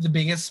gonna make the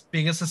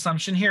biggest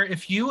assumption here.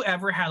 If you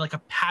ever had like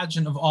a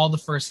pageant of all the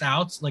first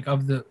outs, like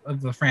of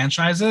the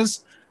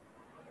franchises,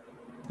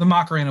 the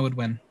Macarena would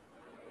win.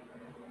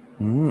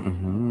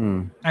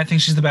 Mm-hmm. I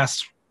think she's the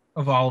best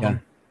of all of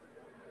them.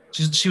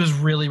 She was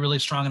really, really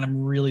strong, and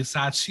I'm really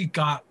sad she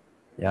got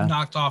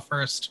knocked off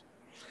first.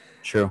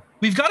 True.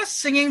 We've got a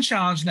singing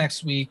challenge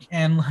next week,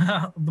 and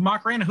the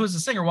Macarena, who's the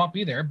singer, won't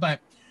be there. But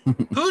who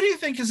do you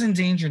think is in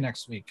danger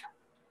next week?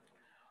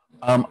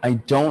 I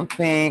don't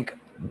think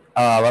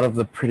a lot of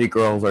the pretty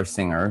girls are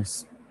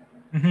singers.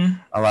 Mm-hmm.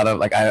 A lot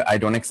of I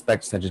don't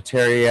expect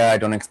Sagittaria. I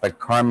don't expect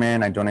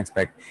Carmen. I don't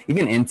expect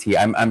even Inti.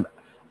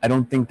 I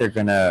don't think they're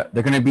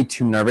gonna be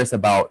too nervous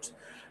about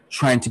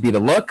trying to be the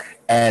look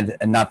and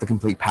not the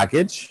complete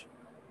package.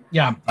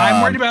 Yeah,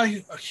 I'm worried about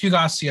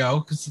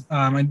Hugasio, because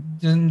it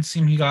didn't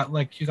seem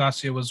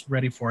Hugasio was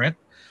ready for it.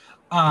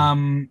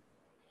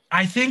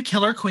 I think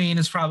Killer Queen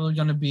is probably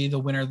going to be the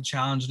winner of the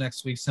challenge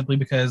next week, simply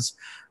because,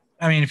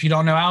 I mean, if you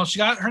don't know how she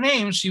got her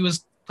name, she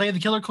played the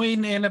Killer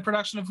Queen in a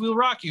production of We'll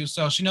Rock You,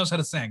 so she knows how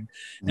to sing.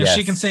 If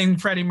she can sing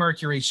Freddie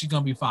Mercury, she's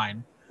going to be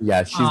fine.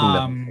 Yeah, she's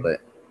going to do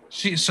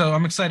it. So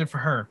I'm excited for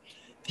her.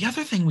 The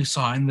other thing we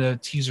saw in the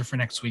teaser for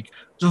next week,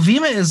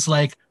 Dovima is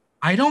like,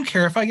 "I don't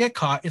care if I get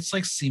caught. It's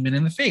like semen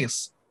in the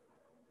face."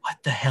 What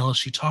the hell is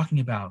she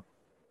talking about?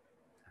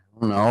 I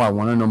don't know. I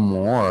want to know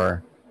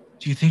more.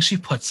 Do you think she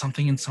put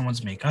something in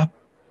someone's makeup?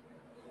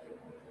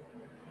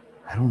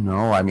 I don't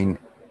know. I mean,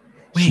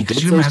 wait,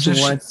 could you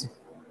imagine?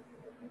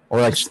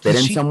 Or like spit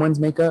in someone's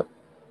makeup?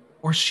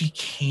 Or she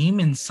came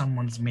in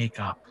someone's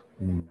makeup?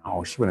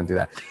 No, she wouldn't do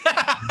that.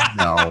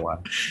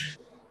 No.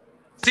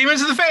 Semen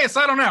to the face.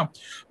 I don't know.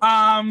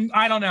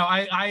 I don't know.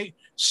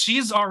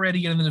 she's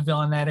already into the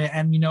villain edit,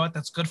 and you know what?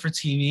 That's good for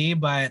TV,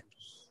 but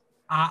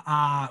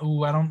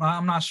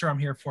I'm not sure I'm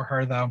here for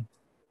her though.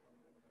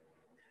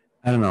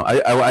 I don't know.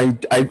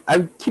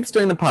 I keep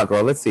stirring the pot,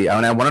 girl. Let's see.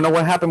 I want to know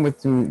what happened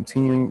between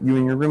you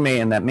and your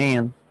roommate and that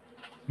man.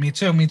 Me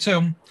too.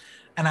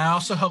 And I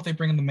also hope they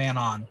bring the man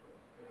on.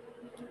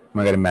 Oh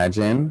my God,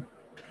 imagine.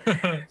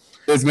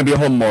 There's going to be a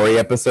whole Maury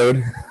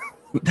episode.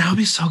 That would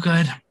be so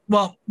good.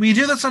 Well, we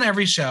do this on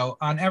every show,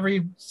 on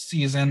every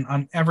season,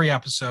 on every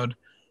episode.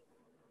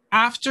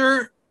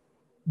 After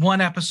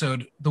one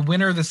episode, the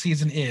winner of the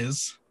season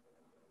is...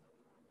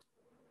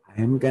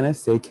 I am going to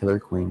say Killer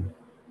Queen.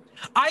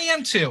 I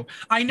am too.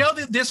 I know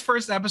that this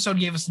first episode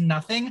gave us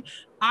nothing.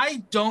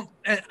 I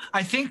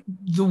think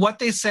what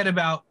they said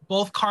about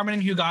both Carmen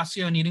and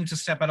Hugasio needing to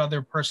step out of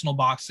their personal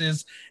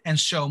boxes and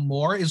show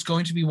more is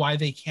going to be why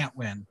they can't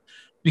win.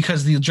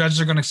 Because the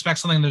judges are going to expect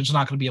something they're just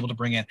not going to be able to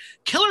bring in.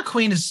 Killer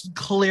Queen is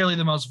clearly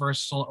the most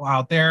versatile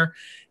out there.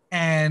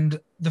 And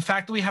the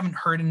fact that we haven't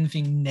heard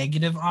anything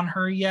negative on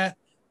her yet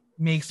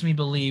makes me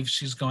believe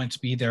she's going to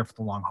be there for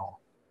the long haul.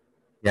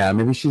 Yeah,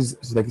 maybe she's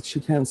like, she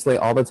can't slay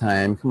all the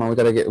time. Come on, we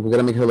gotta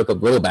make her look a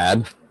little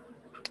bad.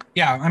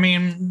 Yeah, I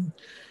mean,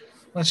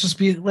 let's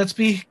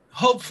be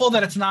hopeful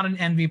that it's not an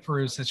Envy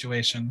Peru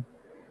situation.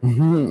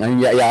 Mm-hmm. And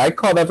yeah, I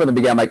called that from the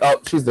beginning. I'm like, oh,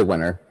 she's the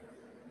winner.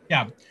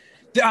 Yeah,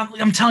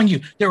 I'm telling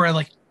you, there were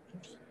like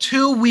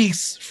 2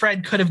 weeks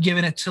Fred could have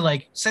given it to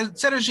like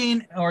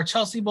Cedergine or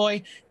Chelsea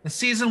Boy. The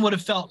season would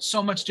have felt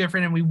so much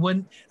different, and we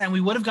would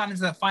have gotten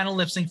into that final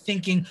lip sync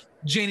thinking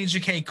Janie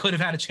Jacquet could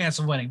have had a chance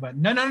of winning. But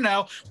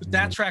no. With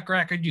that track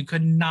record, you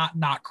could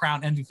not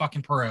crown Envy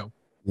fucking Peru.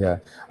 Yeah,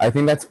 I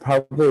think that's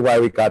probably why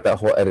we got that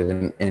whole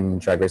edit in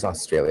Drag Race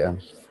Australia.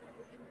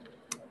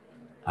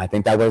 I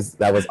think that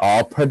was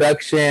all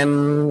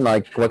production.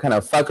 Like, what kind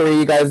of fuckery are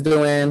you guys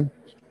doing?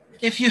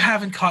 If you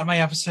haven't caught my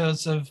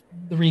episodes of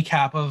the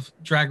recap of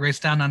Drag Race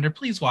Down Under,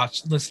 please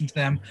listen to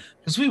them,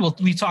 because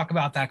we talk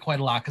about that quite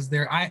a lot. Because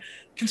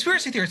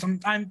conspiracy theorists.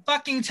 I'm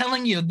fucking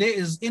telling you, there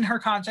is in her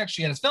context.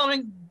 She had a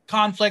filming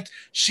conflict.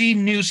 She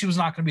knew she was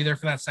not going to be there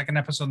for that second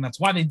episode, and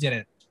that's why they did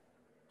it.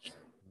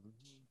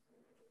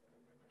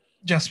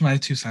 Just my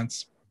 2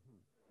 cents.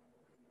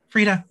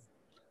 Frida,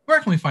 where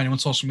can we find you on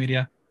social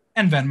media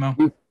and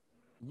Venmo?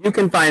 You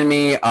can find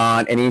me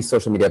on any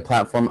social media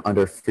platform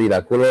under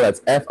Frida Kulo.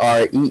 That's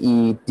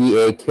FREEDAKULO.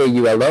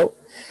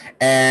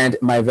 And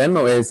my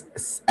Venmo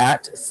is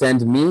at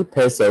send me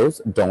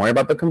pesos. Don't worry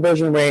about the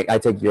conversion rate. I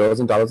take euros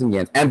and dollars and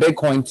yens. And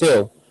Bitcoin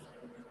too.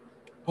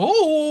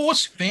 Oh,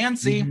 it's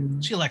fancy.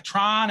 She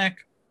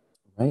electronic.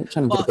 Right?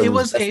 Well, it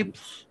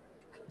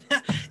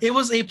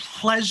was a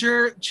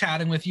pleasure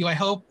chatting with you. I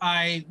hope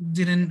I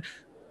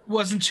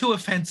wasn't too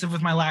offensive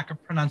with my lack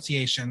of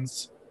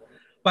pronunciations.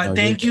 But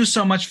thank you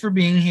so much for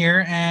being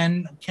here,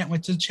 and can't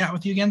wait to chat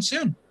with you again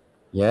soon.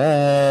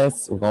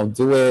 Yes, we're going to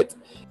do it.